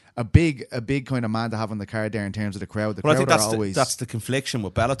know, a big kind of man to have on the card there in terms of the crowd. The crowd I think are that's the confliction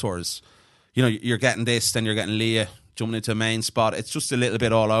with Bellator is, you know, you're getting this, then you're getting Leah jumping into a main spot. It's just a little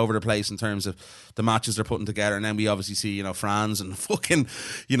bit all over the place in terms of the matches they're putting together, and then we obviously see, you know, Franz and fucking,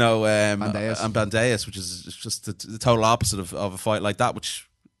 you know, Bandejas, which is just the total opposite of a fight like that. Which,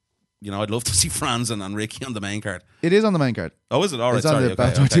 you know, I'd love to see Franz and Ricky on the main card. It is on the main card. Oh, is it? All right, it's on the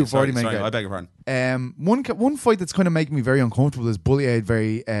Bellator 240 main card. I beg your pardon. One fight that's kind of making me very uncomfortable is Buliad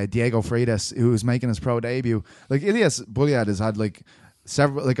Diego Freitas, who's making his pro debut. Like, Ilias Buliad has had like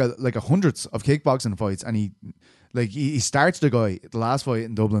several, like hundreds of kickboxing fights, and he starts the guy the last fight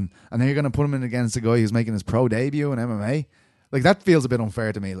in Dublin, and then you're going to put him in against a guy who's making his pro debut in MMA. Like, that feels a bit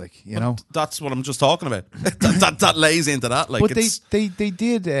unfair to me. Like, you know, that's what I'm just talking about. that lays into that. Like, but they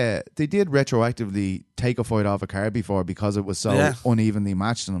did retroactively take a fight off a card before because it was so unevenly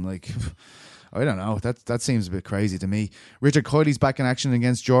matched, and I'm like, I don't know. That seems a bit crazy to me. Richard Kiley's back in action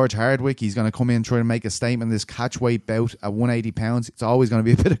against George Hardwick. He's going to come in, try to make a statement in this catchweight bout at 180 pounds. It's always going to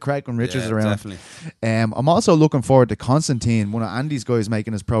be a bit of crack when Richard's around. Definitely. I'm also looking forward to Constantine, one of Andy's guys,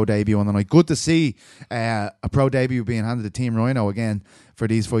 making his pro debut on the night. Good to see a pro debut being handed to Team Rhino again for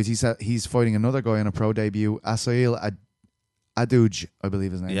these fights. He's fighting another guy on a pro debut, Asail Adouj, I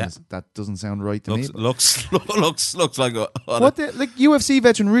believe his name is. That doesn't sound right to me. Looks like UFC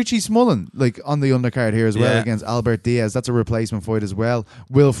veteran Richie Smullen, like, on the undercard here as well against Albert Diaz. That's a replacement fight as well.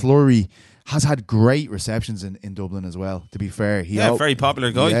 Will Fleury has had great receptions in Dublin as well, to be fair. Very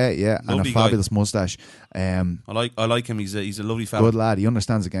popular guy. Yeah, and a fabulous mustache. I like him. He's a lovely fella. Good lad. He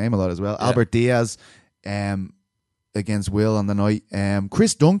understands the game a lot as well. Yeah. Albert Diaz against Will on the night.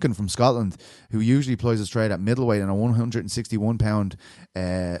 Chris Duncan from Scotland, who usually plays his trade at middleweight, in a 161 pound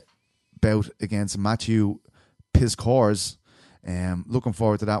bout against Matthew Piscors. Looking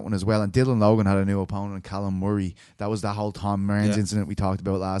forward to that one as well. And Dylan Logan had a new opponent, Callum Murray. That was that whole Tom Mearns incident we talked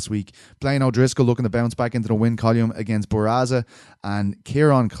about last week. Blaine O'Driscoll looking to bounce back into the win column against Barraza. And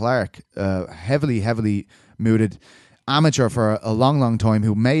Kieran Clark, heavily mooted amateur for a long time,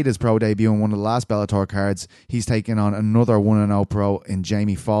 who made his pro debut on one of the last Bellator cards. He's taking on another 1-0 pro in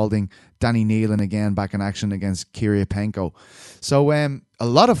Jamie Falding. Danny Nealon again back in action against Kiriapenko. So a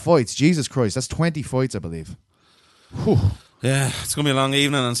lot of fights. Jesus Christ, that's 20 fights, I believe. Whew. Yeah, it's gonna be a long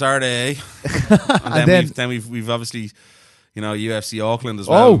evening on Saturday, and then we've obviously, you know, UFC Auckland as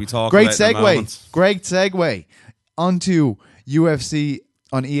well. We talk great about segue onto UFC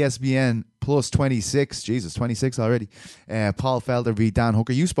on ESPN plus 26. Jesus, 26 already. Paul Felder v Dan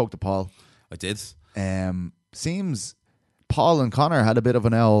Hooker. You spoke to Paul. I did. Seems Paul and Connor had a bit of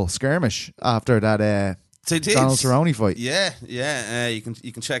an skirmish after that Donald Cerrone fight. Yeah. You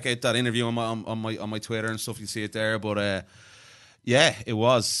can check out that interview on my Twitter and stuff. You see it there, but. Yeah, it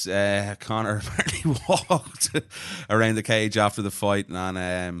was. Connor apparently walked around the cage after the fight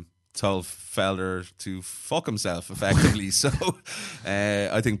and told Felder to fuck himself, effectively. So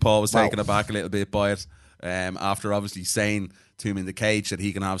I think Paul was taken aback a little bit by it after obviously saying to him in the cage that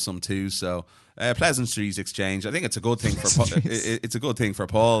he can have some too. So pleasantries exchange. I think it's a good thing for it's a good thing for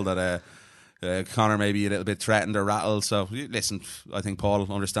Paul that Connor may be a little bit threatened or rattled. So listen, I think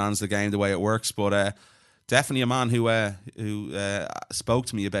Paul understands the game the way it works, but. Definitely a man who spoke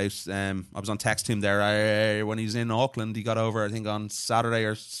to me about. I was on text to him there when he's in Auckland. He got over, I think, on Saturday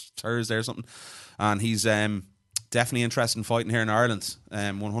or Thursday or something, and he's definitely interested in fighting here in Ireland.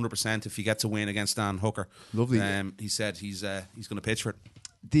 100% if he gets a win against Dan Hooker. Lovely. He said he's going to pitch for it.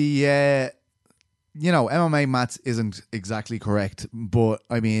 The MMA maths isn't exactly correct, but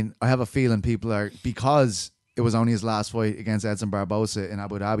I mean, I have a feeling people are, because it was only his last fight against Edson Barbosa in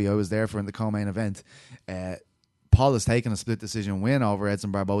Abu Dhabi. I was there for the co-main event. Paul has taken a split decision win over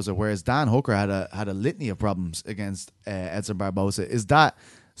Edson Barbosa, whereas Dan Hooker had a litany of problems against Edson Barbosa. Is that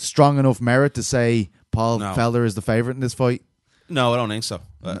strong enough merit to say Paul Felder is the favourite in this fight? No, I don't think so.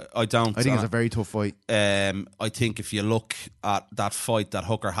 I don't. I think it's a very tough fight. I think if you look at that fight that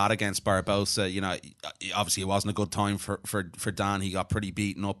Hooker had against Barbosa, you know, obviously it wasn't a good time for Dan. He got pretty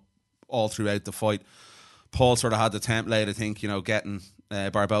beaten up all throughout the fight. Paul sort of had the template, I think, you know, getting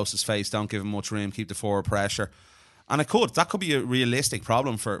Barbosa's face, don't give him much room, keep the forward pressure. And that could be a realistic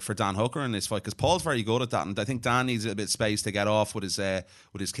problem for Dan Hooker in this fight, because Paul's very good at that, and I think Dan needs a little bit of space to get off with his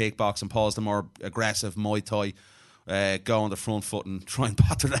kickbox, and Paul's the more aggressive Muay Thai, go on the front foot and try and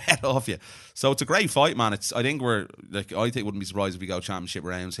batter the head off you. So it's a great fight, man. I think wouldn't be surprised if we go championship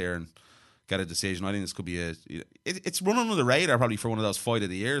rounds here and get a decision. I think this could be it's running under the radar probably for one of those fight of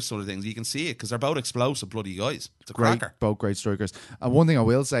the year sort of things. You can see it because they're both explosive bloody guys. It's a cracker. Both great strikers. And one thing I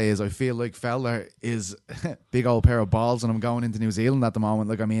will say is I feel like Fowler is big old pair of balls, and I'm going into New Zealand at the moment.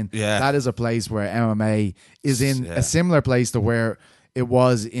 Like, I mean, that is a place where MMA is in a similar place to where it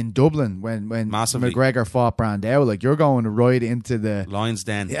was in Dublin when McGregor fought Brandao. Like, you're going right into the Lion's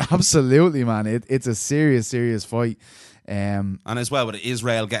Den. Yeah, absolutely, man. It's a serious fight. And as well with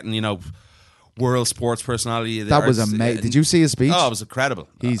Israel getting, you know, world sports personality. That was amazing. Did you see his speech? Oh, it was incredible.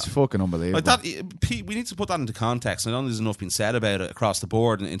 He's fucking unbelievable. We need to put that into context. I don't think there's enough been said about it across the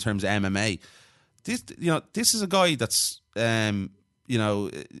board in terms of MMA. This is a guy that's the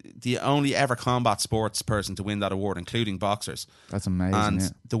only ever combat sports person to win that award, including boxers. That's amazing.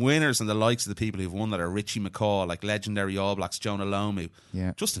 And the winners and the likes of the people who've won that are Richie McCaw, like legendary All Blacks, Jonah Lomu.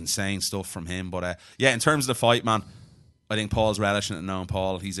 Yeah, just insane stuff from him. But in terms of the fight, man, I think Paul's relishing it, knowing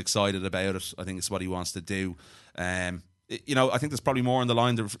Paul. He's excited about it. I think it's what he wants to do. I think there's probably more on the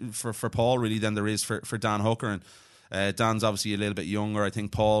line for Paul really than there is for Dan Hooker. And Dan's obviously a little bit younger. I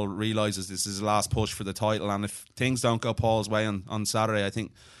think Paul realises this is his last push for the title. And if things don't go Paul's way on Saturday, I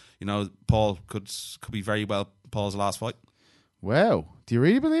think, you know, Paul could be very well Paul's last fight. Wow. Do you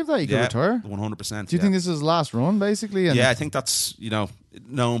really believe that he could retire? 100%. Do you think this is his last run, basically? And I think that's, you know,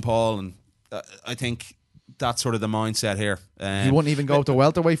 knowing Paul, and I think that's sort of the mindset here. He wouldn't even go up to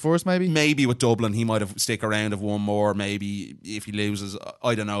welterweight first, maybe? Maybe with Dublin, he might have stick around of one more. Maybe if he loses,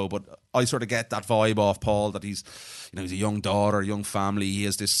 I don't know. But I sort of get that vibe off Paul that he's a young daughter, young family. He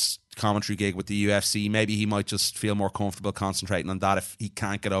has this commentary gig with the UFC. Maybe he might just feel more comfortable concentrating on that if he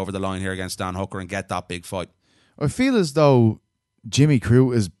can't get over the line here against Dan Hooker and get that big fight. I feel as though Jimmy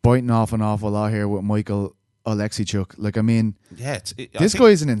Crute is biting off an awful lot here with Michael Oleksiejczuk. Like, I mean, this guy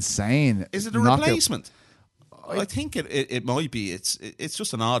is an insane. Is it a replacement? I think it might be. It's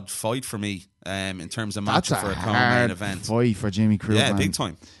just an odd fight for me in terms of matchup for a co-main event. Fight for Jimmy Crute, yeah, man. Big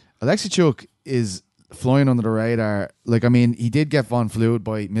time. Oleksiejczuk is flying under the radar. Like, I mean, he did get Von Flued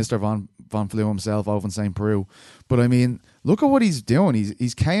by Mr. Von Flue himself over in St. Peru. But I mean, look at what he's doing.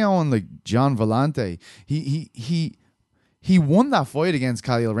 He's KOing like John Vellante. He won that fight against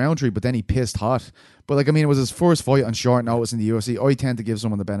Khalil Roundtree, but then he pissed hot. But like, I mean, it was his first fight on short notice in the UFC. I tend to give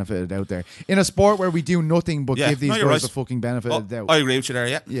someone the benefit of the doubt there. In a sport where we do nothing but give these guys the fucking benefit of the doubt. I agree with you there,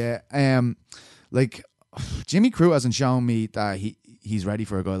 yeah. Yeah. Like, Jimmy Crute hasn't shown me that he's ready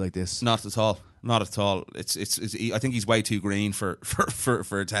for a guy like this. Not at all. Not at all. It's I think he's way too green for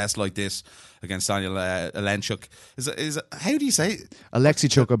a test like this against Daniel Oleksiejczuk. Is how do you say it?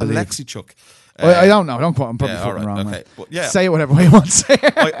 Oleksiejczuk, I believe. Oleksiejczuk. I don't know. Don't quote. I'm probably fucking wrong. Okay. But, say it whatever way you want to say.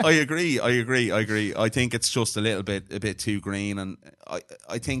 I agree. I think it's just a bit too green, and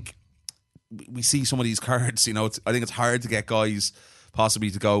I think we see some of these cards. You know, I think it's hard to get guys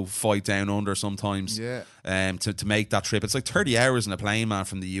possibly to go fight down under sometimes. Yeah. To make that trip, it's like 30 hours in a plane, man,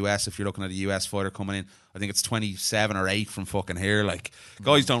 from the US. If you're looking at a US fighter coming in, I think it's 27 or 8 from fucking here. Like,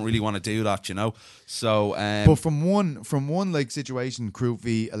 guys don't really want to do that, you know. So, but from one like situation, Crute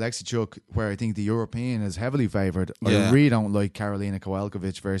v Oleksiejczuk, where I think the European is heavily favoured. I really don't like Karolina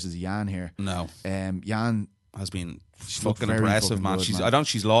Kowalkiewicz versus Jan here. No, Jan has been fucking impressive, man. I don't.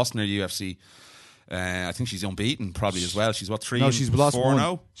 She's lost in her UFC. I think she's unbeaten probably as well. She's what, 3-4-0? No, she's lost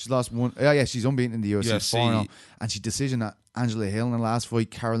one. She's lost one. Yeah, she's unbeaten in the UFC 4-0. And she decisioned that Angela Hill in the last fight.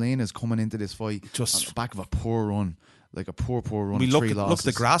 Carolina is coming into this fight just on the back of a poor run. Like a poor run. We look at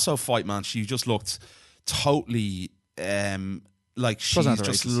the Grasso fight, man. She just looked totally like she's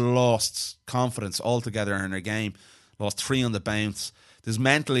just lost confidence altogether in her game. Lost 3 on the bounce. There's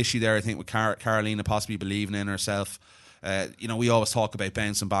mental issue there, I think, with Carolina possibly believing in herself. We always talk about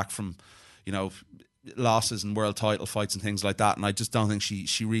bouncing back from, losses in world title fights and things like that, and I just don't think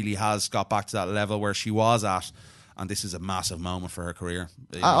she really has got back to that level where she was at, and this is a massive moment for her career.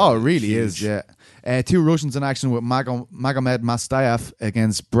 It really is, yeah. 2 Russians in action with Magomed Mastayev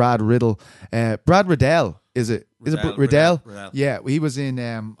against Brad Riddle. Brad Riddell, is it Riddell? Yeah, he was in,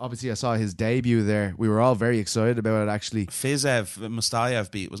 obviously I saw his debut there. We were all very excited about it, actually. Fiziev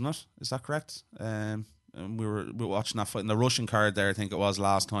Mustayev beat, wasn't it? Is that correct? And we were watching that fight in the Russian card there. I think it was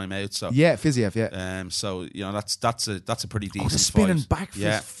last time out. So Yeah, Fiziev, yeah. So that's a pretty decent The spinning fight. back fist,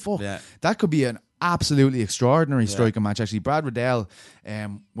 Yeah, fuck. yeah. That could be an absolutely extraordinary striking match. Actually, Brad Riddell,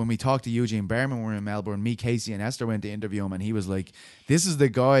 when we talked to Eugene Berman, when we were in Melbourne, me, Casey, and Esther went to interview him, and he was like, "This is the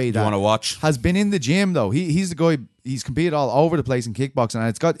guy that want to watch." has been in the gym though. He's the guy. He's competed all over the place in kickboxing,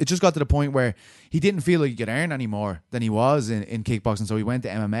 and it just got to the point where he didn't feel like he could earn any more than he was in kickboxing. So he went to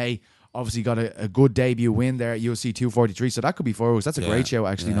MMA. Obviously got a good debut win there at UFC 243, so that could be for us. That's a great show,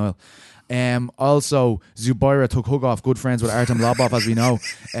 actually, Noel. Also, Zubaira Tukhugov, good friends with Artem Lobov, as we know.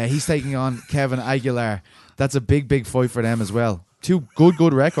 He's taking on Kevin Aguilar. That's a big fight for them as well. Two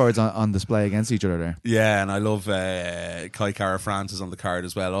good records on display against each other there. Yeah, and I love Kai Kara Francis on the card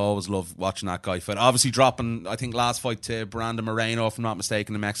as well. I always love watching that guy fight. Obviously dropping, I think, last fight to Brandon Moreno, if I'm not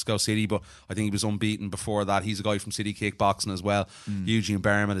mistaken, in Mexico City, but I think he was unbeaten before that. He's a guy from City Kickboxing as well. Eugene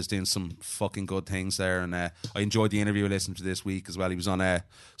Berman is doing some fucking good things there, and I enjoyed the interview I listened to this week as well. He was on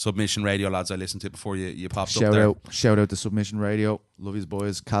Submission Radio, lads. I listened to it before you popped up there. Shout out to Submission Radio. Love his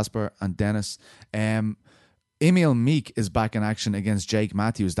boys, Casper and Dennis. Emil Meek is back in action against Jake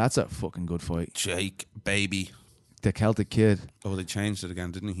Matthews. That's a fucking good fight. Jake, baby. The Celtic Kid. Oh, they changed it again,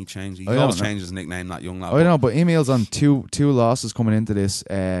 didn't he? He changed. He I always don't know. changes his nickname, that young lad. I know, but Emil's on two losses coming into this.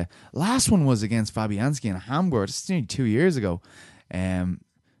 Last one was against Fabianski in Hamburg. This is nearly 2 years ago.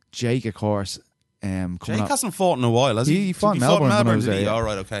 Jake, of course. Jake hasn't fought in a while, has he? He fought in Melbourne when I was did he? there, yeah. All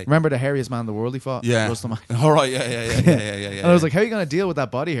right, okay. Remember the hairiest man in the world he fought? Yeah. Rustam. All right, yeah. And I was like, how are you going to deal with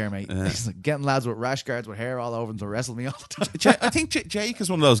that body hair, mate? He's like, getting lads with rash guards with hair all over them to wrestle me all the time. I think Jake is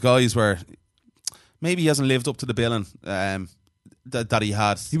one of those guys where maybe he hasn't lived up to the billing that he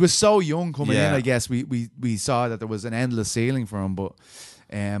had. He was so young coming in, Yeah. I guess. We saw that there was an endless ceiling for him. But,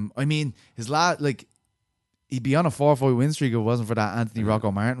 I mean, his he'd be on a 4-fight win streak if it wasn't for that Anthony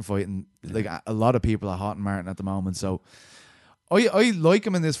Rocco Martin fight. And like a lot of people are hot on Martin at the moment. So I like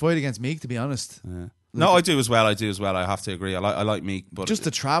him in this fight against Meek, to be honest. Yeah. No, I do as well. I have to agree. I like Meek, but Just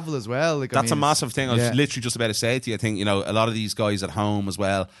to travel as well. Like, that's a massive thing. I was yeah. literally just about to say it to you. I think, a lot of these guys at home as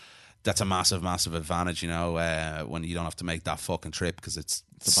well, that's a massive advantage, when you don't have to make that fucking trip, because it's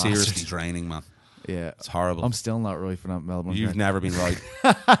a seriously bastard. draining, man. Yeah. It's horrible. I'm still not right for that Melbourne. You've never been right.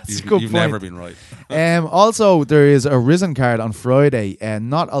 That's a good You've point. never been right. Also, there is a Risen card on Friday, and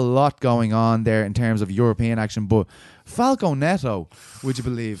not a lot going on there in terms of European action, but Falco Neto, would you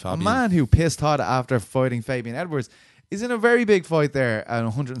believe? Fabian. A man who pissed hot after fighting Fabian Edwards is in a very big fight there at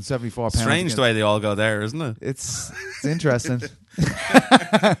 174 pounds. Strange the way they all go there, isn't it? It's interesting.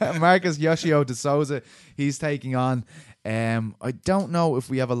 Marcus Yoshio de Souza, he's taking on. I don't know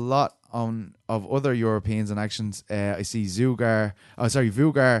if we have a lot of other Europeans in actions. I see Vugar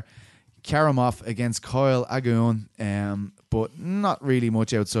Karamov against Kyle Agun, but not really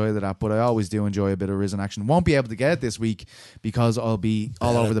much outside of that. But I always do enjoy a bit of Risen action. Won't be able to get it this week because I'll be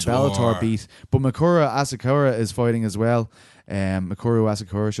all over the Bellator beat. But Makura Asakura is fighting as well. Makuru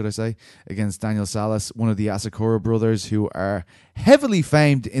Asakura, should I say, against Daniel Salas, one of the Asakura brothers who are heavily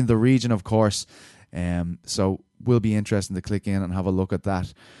famed in the region, of course. So will be interesting to click in and have a look at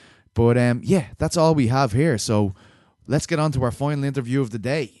that. But yeah, that's all we have here. So let's get on to our final interview of the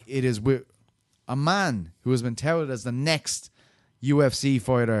day. It is with a man who has been touted as the next UFC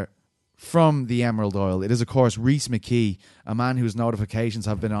fighter from the Emerald Isle. It is, of course, Rhys McKee, a man whose notifications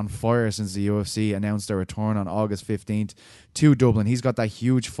have been on fire since the UFC announced their return on August 15th to Dublin. He's got that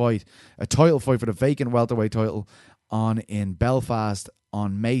huge fight, a title fight for the vacant welterweight title on in Belfast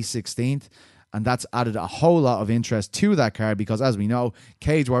on May 16th. And that's added a whole lot of interest to that card because, as we know,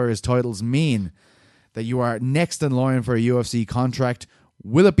 Cage Warriors titles mean that you are next in line for a UFC contract.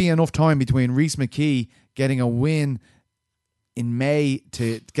 Will it be enough time between Rhys McKee getting a win in May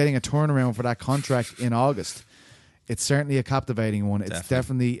to getting a turnaround for that contract in August? It's certainly a captivating one. It's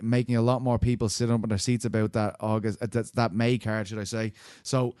definitely making a lot more people sit up in their seats about that that May card, should I say.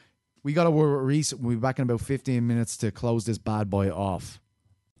 So we got to word with Rhys. We'll be back in about 15 minutes to close this bad boy off.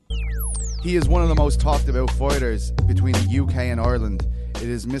 He is one of the most talked about fighters between the UK and Ireland. It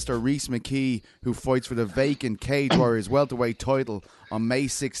is Mr. Rhys McKee who fights for the vacant Cage Warriors welterweight title on May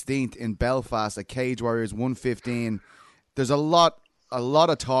 16th in Belfast at Cage Warriors 115. There's a lot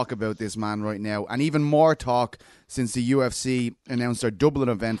of talk about this man right now, and even more talk since the UFC announced their Dublin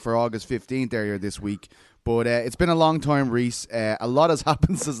event for August 15th earlier this week. But it's been a long time, Rhys. A lot has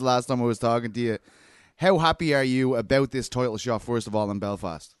happened since the last time I was talking to you. How happy are you about this title shot, first of all, in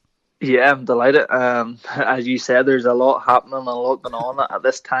Belfast? Yeah, I'm delighted. As you said, there's a lot happening and a lot going on at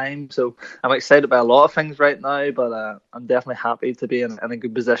this time. So I'm excited about a lot of things right now, but I'm definitely happy to be in a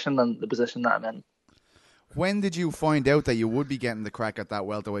good position and the position that I'm in. When did you find out that you would be getting the crack at that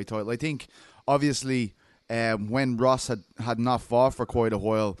welterweight title? I think, obviously, when Ross had not fought for quite a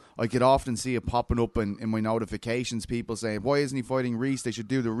while, I could often see it popping up in my notifications, people saying, why isn't he fighting Reese? They should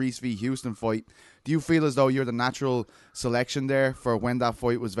do the Reese v. Houston fight. Do you feel as though you're the natural selection there for when that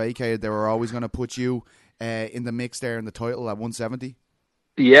fight was vacated? They were always going to put you in the mix there in the title at 170?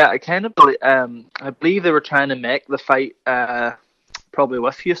 Yeah, I kind of believe, I believe they were trying to make the fight probably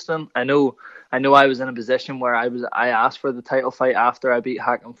with Houston. I know I was in a position where I asked for the title fight after I beat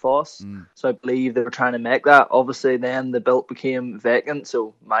Hakim Foss. So I believe they were trying to make that. Obviously then the belt became vacant,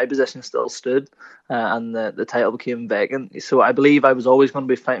 so my position still stood, and the title became vacant. So I believe I was always going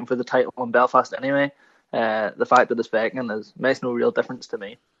to be fighting for the title in Belfast anyway. The fact that it's vacant makes no real difference to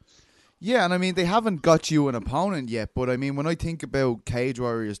me. Yeah, and I mean, they haven't got you an opponent yet, but I mean, when I think about Cage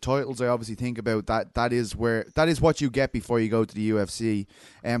Warriors titles, I obviously think about that is what you get before you go to the UFC.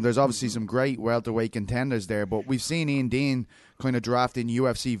 There's obviously some great welterweight contenders there, but we've seen Ian Dean kind of drafting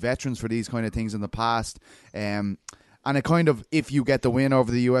UFC veterans for these kind of things in the past. And it kind of, if you get the win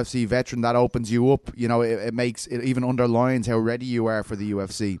over the UFC veteran, that opens you up. You know, it makes it even underlines how ready you are for the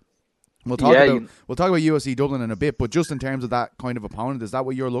UFC. We'll talk about UFC Dublin in a bit, but just in terms of that kind of opponent, is that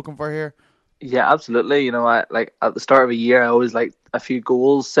what you're looking for here? Yeah, absolutely. You know, I like at the start of a year, I always like a few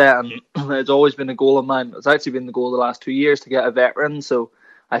goals set, and it's always been a goal of mine. It's actually been the goal of the last 2 years to get a veteran. So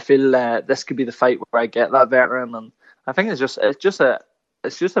I feel this could be the fight where I get that veteran, and I think it's just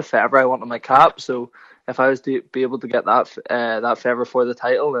a favour I want on my cap. So if I was to be able to get that favour for the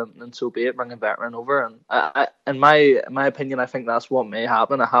title, then so be it. Bring a veteran over, and in my opinion, I think that's what may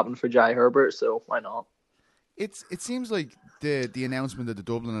happen. It happened for Jai Herbert, so why not? It seems like the announcement of the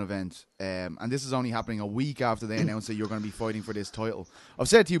Dublin event, and this is only happening a week after they announced that you're going to be fighting for this title. I've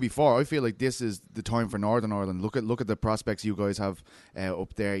said to you before, I feel like this is the time for Northern Ireland. Look at the prospects you guys have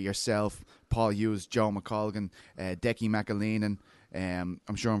up there. Yourself, Paul Hughes, Joe McColgan, Decky McAleenan.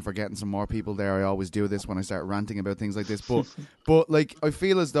 I'm sure I'm forgetting some more people there. I always do this when I start ranting about things like this. But like, I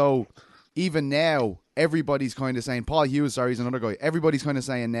feel as though even now, everybody's kind of saying, Paul Hughes, sorry, he's another guy. Everybody's kind of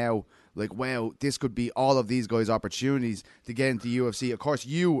saying now, like, wow, this could be all of these guys' opportunities to get into UFC. Of course,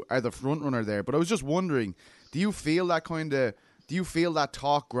 you are the front runner there, but I was just wondering, do you feel that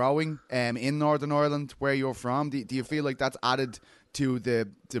talk growing in Northern Ireland where you're from? Do you feel like that's added to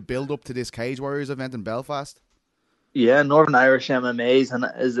the build up to this Cage Warriors event in Belfast? Yeah, Northern Irish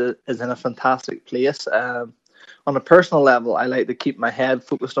MMA is in a fantastic place. On a personal level, I like to keep my head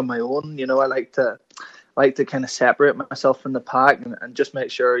focused on my own. You know, I like to kind of separate myself from the pack and just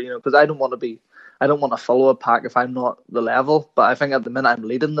make sure, you know, because I don't want to follow a pack if I'm not the level. But I think at the minute I'm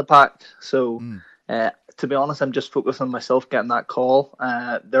leading the pack. So to be honest, I'm just focused on myself getting that call.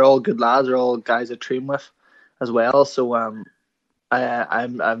 They're all good lads. They're all guys I train with as well. So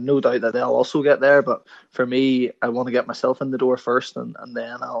I've no doubt that they'll also get there. But for me, I want to get myself in the door first, and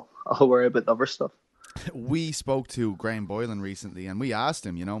then I'll worry about the other stuff. We spoke to Graham Boylan recently, and we asked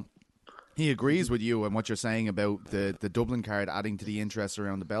him, you know, he agrees with you and what you're saying about the Dublin card adding to the interest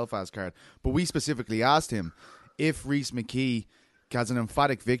around the Belfast card. But we specifically asked him, if Rhys McKee has an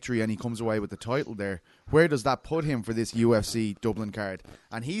emphatic victory and he comes away with the title there, where does that put him for this UFC Dublin card?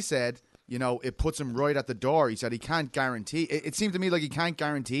 And he said, you know, it puts him right at the door. He said he can't guarantee. It seemed to me like he can't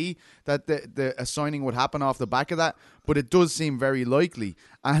guarantee that a signing would happen off the back of that, but it does seem very likely.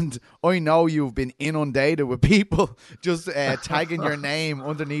 And I know you've been inundated with people just tagging your name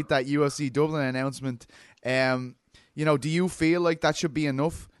underneath that UFC Dublin announcement. You know, do you feel like that should be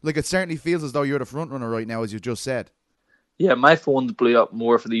enough? Like, it certainly feels as though you're the front runner right now, as you just said. Yeah, my phones blew up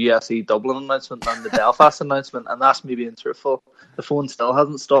more for the UFC Dublin announcement than the Belfast announcement, and that's me being truthful. The phone still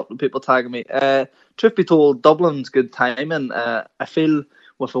hasn't stopped with people tagging me. Truth be told, Dublin's good timing. I feel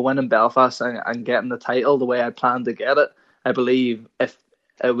with a win in Belfast and getting the title the way I planned to get it, I believe if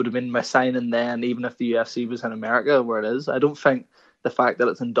it would have been my signing then, even if the UFC was in America where it is, I don't think the fact that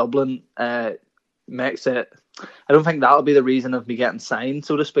it's in Dublin makes it. I don't think that'll be the reason of me getting signed,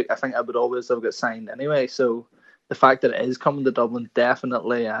 so to speak. I think I would always have got signed anyway, so the fact that it is coming to Dublin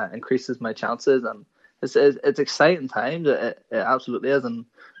definitely increases my chances, and it's exciting times. It absolutely is, and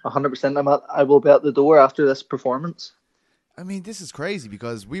 100% I will be at the door after this performance. I mean, this is crazy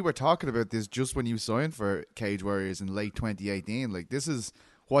because we were talking about this just when you signed for Cage Warriors in late 2018. Like, this is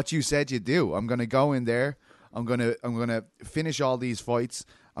what you said you'd do. I'm going to go in there. I'm going to finish all these fights.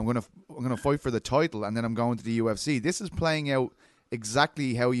 I'm going to fight for the title, and then I'm going to the UFC. This is playing out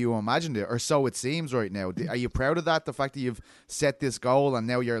exactly how you imagined it, or so it seems right now. Are you proud of that? The fact that you've set this goal and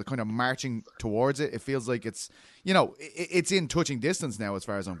now you're kind of marching towards it. It feels like it's, you know, it's in touching distance now, as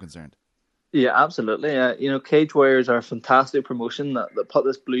far as I'm concerned. Yeah, absolutely. You know, Cage Warriors are a fantastic promotion that put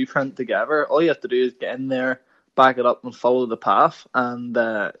this blueprint together. All you have to do is get in there, back it up and follow the path. And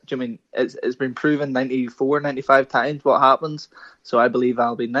it's been proven 94, 95 times what happens. So I believe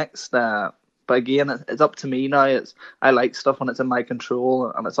I'll be next. But again, it's up to me now. I like stuff when it's in my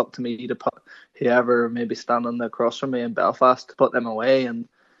control, and it's up to me to put whoever maybe standing across from me in Belfast to put them away. And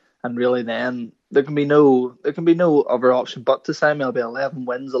really, then there can be no other option but to say I'll be 11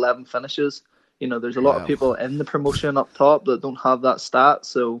 wins, 11 finishes. There's a lot of people in the promotion up top that don't have that stat,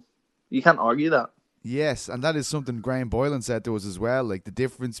 so you can't argue that. Yes, and that is something Graham Boylan said to us as well. Like, the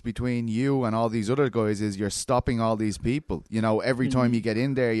difference between you and all these other guys is you're stopping all these people. Every time you get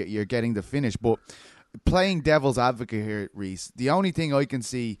in there, you're getting the finish. But playing devil's advocate here, Reese, the only thing I can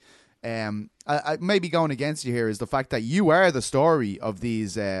see I maybe going against you here is the fact that you are the story of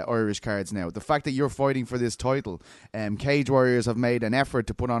these Irish cards now. The fact that you're fighting for this title. Cage Warriors have made an effort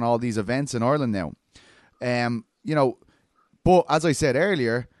to put on all these events in Ireland now. But as I said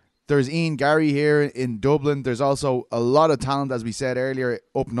earlier, there's Ian Gary here in Dublin. There's also a lot of talent, as we said earlier,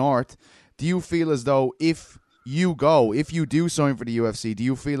 up north. Do you feel as though if you do sign for the UFC, do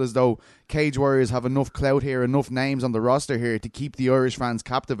you feel as though Cage Warriors have enough clout here, enough names on the roster here to keep the Irish fans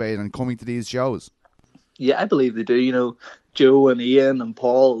captivated and coming to these shows? Yeah, I believe they do. Joe and Ian and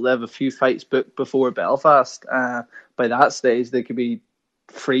Paul, they have a few fights booked before Belfast. By that stage, they could be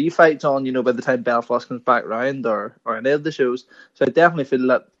free fights on, by the time Belfast comes back round or any of the shows. So I definitely feel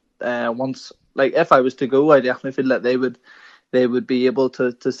that if I was to go, I definitely feel that they would be able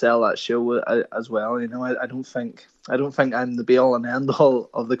to sell that show as well. I don't think I'm the be all and end all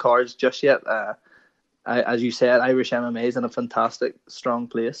of the cards just yet. As you said, Irish MMA is in a fantastic, strong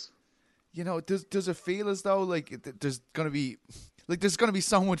place. Does it feel as though there's going to be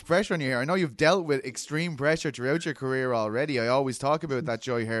so much pressure on you here? I know you've dealt with extreme pressure throughout your career already. I always talk about that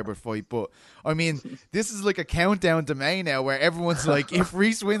Joy Herbert fight, but I mean, this is like a countdown to May now, where everyone's like, if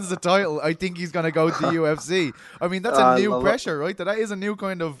Reese wins the title, I think he's going to go to the UFC. I mean, that's a new pressure, right? That is a new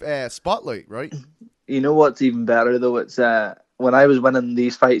kind of spotlight, right? You know what's even better though? It's when I was winning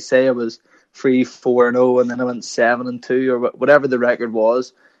these fights, say I was 3-4-0, and then I went 7-2 or whatever the record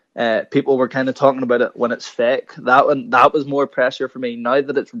was. People were kind of talking about it when it's fake. That was more pressure for me. Now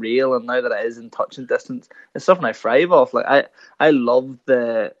that it's real and now that it is in touching distance, it's something I thrive off. I love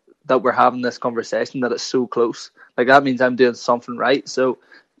that we're having this conversation, that it's so close. That means I'm doing something right. So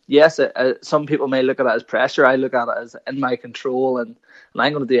yes, some people may look at it as pressure. I look at it as in my control, and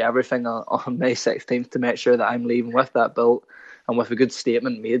I'm going to do everything on May 16th to make sure that I'm leaving with that belt and with a good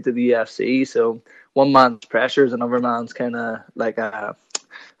statement made to the UFC. So one man's pressure is another man's kind of like a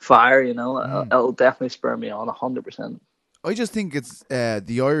fire, It'll definitely spur me on 100%. I just think it's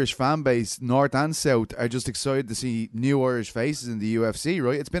the Irish fan base, north and south, are just excited to see new Irish faces in the UFC,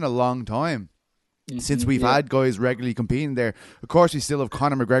 right? It's been a long time since we've had guys regularly competing there. Of course, we still have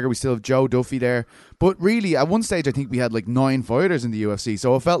Conor McGregor, we still have Joe Duffy there. But really, at one stage, I think we had 9 fighters in the UFC,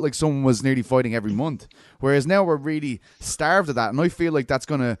 so it felt like someone was nearly fighting every month. Whereas now we're really starved of that, and I feel like that's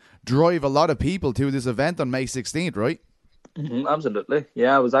going to drive a lot of people to this event on May 16th, right? Absolutely,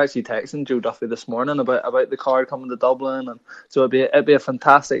 yeah. I was actually texting Joe Duffy this morning about the card coming to Dublin, and so it'd be a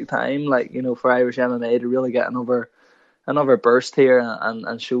fantastic time, for Irish MMA to really get another burst here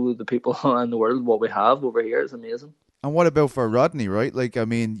and show the people in the world what we have over here. It's amazing. And what about for Rodney, right?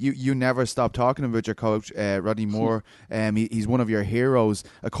 You never stop talking about your coach, Rodney Moore. He's one of your heroes.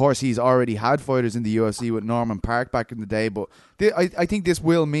 Of course, he's already had fighters in the UFC with Norman Park back in the day, but I think this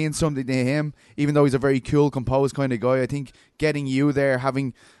will mean something to him, even though he's a very cool, composed kind of guy. I think getting you there,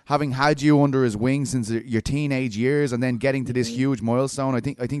 having had you under his wing since your teenage years, and then getting to this huge milestone, I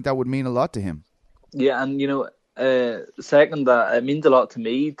think that would mean a lot to him. Yeah, and second, that it means a lot to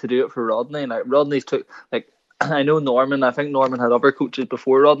me to do it for Rodney. Rodney's took I know Norman. I think Norman had other coaches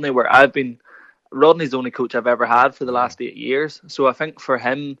before Rodney, where Rodney's the only coach I've ever had for the last 8 years. So I think for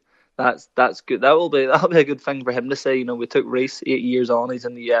him, that's good. That'll be a good thing for him to say. We took Reese 8 years on. He's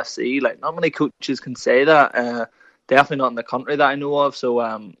in the UFC. Not many coaches can say that. Definitely not in the country that I know of. So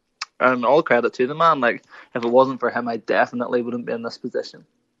and all credit to the man. If it wasn't for him, I definitely wouldn't be in this position.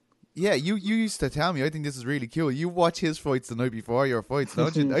 Yeah, you used to tell me. I think this is really cool. You watch his fights the night before your fights,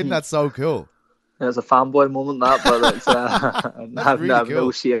 don't you? I think that's so cool. It's a fanboy moment, that, but it's I have really cool.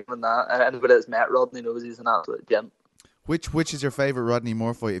 No shame in that. Anybody that's met Rodney knows he's an absolute gent. Which is your favourite Rodney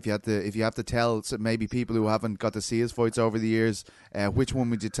Moore fight? If you have to tell maybe people who haven't got to see his fights over the years, which one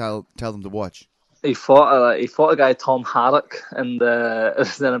would you tell them to watch? He fought a guy, Tom Haddock, in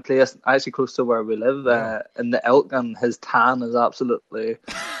a place actually close to where we live, in the Elk, and his tan is absolutely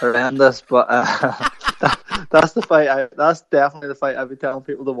horrendous. But that's the fight. That's definitely the fight I'd be telling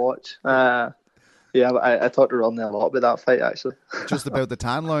people to watch. Yeah, I talked to Rodney a lot about that fight, actually. Just about the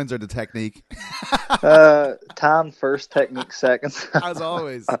tan lines or the technique? Tan first, technique second. As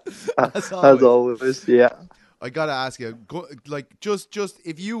always. As always, yeah. I gotta ask you, just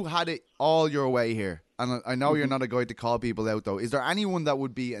if you had it all your way here, and I know you're not a guy to call people out though, is there anyone that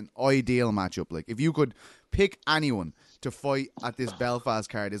would be an ideal matchup? Like, if you could pick anyone to fight at this Belfast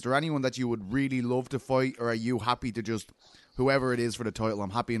card, is there anyone that you would really love to fight, or are you happy to just whoever it is for the title? I'm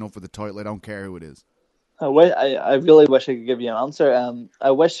happy enough with the title. I don't care who it is. I really wish I could give you an answer.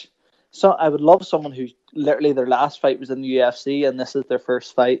 I would love someone who literally their last fight was in the UFC and this is their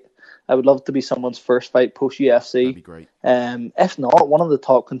first fight. I would love to be someone's first fight post UFC. That'd be great. If not, one of the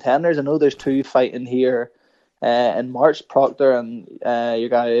top contenders. I know there's two fighting here in March. Proctor and your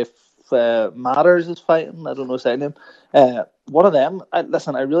guy Matters is fighting. I don't know his name. One of them.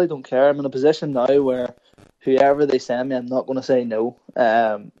 Listen, I really don't care. I'm in a position now where whoever they send me, I'm not going to say no.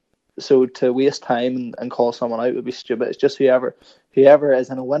 So to waste time and call someone out would be stupid. It's just whoever is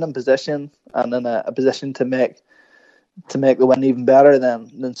in a winning position and in a position to make the win even better,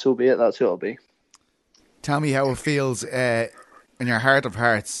 then so be it. That's who it'll be. Tell me how it feels in your heart of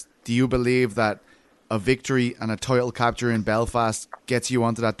hearts. Do you believe that a victory and a title capture in Belfast gets you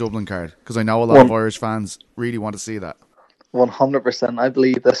onto that Dublin card? Because I know a lot of Irish fans really want to see that. 100%. I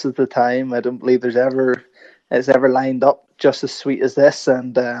believe this is the time. I don't believe it's ever lined up just as sweet as this,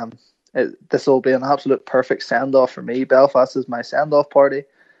 and this will be an absolute perfect send-off for me. Belfast is my send-off party,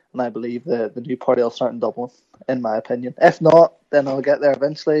 and I believe the new party will start in Dublin, in my opinion. If not, then I'll get there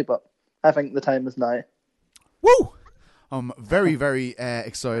eventually, but I think the time is now. Woo! I'm very, very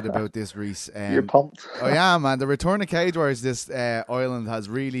excited about this, Reese. You're pumped. Oh yeah, man. The return of Cage Warriors this island has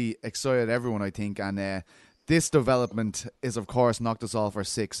really excited everyone, I think, and this development is, of course, knocked us all for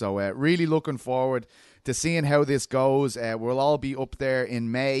six. So really looking forward to seeing how this goes. We'll all be up there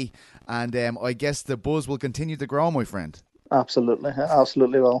in May, and I guess the buzz will continue to grow, my friend. Absolutely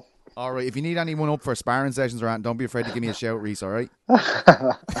will. All right, if you need anyone up for sparring sessions or anything, don't be afraid to give me a shout, Reese, all right?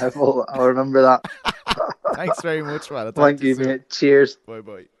 I'll remember that. Thanks very much, man. Thank you, mate. Cheers.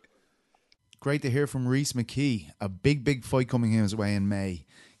 Bye-bye. Great to hear from Reese McKee. A big fight coming his way in May.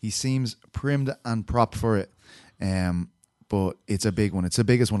 He seems primed and propped for it. But it's a big one. It's the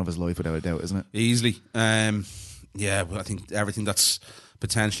biggest one of his life, without a doubt, isn't it? Easily. Yeah, well, I think everything that's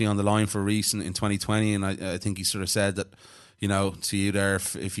potentially on the line for Reese in 2020, and I think he sort of said that, you know, to you there,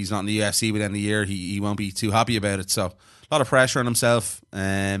 if he's not in the UFC within the year, he won't be too happy about it. So a lot of pressure on himself.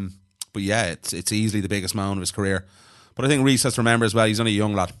 But yeah, it's easily the biggest moment of his career. But I think Reese has to remember as well, he's only a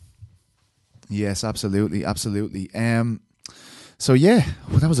young lad. Yes, absolutely. So yeah,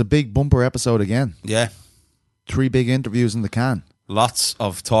 well, that was a big bumper episode again. Yeah. 3 big interviews in the can. Lots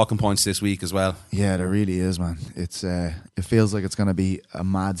of talking points this week as well. Yeah, there really is, man. It's it feels like it's going to be a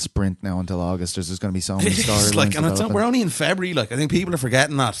mad sprint now until August. There's just going to be so many storylines. And we're only in February. Like, I think people are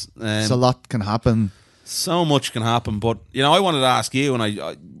forgetting that. So a lot can happen. So much can happen. But you know, I wanted to ask you, and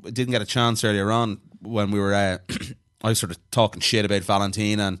I didn't get a chance earlier on when we were. I was sort of talking shit about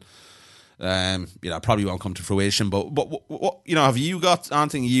Valentina, and you know, probably won't come to fruition. But what you know, have you got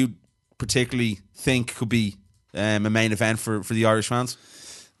anything you particularly think could be a main event for the Irish fans?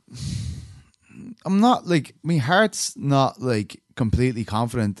 I'm not like, my heart's not like completely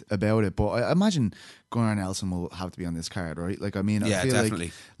confident about it, but I imagine Gunnar Nelson will have to be on this card, right? Like, I mean, yeah, I feel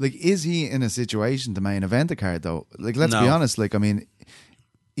definitely. Like, is he in a situation to main event the card though? Like, let's be honest. Like, I mean,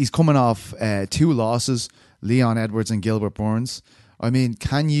 he's coming off 2 losses, Leon Edwards and Gilbert Burns. I mean,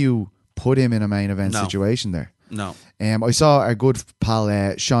 can you put him in a main event situation there? No. I saw our good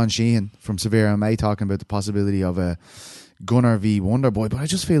pal Sean Sheehan from Severe MMA talking about the possibility of a Gunnar v Wonderboy, but I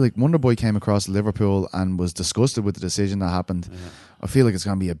just feel like Wonderboy came across Liverpool and was disgusted with the decision that happened. Yeah. I feel like it's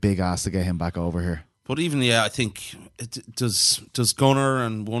going to be a big ask to get him back over here. But even, I think, does Gunnar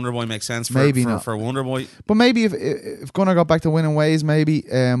and Wonderboy make sense for Wonderboy? But maybe if Gunnar got back to winning ways, maybe.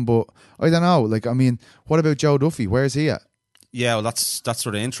 But I don't know. Like, I mean, what about Joe Duffy? Where's he at? Yeah, well, that's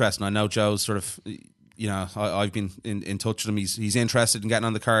sort of interesting. I know Joe's sort of, you know, I've been in touch with him. He's interested in getting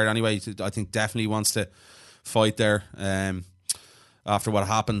on the card anyway. I think definitely wants to fight there after what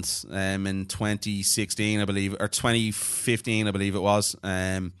happened in 2016, I believe, or 2015, I believe it was.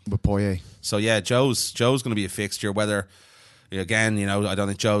 With Poirier. So yeah, Joe's going to be a fixture. Whether, again, you know, I don't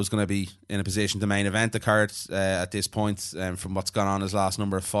think Joe's going to be in a position to main event the card at this point from what's gone on his last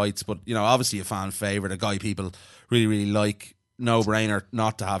number of fights. But, you know, obviously a fan favourite, a guy people really, really like. No brainer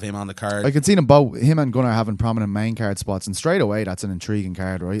not to have him on the card. I can see him and Gunnar having prominent main card spots, and straight away that's an intriguing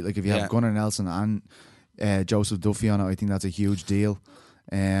card, right? Like, if you have Gunnar Nelson and Joseph Duffy on it, I think that's a huge deal.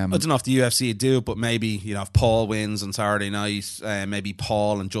 I don't know if the UFC would do it, but maybe, you know, if Paul wins on Saturday night, maybe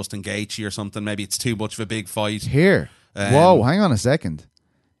Paul and Justin Gaethje or something. Maybe it's too much of a big fight. Here, whoa, hang on a second.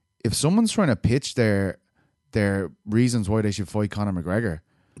 If someone's trying to pitch their reasons why they should fight Conor McGregor,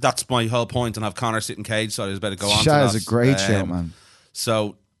 that's my whole point, and have Conor sitting cage, so I was about to go on to that that. is a great shout, man.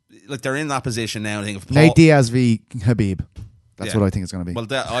 So, like, they're in that position now. I think if Paul, Nate Diaz v Habib. That's what I think it's going to be. Well,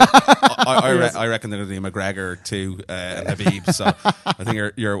 I reckon they're going to do McGregor too and Habib. So I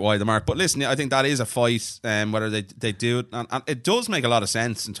think you're wide the mark. But listen, I think that is a fight. Whether they do it, and it does make a lot of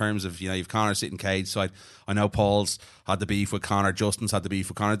sense in terms of, you know, you've Conor sitting cage. So I know Paul's had the beef with Conor, Justin's had the beef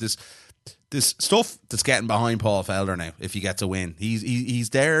with Conor. This stuff that's getting behind Paul Felder now. If he gets a win, he's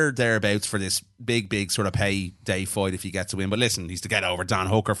thereabouts for this big sort of payday fight if he gets a win. But listen, he's to get over Dan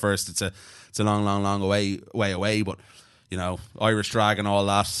Hooker first. It's a long way away. But, you know, Irish Dragon, all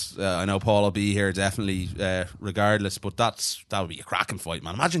that. I know Paul will be here definitely, regardless. But that would be a cracking fight,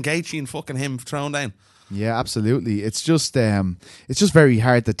 man. Imagine Gaethje and fucking him thrown down. Yeah, absolutely. It's just very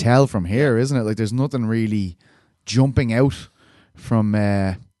hard to tell from here, isn't it? Like, there's nothing really jumping out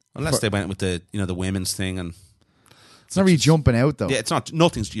from. Unless they went with the women's thing, and it's not really jumping out though. Yeah, it's not.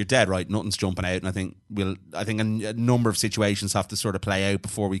 Nothing's. You're dead right. Nothing's jumping out, and I think a number of situations have to sort of play out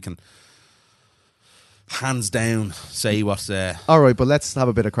before we can hands down say what. All right, but let's have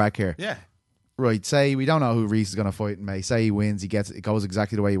a bit of crack here. Yeah. Right. Say we don't know who Reece is going to fight in May. Say he wins, it goes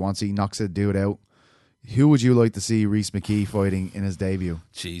exactly the way he wants it. He knocks it, it out. Who would you like to see Reece McKee fighting in his debut?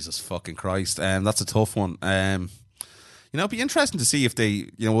 Jesus fucking Christ. That's a tough one. You know, it'd be interesting to see if they,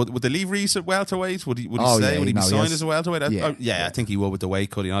 you know, would they leave Reece at welterweight? Would he be signed as a welterweight? I think he would with the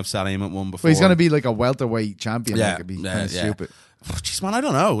weight cutting. I've sat him at one before. But he's going to be like a welterweight champion. Yeah, like, it'd be kind of stupid. Jeez, man, I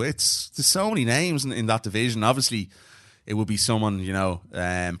don't know. There's so many names in that division. Obviously, it would be someone, you know,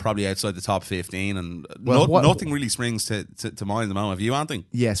 probably outside the top 15, and nothing really springs to mind at the moment. Have you anything?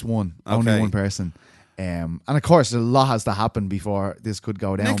 Yes, only one person. And of course, a lot has to happen before this could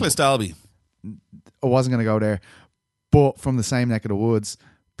go down. Nicholas Dalby. I wasn't going to go there. But from the same neck of the woods,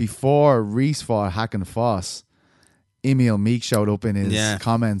 before Reece fought Hacken Foss, Emil Meek showed up in his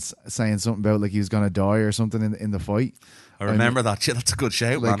comments saying something about like he was going to die or something in the fight. I remember that. Yeah, that's a good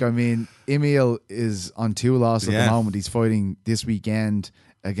shout, man. I mean, Emil is on 2 losses at the moment. He's fighting this weekend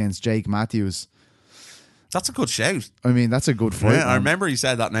against Jake Matthews. That's a good shout. I mean, that's a good fight. Yeah, I remember you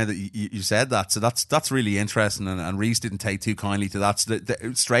said that now that you said that. So that's really interesting, and Reece didn't take too kindly to that.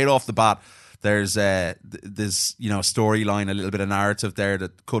 So straight off the bat, there's you know, storyline, a little bit of narrative there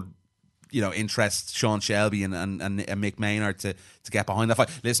that could, you know, interest Sean Shelby and Mick Maynard to get behind that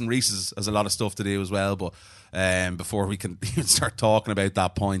fight. Listen, Reece has a lot of stuff to do as well, but before we can even start talking about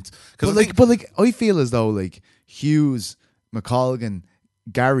that point, but I feel as though like Hughes, McColgan,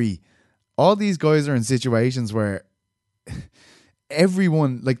 Gary, all these guys are in situations where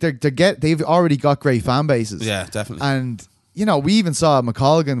everyone like they've already got great fan bases. Yeah, definitely. And you know, we even saw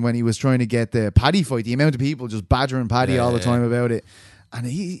McColgan when he was trying to get the Paddy fight, the amount of people just badgering Paddy all the time about it. And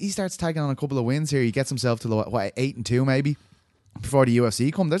he starts tagging on a couple of wins here. He gets himself to 8-2 maybe before the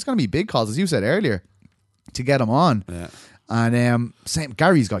UFC come. There's going to be big calls, as you said earlier, to get him on. Yeah. And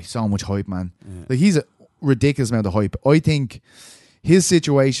Gary's got so much hype, man. Yeah. Like, he's a ridiculous amount of hype. I think his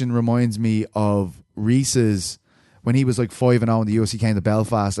situation reminds me of Reece's when he was like 5-0 and the UFC came to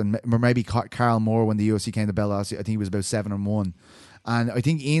Belfast, and maybe Carl Moore when the UFC came to Belfast. I think he was about 7-1. And I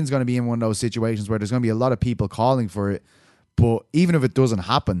think Ian's going to be in one of those situations where there's going to be a lot of people calling for it. But even if it doesn't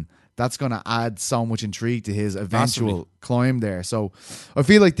happen, that's going to add so much intrigue to his eventual climb there. So I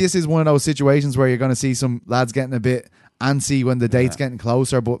feel like this is one of those situations where you're going to see some lads getting a bit antsy when the date's getting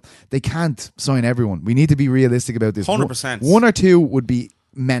closer, but they can't sign everyone. We need to be realistic about this. 100%. One or two would be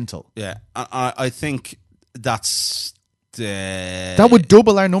mental. Yeah, I think that would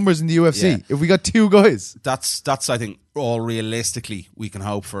double our numbers in the UFC if we got 2 guys. That's I think all realistically we can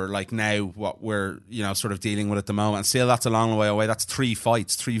hope for. Like now, what we're, you know, sort of dealing with at the moment, and still that's a long way away. That's 3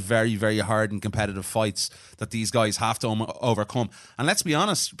 fights, 3 very, very hard and competitive fights that these guys have to overcome. And let's be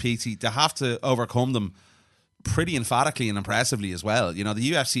honest, PT, they have to overcome them pretty emphatically and impressively as well. You know,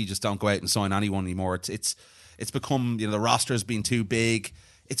 the UFC just don't go out and sign anyone anymore. It's become, you know, the roster's been too big.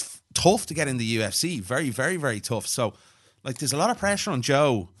 It's tough to get in the UFC. Very, very, very tough. So, like, there's a lot of pressure on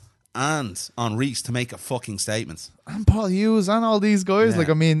Joe and on Reece to make a fucking statement. And Paul Hughes and all these guys. Yeah. Like,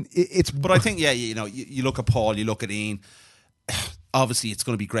 I mean, it's... But I think, you know, you look at Paul, you look at Ian. Obviously, it's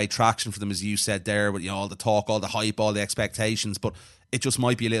going to be great traction for them, as you said there, with, you know, all the talk, all the hype, all the expectations. But it just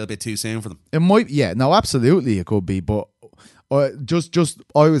might be a little bit too soon for them. It might, yeah. No, absolutely, it could be. But just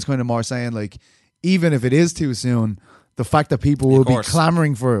I was kind of more saying, like, even if it is too soon, the fact that people will be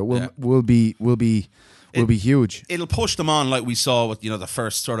clamoring for it will be will be huge. It'll push them on like we saw with, the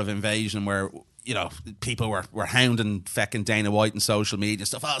first sort of invasion where, people were hounding fecking Dana White and social media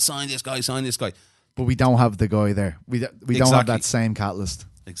stuff. Oh, sign this guy. But we don't have the guy there. We don't have Exactly. that same catalyst.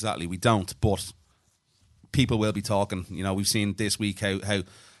 Exactly, we don't. But people will be talking. We've seen this week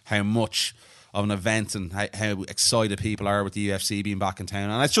how much of an event and how excited people are with the UFC being back in town,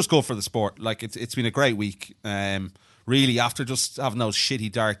 and it's just good for the sport. Like it's been a great week. Really, after just having those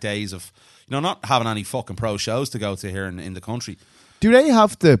shitty dark days of not having any fucking pro shows to go to here in the country. Do they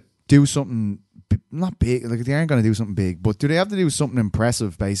have to do something not big? Like they aren't going to do something big, but do they have to do something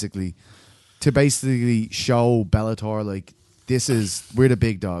impressive basically to basically show Bellator like we're the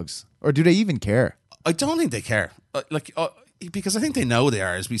big dogs, or do they even care? I don't think they care. Because I think they know they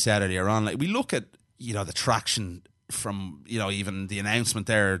are, as we said earlier on. Like we look at the traction from even the announcement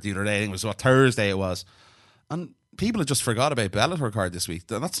there the other day. I think it was Thursday it was, and people have just forgot about Bellator card this week.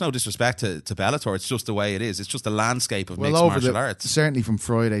 That's no disrespect to Bellator. It's just the way it is. It's just the landscape of mixed martial arts. Certainly from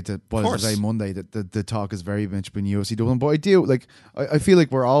Friday to Monday, the talk has very much been UFC Dublin. But I feel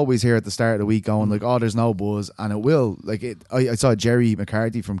like we're always here at the start of the week going like, oh, there's no buzz, and it will. Like I saw Jerry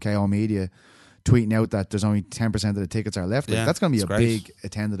McCarthy from KO Media tweeting out that there's only 10% of the tickets are left. Like, that's going to be a big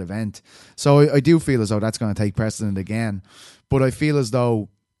attended event. So I do feel as though that's going to take precedent again. But I feel as though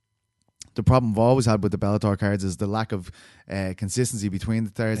the problem I've always had with the Bellator cards is the lack of consistency between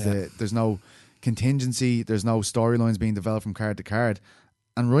the cards. There's no contingency. There's no storylines being developed from card to card.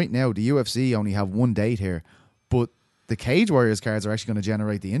 And right now, the UFC only have one date here. But the Cage Warriors cards are actually going to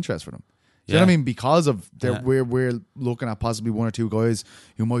generate the interest for them. Do you know what I mean? Because of we're looking at possibly one or two guys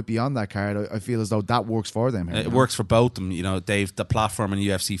who might be on that card. I feel as though that works for them. It works for both them. They've the platform in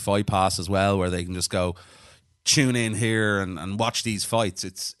UFC Fight Pass as well, where they can just go tune in here and watch these fights.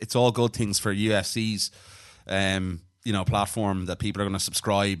 It's all good things for UFC's platform that people are going to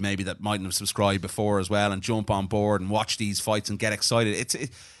subscribe, maybe that mightn't have subscribed before as well, and jump on board and watch these fights and get excited.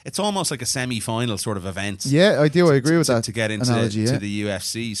 It's almost like a semi-final sort of event. Yeah, I do. I agree with that to get into analogy, to the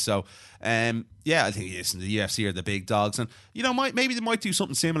UFC. So I think the UFC are the big dogs, and maybe they might do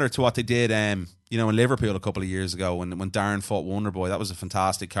something similar to what they did in Liverpool a couple of years ago when Darren fought Wonderboy. That was a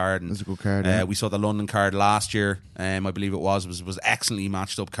fantastic card. And that's a good card. Yeah. We saw the London card last year. I believe it was excellently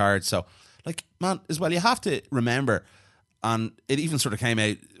matched up card. So like, man, as well, you have to remember, and it even sort of came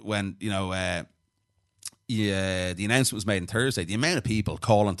out when the announcement was made on Thursday, the amount of people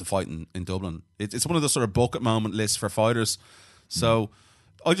calling to fight in Dublin. It's one of the sort of bucket moment lists for fighters. So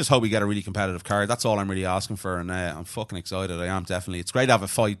I just hope we get a really competitive card. That's all I'm really asking for, and I'm fucking excited. I am definitely. It's great to have a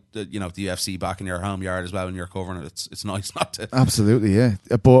fight, the UFC back in your home yard as well when you're covering it. It's nice not to. Absolutely, yeah.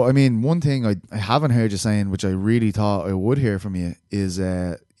 But I mean, one thing I haven't heard you saying, which I really thought I would hear from you, is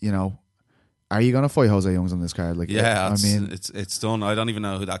are you going to fight Jose Youngs on this card? Like, yeah, I mean, it's done. I don't even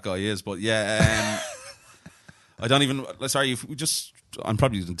know who that guy is, but yeah, I don't even. Sorry, if we just. I'm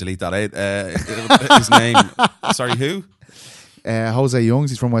probably going to delete that out. His name. Sorry, who? Jose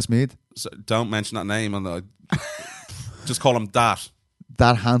Youngs. He's from Westmeath. So don't mention that name. Just call him that.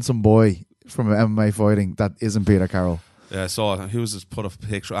 That handsome boy from MMA fighting that isn't Peter Carroll. Yeah, I saw. Who was just put a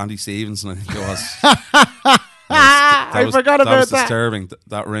picture? Andy Stevenson, I think it was. I forgot about that. That was disturbing.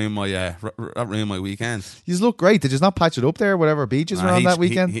 That ruined my weekend. You look great. Did you not patch it up there? Whatever beaches were on that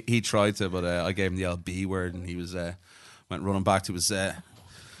weekend. He tried to, but I gave him the old B word, and he was went running back to his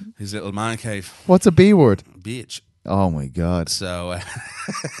little man cave. What's a B word? Beach. Oh my god. So.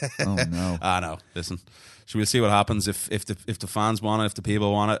 Oh no. No. Listen, should we see what happens if the fans want it, if the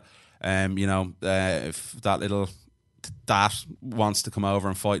people want it? If that wants to come over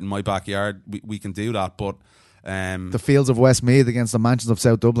and fight in my backyard, we can do that. But the fields of Westmeath against the mansions of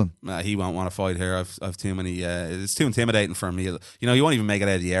South Dublin. He won't want to fight here. I've too many. It's too intimidating for me. You won't even make it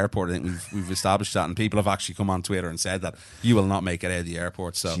out of the airport. I think we've established that, and people have actually come on Twitter and said that you will not make it out of the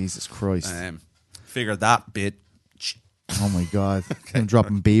airport. So Jesus Christ, figure that bit. Oh my god, I'm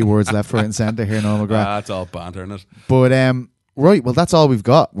dropping B words left, right, and centre here, Noel McGrath. That's all banter, isn't it? But right, well, that's all we've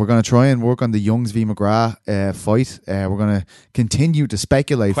got. We're going to try and work on the Youngs v McGrath fight. We're going to continue to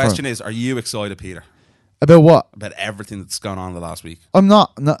speculate. Question is, are you excited, Peter? About what? About everything that's gone on the last week. I'm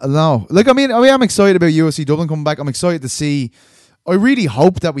not. No. Like, I mean, I am excited about UFC Dublin coming back. I'm excited to see. I really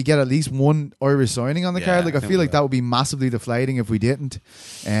hope that we get at least one Irish signing on the card. Like, I feel like that would be massively deflating if we didn't.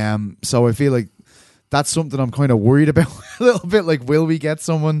 So I feel like that's something I'm kind of worried about a little bit. Like, will we get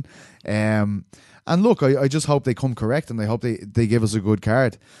someone? And look, I just hope they come correct, and I hope they give us a good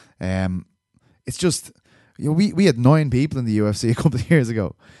card. It's just, we had 9 people in the UFC a couple of years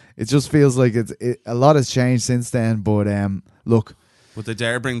ago. It just feels like a lot has changed since then. But look, would they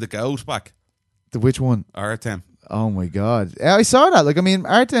dare bring the GOAT back? Which one? Artem. Oh my god, I saw that. Like, I mean,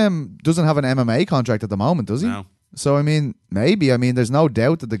 Artem doesn't have an MMA contract at the moment, does he? No. So I mean, maybe. I mean, there's no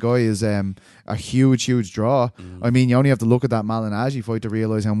doubt that the guy is a huge draw. I mean, you only have to look at that Malignaggi fight to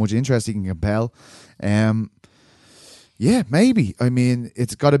realize how much interest he can compel. Yeah, maybe. I mean,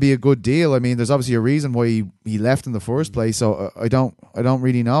 it's got to be a good deal. I mean, there's obviously a reason why he left in the first place. So I don't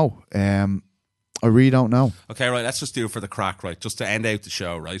really know. I really don't know. Okay, right. Let's just do it for the crack, right? Just to end out the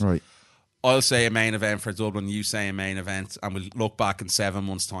show, right? Right. I'll say a main event for Dublin. You say a main event, and we'll look back in 7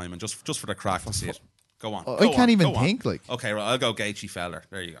 months' time, and just for the crack to see it. Go on. I can't even think. Like, okay, right. I'll go Gaethje Feller.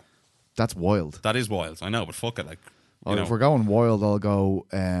 There you go. That's wild. That is wild. I know, but fuck it. Like, if we're going wild, I'll go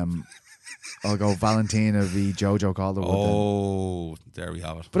Valentina v Jojo Calderwood. Oh, there we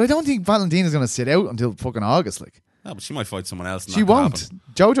have it. But I don't think Valentina's going to sit out until fucking August. Like, no, but she might fight someone else. And she won't.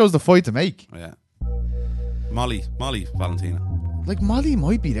 Jojo's the fight to make. Yeah. Molly, Valentina. Like, Molly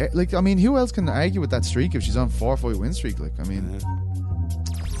might be there. Like, I mean, who else can argue with that streak if she's on 4-fight win streak? Like, I mean,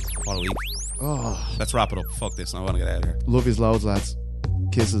 what a week. Oh, let's wrap it up. Fuck this. I want to get out of here. Love yous loads, lads.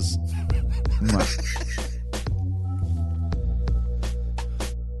 Kisses. Mwah.